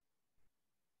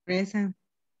 Present.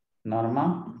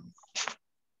 Norma.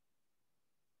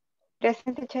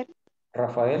 Present, teacher.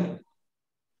 Rafael.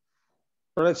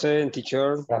 Present,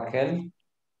 teacher. Raquel.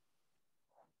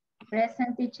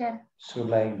 Present, teacher.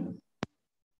 Sulaim.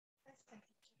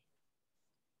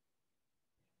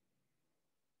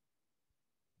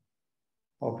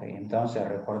 Ok, entonces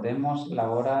recordemos la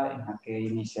hora en la que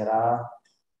iniciará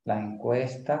la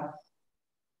encuesta.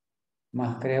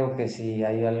 Más creo que si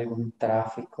hay algún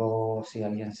tráfico, si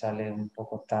alguien sale un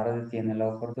poco tarde, tiene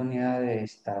la oportunidad de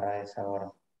estar a esa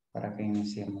hora. para que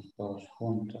iniciemos todos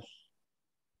juntos.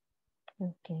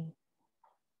 Okay.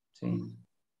 Sí.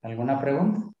 ¿Alguna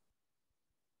pregunta?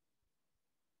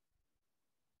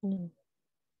 No.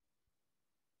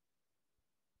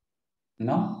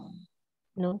 ¿No?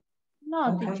 No.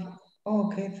 No, Okay. teacher.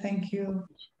 Okay, thank you.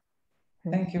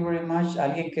 Thank you very much.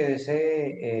 ¿Alguien que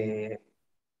desee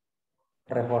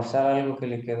reforzar algo que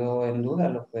le quedó en duda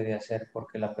lo puede hacer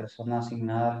porque la persona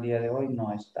asignada al día de hoy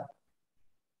no está?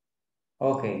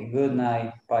 Okay, good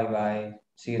night. Bye bye.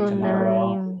 See you Good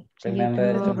tomorrow. night. See you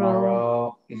Remember, tomorrow.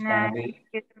 tomorrow is Night.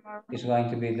 going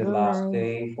to be the Good last night.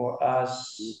 day for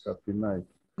us. Happy night.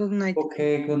 Good night.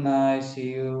 Okay, good night.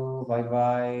 See you. Bye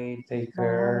bye. Take Bye.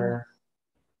 care.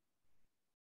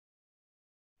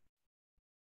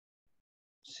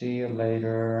 See you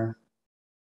later.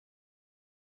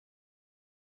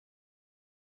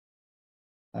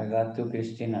 I got two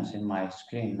Christinas in my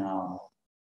screen now.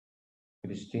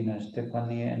 Cristina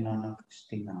Stephanie and Ana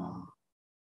Cristina.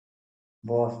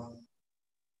 Both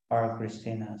are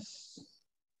Cristinas.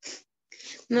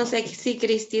 No sé si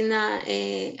Cristina,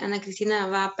 Ana Cristina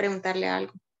va a preguntarle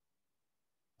algo.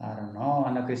 I don't know.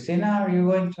 Ana Cristina, are you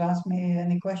going to ask me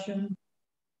any question?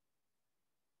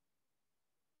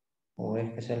 ¿O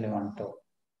es que se levantó?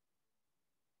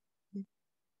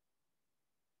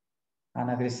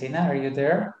 Ana Cristina, are you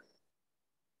there?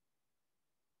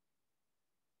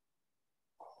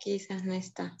 Quizás no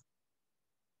está.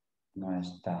 No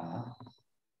está.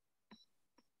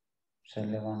 Se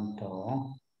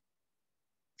levantó.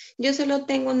 Yo solo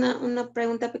tengo una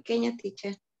pregunta pequeña,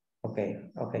 teacher. Ok,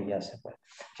 ya se fue.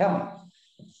 Chao.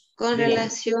 Con Dígame.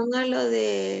 relación a lo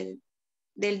del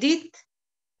did,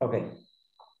 Ok.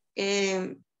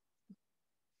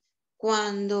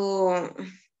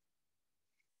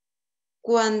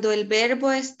 Cuando el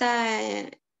verbo está, es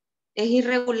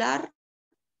irregular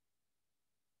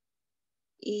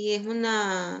y es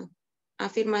una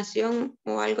afirmación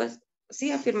o algo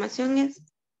así, afirmación es,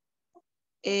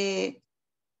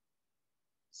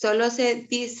 solo se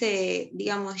dice,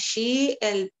 digamos, she,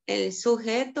 el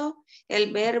sujeto,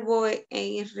 el verbo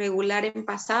irregular en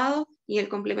pasado y el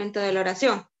complemento de la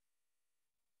oración.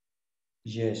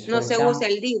 Yes. No se usa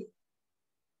el did.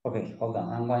 Okay, hold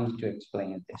on. I'm going to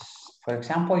explain this. For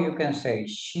example, you can say,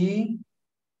 she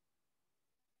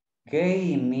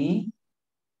gave me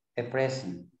a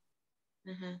present.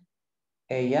 Ajá,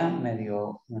 Ella me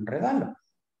dio un regalo.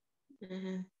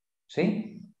 ajá,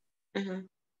 ¿Sí? ajá.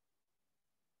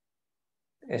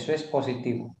 Eso es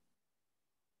positivo.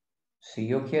 Si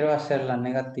yo quiero hacer la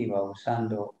negativa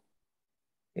usando,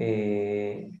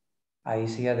 ahí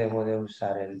sí ya debo de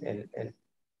usar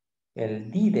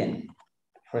el didn't.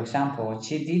 For example,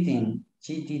 she didn't.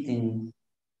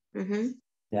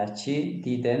 Ya, she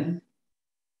didn't.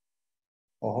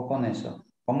 Ojo con eso.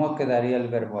 ¿Cómo quedaría el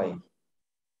verbo ahí?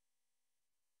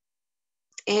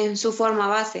 En su forma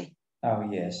base. Oh,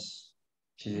 yes.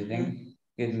 She didn't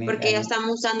give me Porque ya any.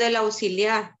 estamos usando el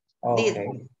auxiliar. Ok,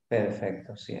 Did.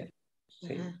 perfecto, sí.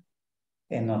 Ajá.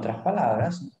 En otras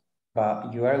palabras,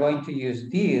 but you are going to use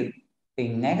did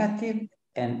in negative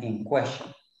and in question.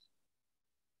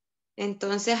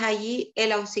 Entonces allí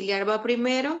el auxiliar va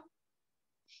primero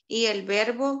y el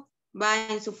verbo va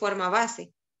en su forma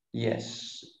base.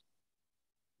 Yes.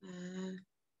 Ah,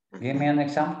 Give me an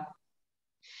example.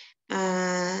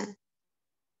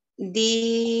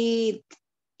 Did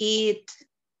eat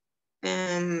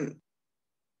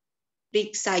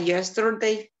pizza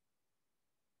yesterday?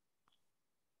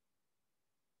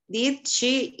 Did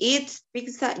she eat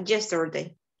pizza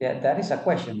yesterday? Yeah, that is a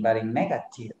question, but in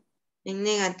negative. En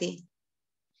negative.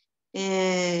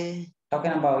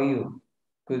 Talking about you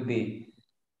could be.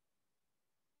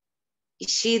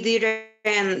 She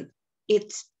didn't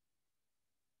eat.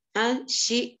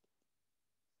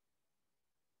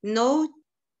 No,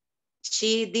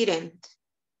 she didn't.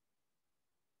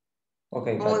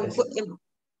 Okay, O but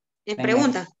en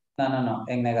pregunta. No,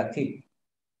 en negativo.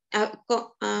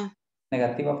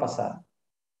 Negativa pasada.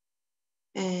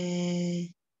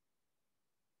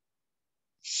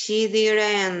 She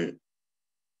didn't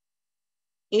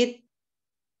eat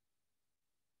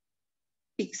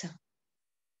pizza.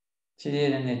 She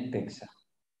didn't eat pizza.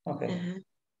 Okay.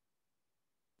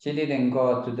 She didn't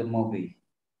go to the movie.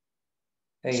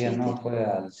 Ella no fue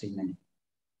al cine.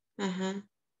 Ajá.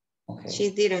 Okay.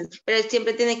 She didn't. Pero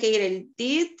siempre tiene que ir el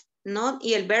did, not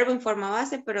y el verbo en forma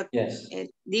base, pero yes.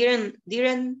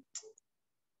 Didn't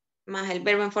más el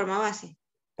verbo en forma base.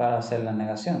 Para hacer la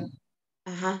negación.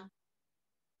 Ajá.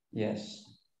 Yes.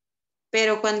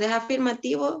 Pero cuando es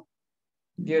afirmativo.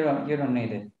 You don't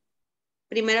need it.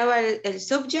 Primero va el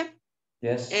subject.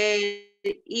 Yes.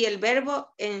 y el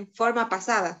verbo en forma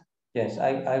pasada. Yes,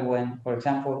 I went, for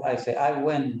example, I say, I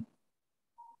went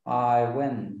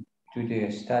to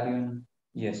the stadium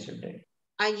yesterday.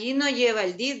 Allí no lleva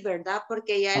el did, ¿verdad?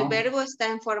 Porque ya el No. verbo está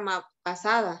en forma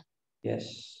pasada.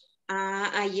 Yes.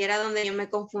 Ah, ahí era donde yo me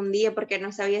confundía porque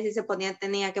no sabía si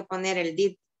tenía que poner el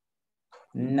did.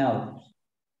 No.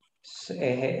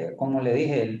 Como le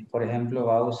dije, por ejemplo,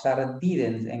 va a usar did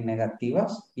en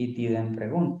negativas y did en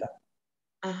pregunta.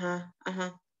 Ajá,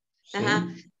 ajá. ¿Sí? Ajá.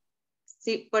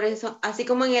 Sí, por eso, así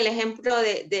como en el ejemplo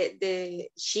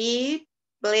de she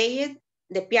played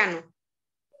the piano.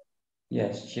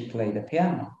 Yes, she played the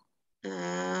piano.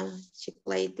 Ah, she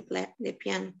played the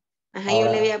piano. Ajá, Ahora,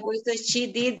 yo le había puesto she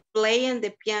did play on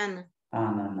the piano.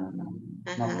 No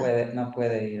Ajá. no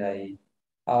puede ir ahí.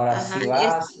 Ahora,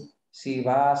 Ajá, si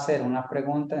va a hacer una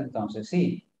pregunta, entonces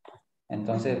sí.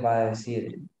 Entonces va a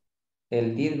decir,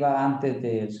 el did va antes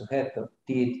del sujeto.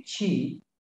 Did she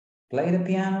play the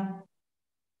piano?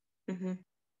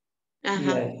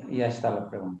 Ajá. Y ahí está la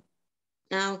pregunta.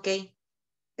 Ah, ok.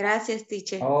 Gracias,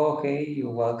 teacher. Okay,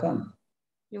 you're welcome.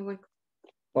 You're welcome.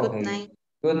 Okay. Good night.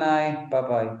 Good night.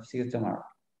 Bye-bye. See you tomorrow.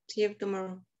 See you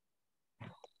tomorrow.